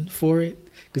 million for it,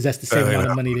 because that's the same amount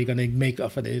of money they're going to make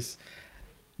off of this.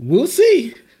 We'll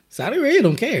see. Saudi Arabia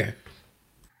don't care.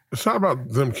 It's not about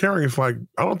them caring. It's like,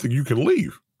 I don't think you can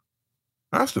leave.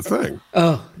 That's the thing.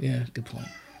 Oh, yeah, good point.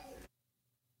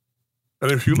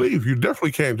 And if you leave, you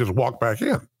definitely can't just walk back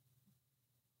in.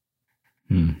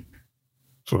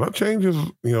 So that changes,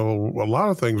 a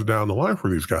lot of things down the line for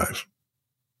these guys.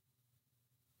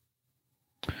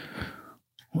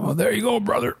 Well, there you go,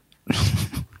 brother.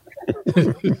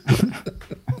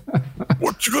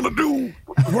 What you gonna do?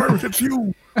 Where hits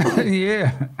you?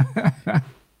 Yeah.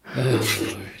 Oh,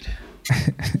 Lord.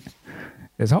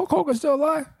 Is Hulk Hogan still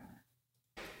alive?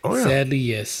 Oh, yeah. Sadly,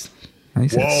 yes. He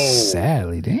said,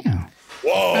 sadly, damn.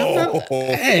 Whoa.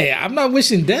 I'm not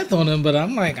wishing death on him, but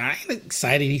I'm like, I ain't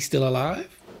excited he's still alive.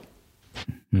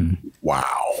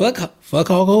 Wow. Fuck Hulk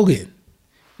Hogan.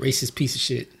 Racist piece of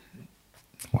shit.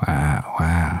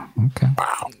 Wow. Okay.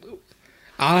 Wow.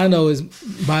 All I know is,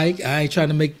 Mike, I ain't trying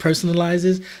to make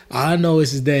personalizes. All I know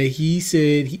is that he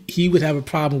said he would have a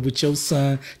problem with your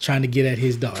son trying to get at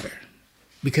his daughter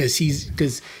because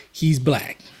he's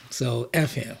black. So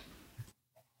F him.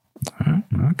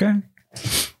 Okay.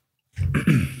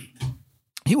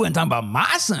 He wasn't talking about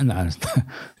my son.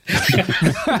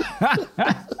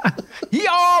 He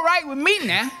all right with me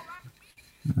now.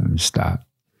 Stop.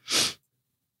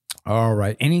 All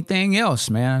right. Anything else,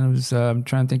 man? I'm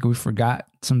trying to think if we forgot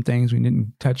some things we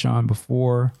didn't touch on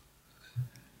before.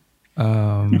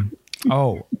 I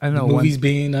know. Movies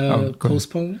being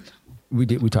postponed? We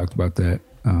did. We talked about that.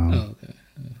 Okay.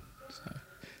 Sorry.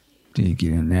 Didn't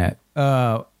get in that.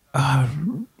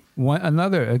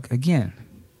 Again,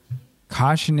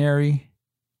 cautionary.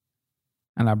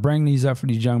 And I bring these up for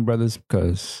these young brothers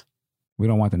because we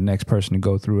don't want the next person to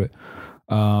go through it.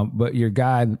 But your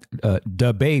guy,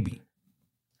 Da Baby.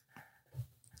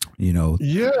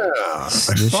 Yeah, I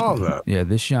saw that. Yeah,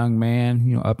 this young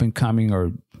man, up and coming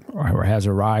or has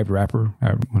arrived rapper,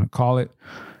 however you want to call it,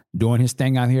 doing his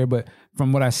thing out here. But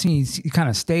from what I've seen, he kind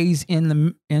of stays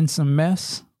in some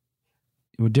mess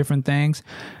with different things.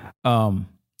 And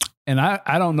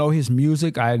I don't know his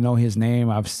music. I know his name.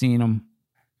 I've seen him,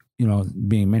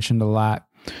 being mentioned a lot.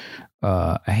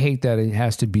 I hate that it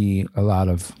has to be a lot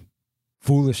of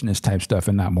foolishness type stuff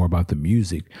and not more about the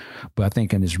music. But I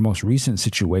think in his most recent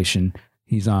situation,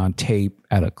 he's on tape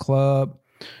at a club.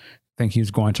 I think he was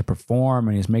going to perform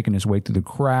and he's making his way through the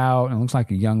crowd. And it looks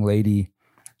like a young lady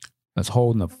that's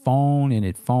holding a phone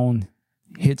and phone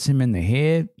hits him in the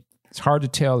head. It's hard to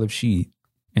tell if she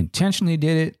intentionally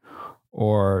did it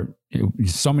or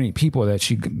so many people that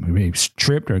she maybe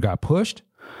tripped or got pushed.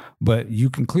 But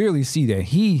you can clearly see that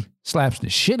he slaps the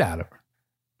shit out of her.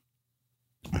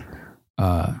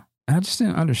 I just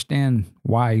didn't understand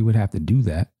why he would have to do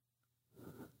that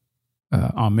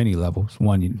on many levels.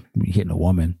 One, you're hitting a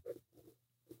woman.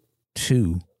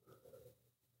 Two,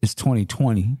 it's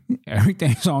 2020.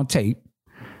 Everything's on tape.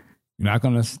 You're not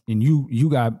going to, and you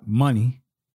got money.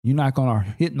 You're not going to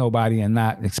hit nobody and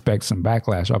not expect some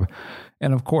backlash.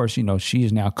 And of course, she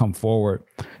has now come forward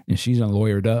and she's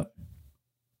lawyered up.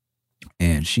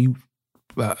 And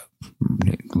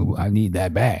I need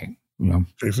that bag.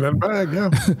 Chasing that bag, yeah.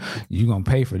 You're going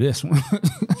to pay for this one.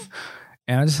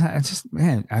 And I just,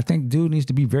 man, I think dude needs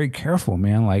to be very careful,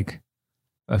 man, like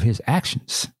of his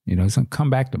actions. He's going to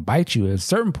come back to bite you. At a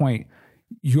certain point,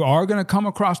 you are going to come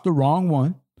across the wrong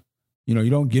one. You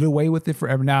don't get away with it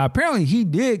forever. Now, apparently he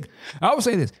did. I would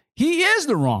say this. He is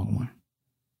the wrong one.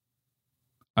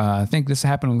 I think this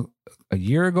happened a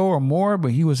year ago or more,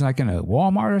 but he was like in a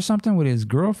Walmart or something with his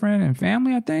girlfriend and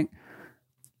family, I think.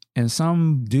 And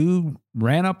some dude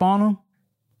ran up on him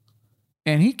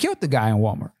and he killed the guy in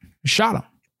Walmart. Shot him.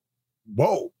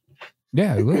 Whoa.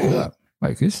 Yeah, look it up.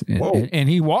 Like this. And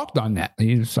he walked on that.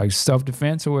 He was like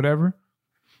self-defense or whatever.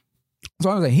 So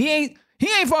I was like, he ain't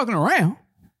fucking around.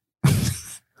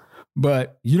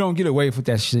 But you don't get away with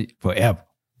that shit forever.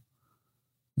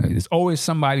 Like, there's always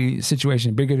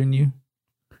situation bigger than you.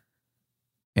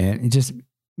 And it just,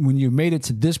 when you made it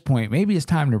to this point, maybe it's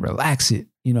time to relax it.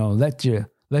 Let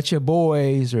your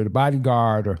boys or the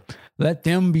bodyguard or let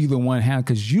them be the one hand,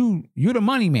 because you're the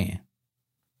money man.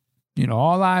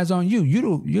 All eyes on you.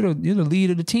 You're the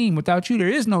lead of the team. Without you, there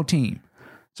is no team.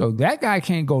 So that guy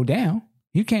can't go down.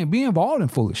 You can't be involved in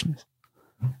foolishness.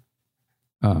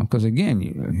 Because again,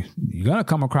 you're gonna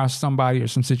come across somebody or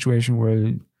some situation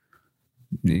where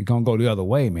you're gonna go the other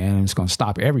way, man, and it's gonna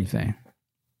stop everything.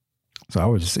 So I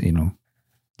would just say,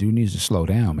 dude needs to slow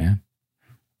down, man.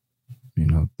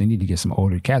 They need to get some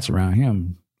older cats around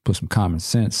him, put some common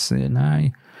sense. Say, nah,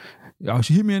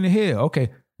 she hit me in the head. Okay,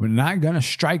 we're not gonna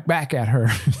strike back at her.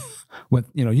 With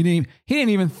he didn't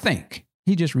even think.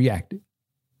 He just reacted.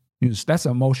 That's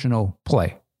emotional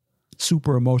play,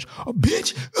 super emotional. Oh,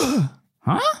 bitch,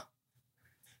 huh?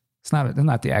 They're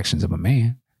not the actions of a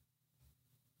man.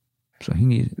 So he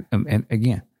needs, and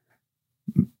again,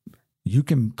 you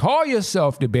can call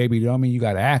yourself the baby. Don't mean you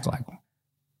got to act like one.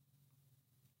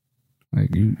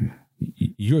 Like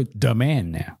you're the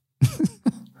man now.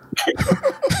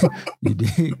 You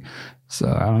dig? So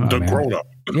I don't know. The man. grown up.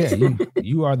 Yeah,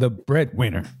 you are the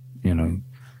breadwinner.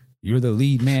 You're the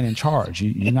lead man in charge.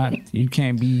 You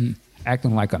can't be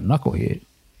acting like a knucklehead.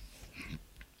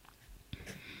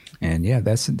 And yeah,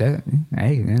 that's that.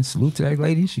 Hey, and salute to that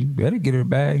lady. She better get her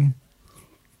bag.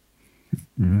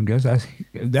 I guess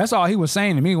that's all he was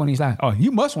saying to me when he's like, "Oh,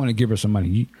 you must want to give her some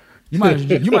money. You might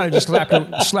have just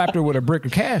slapped her with a brick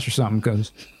of cash or something."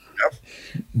 Because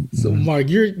so, Mark,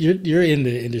 you're in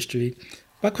the industry.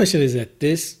 My question is at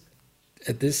this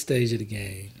stage of the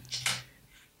game,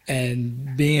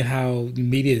 and being how the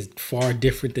media is far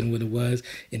different than what it was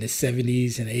in the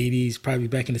 70s and 80s, probably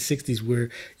back in the 60s, where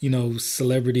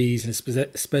celebrities and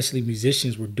especially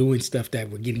musicians were doing stuff that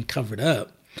were getting covered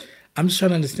up. I'm just trying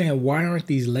to understand, why aren't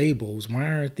these labels, why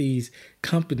aren't these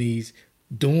companies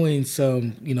doing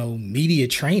some, media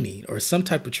training or some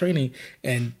type of training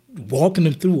and walking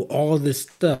them through all this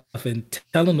stuff and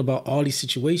telling them about all these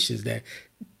situations that,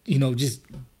 just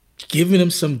giving them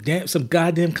some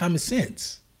goddamn common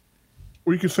sense?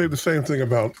 We could say the same thing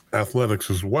about athletics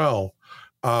as well.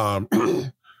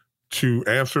 To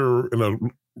answer in a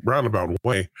roundabout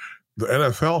way, the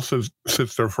NFL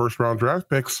sits their first round draft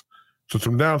picks, sits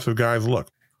them down, says, guys,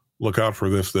 look out for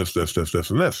this,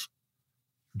 and this.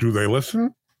 Do they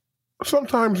listen?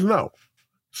 Sometimes no.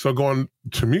 So going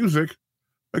to music,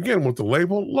 again, with the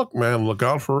label, look, man, look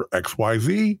out for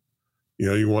XYZ.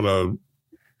 You want to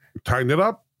tighten it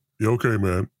up? Yeah, okay,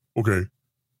 man. Okay.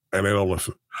 and they don't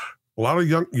listen. A lot of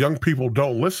young people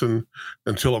don't listen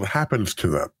until it happens to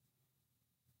them.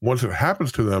 Once it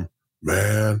happens to them,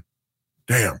 man,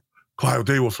 damn, Clive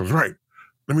Davis was right.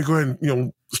 Let me go ahead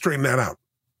and, straighten that out.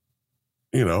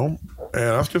 And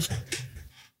that's just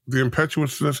the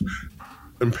impetuousness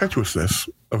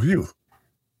of youth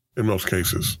in most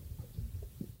cases.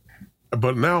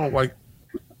 But now, like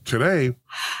today,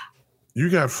 you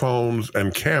got phones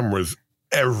and cameras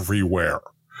everywhere.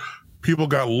 People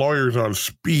got lawyers on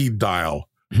speed dial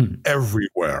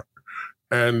everywhere.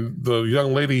 And the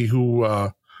young lady who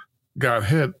got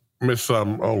hit, Miss,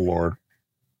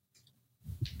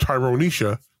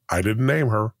 Tyronisha, I didn't name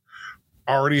her,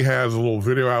 already has a little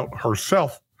video out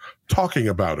herself talking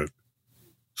about it.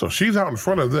 So she's out in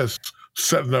front of this,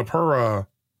 setting up her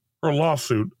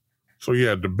lawsuit. So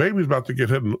yeah, the baby's about to get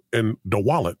hit in the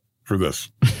wallet for this.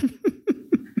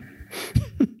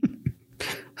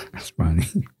 That's funny.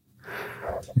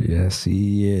 Yes,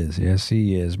 he is. Yes,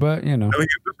 he is. But, And again,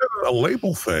 this isn't a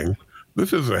label thing.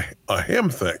 This is a him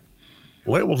thing.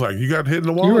 Label's like, you got hit in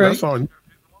the wallet, You're right. That's on you.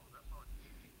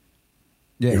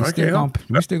 Yeah,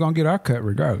 we're still going to get our cut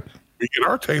regardless. We get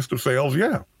our taste of sales,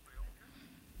 yeah.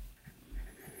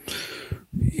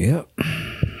 Yep.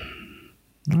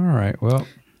 All right. Well,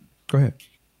 go ahead.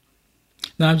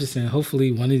 No, I'm just saying.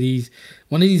 Hopefully, one of these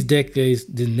decades,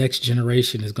 the next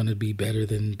generation is going to be better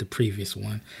than the previous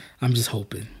one. I'm just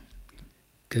hoping,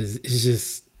 because it's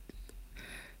just.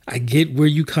 I get where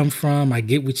you come from. I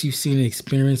get what you've seen and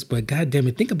experienced, but God damn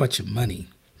it, think about your money.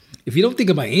 If you don't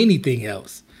think about anything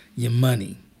else, your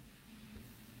money.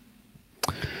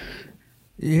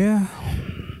 Yeah.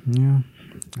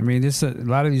 I mean, a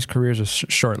lot of these careers are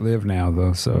short-lived now,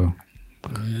 though. So,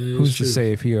 who's to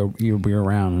say if he'll be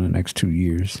around in the next 2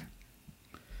 years?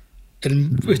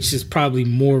 And which is probably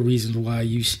more reasons why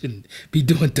you shouldn't be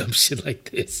doing dumb shit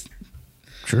like this.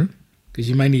 True. Because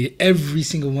you might need every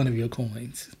single one of your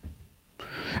coins.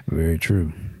 Very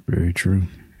true. Very true.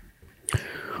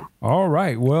 All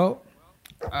right. Well,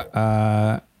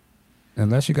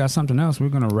 unless you got something else, we're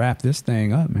going to wrap this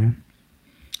thing up, man.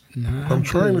 I'm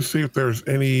trying to see if there's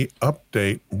any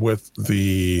update with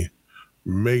the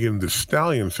Megan Thee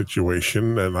Stallion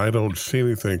situation, and I don't see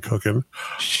anything cooking.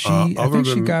 I think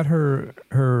she got her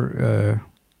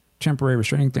temporary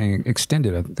restraining thing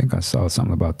extended. I think I saw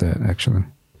something about that, actually.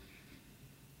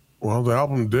 Well, the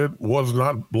album was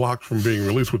not blocked from being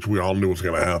released, which we all knew was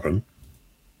going to happen.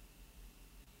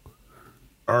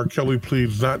 R. Kelly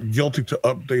pleads not guilty to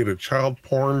updated child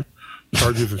porn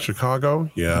charges in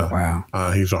Chicago. Yeah.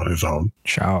 Wow. He's on his own.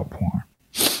 Child porn.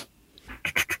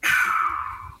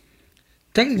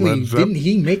 Technically, didn't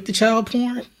he make the child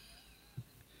porn?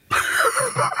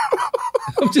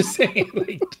 I'm just saying,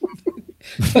 like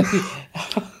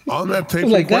on that tape.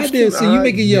 Like, goddamn, so you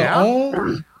making your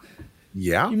own?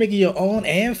 Yeah. You making your own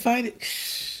and fight it?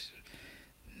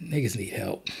 Niggas need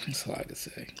help. That's all I can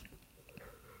say.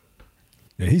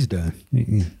 Yeah, he's done.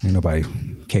 Ain't nobody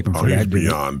caping for that. He's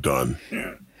beyond done.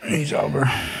 He's over.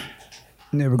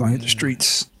 Never gonna hit the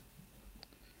streets.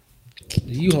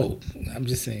 You hope. I'm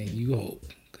just saying, you hope.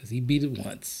 Because he beat it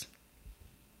once.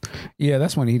 Yeah,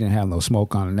 that's when he didn't have no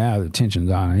smoke on it. Now the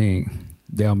tension's on.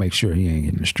 They'll make sure he ain't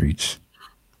hitting the streets.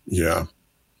 Yeah.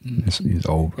 It's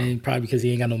over. And probably because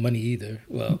he ain't got no money either.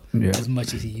 Well, as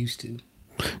much as he used to.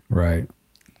 Right.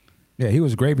 Yeah, he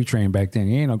was Gravy Train back then.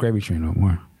 He ain't no Gravy Train no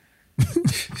more.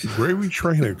 Gravy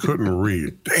Train and couldn't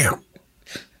read. Damn.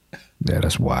 Yeah,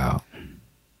 that's wild.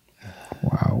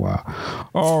 Wow.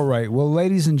 All right. Well,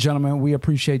 ladies and gentlemen, we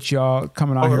appreciate y'all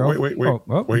coming on here. Wait.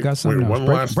 We got something else. One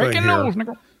last breaking thing news,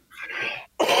 nigga.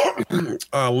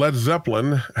 Led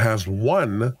Zeppelin has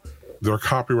won their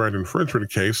copyright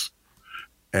infringement case,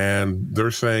 and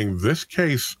they're saying this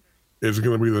case is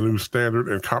going to be the new standard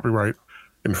in copyright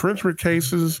infringement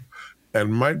cases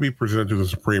and might be presented to the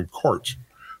Supreme Court.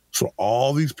 So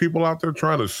all these people out there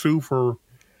trying to sue for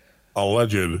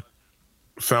alleged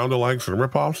sound-alikes and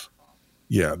ripoffs,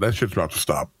 yeah, that shit's about to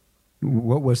stop.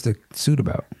 What was the suit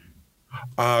about?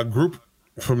 A group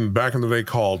from back in the day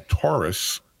called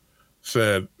Taurus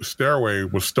said Stairway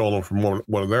was stolen from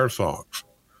one of their songs.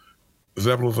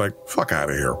 Zeppelin's like, fuck out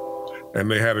of here.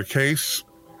 And they had a case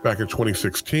back in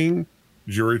 2016.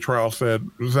 Jury trial said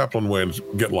Zeppelin wins,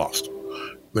 get lost.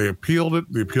 They appealed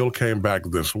it. The appeal came back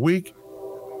this week.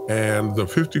 And the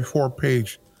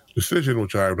 54-page decision,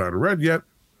 which I have not read yet,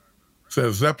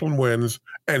 says Zeppelin wins,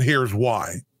 and here's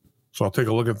why. So I'll take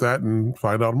a look at that and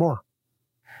find out more.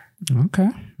 Okay.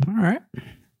 All right.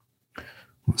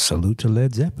 Well, salute to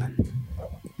Led Zeppelin.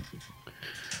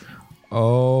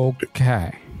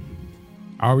 Okay.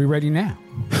 Are we ready now?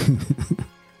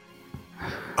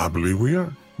 I believe we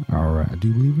are. All right. I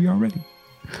do believe we are ready.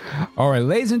 All right,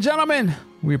 ladies and gentlemen,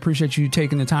 we appreciate you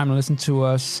taking the time to listen to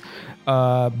us.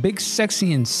 Big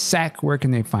Sexy and Sack, where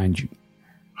can they find you?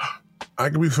 I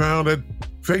can be found at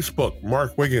Facebook,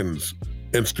 Mark Wiggins,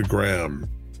 Instagram,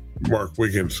 Mark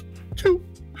Wiggins 2.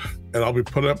 And I'll be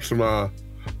putting up some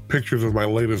pictures of my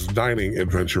latest dining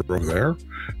adventure over there.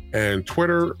 And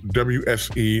Twitter,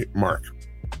 WSE Mark.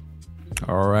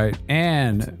 All right.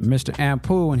 And Mr.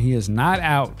 Ampu, when he is not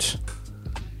out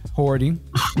hoarding,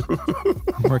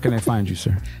 where can they find you,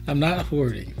 sir? I'm not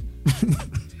hoarding.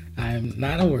 I am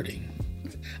not hoarding.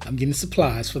 I'm getting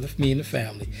supplies for me and the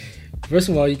family. First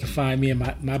of all, you can find me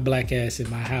and my black ass in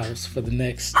my house for the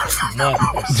next month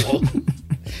or so.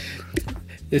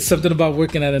 It's something about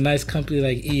working at a nice company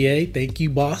like EA. Thank you,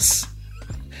 boss.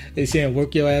 They saying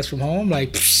work your ass from home.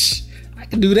 Like, psh, I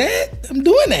can do that. I'm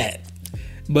doing that.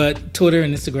 But Twitter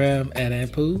and Instagram at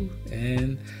Ampu.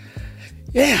 And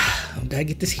yeah, I gotta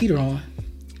get this heater on.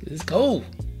 Let's go.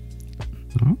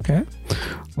 Okay.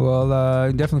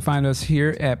 Well, definitely find us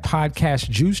here at Podcast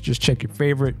Juice. Just check your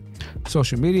favorite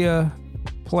social media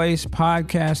place,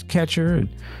 podcast catcher, and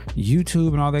YouTube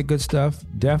and all that good stuff.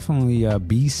 Definitely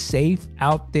be safe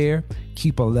out there.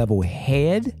 Keep a level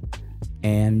head.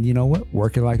 And you know what?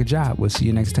 Work it like a job. We'll see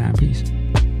you next time. Peace.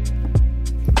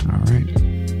 All right.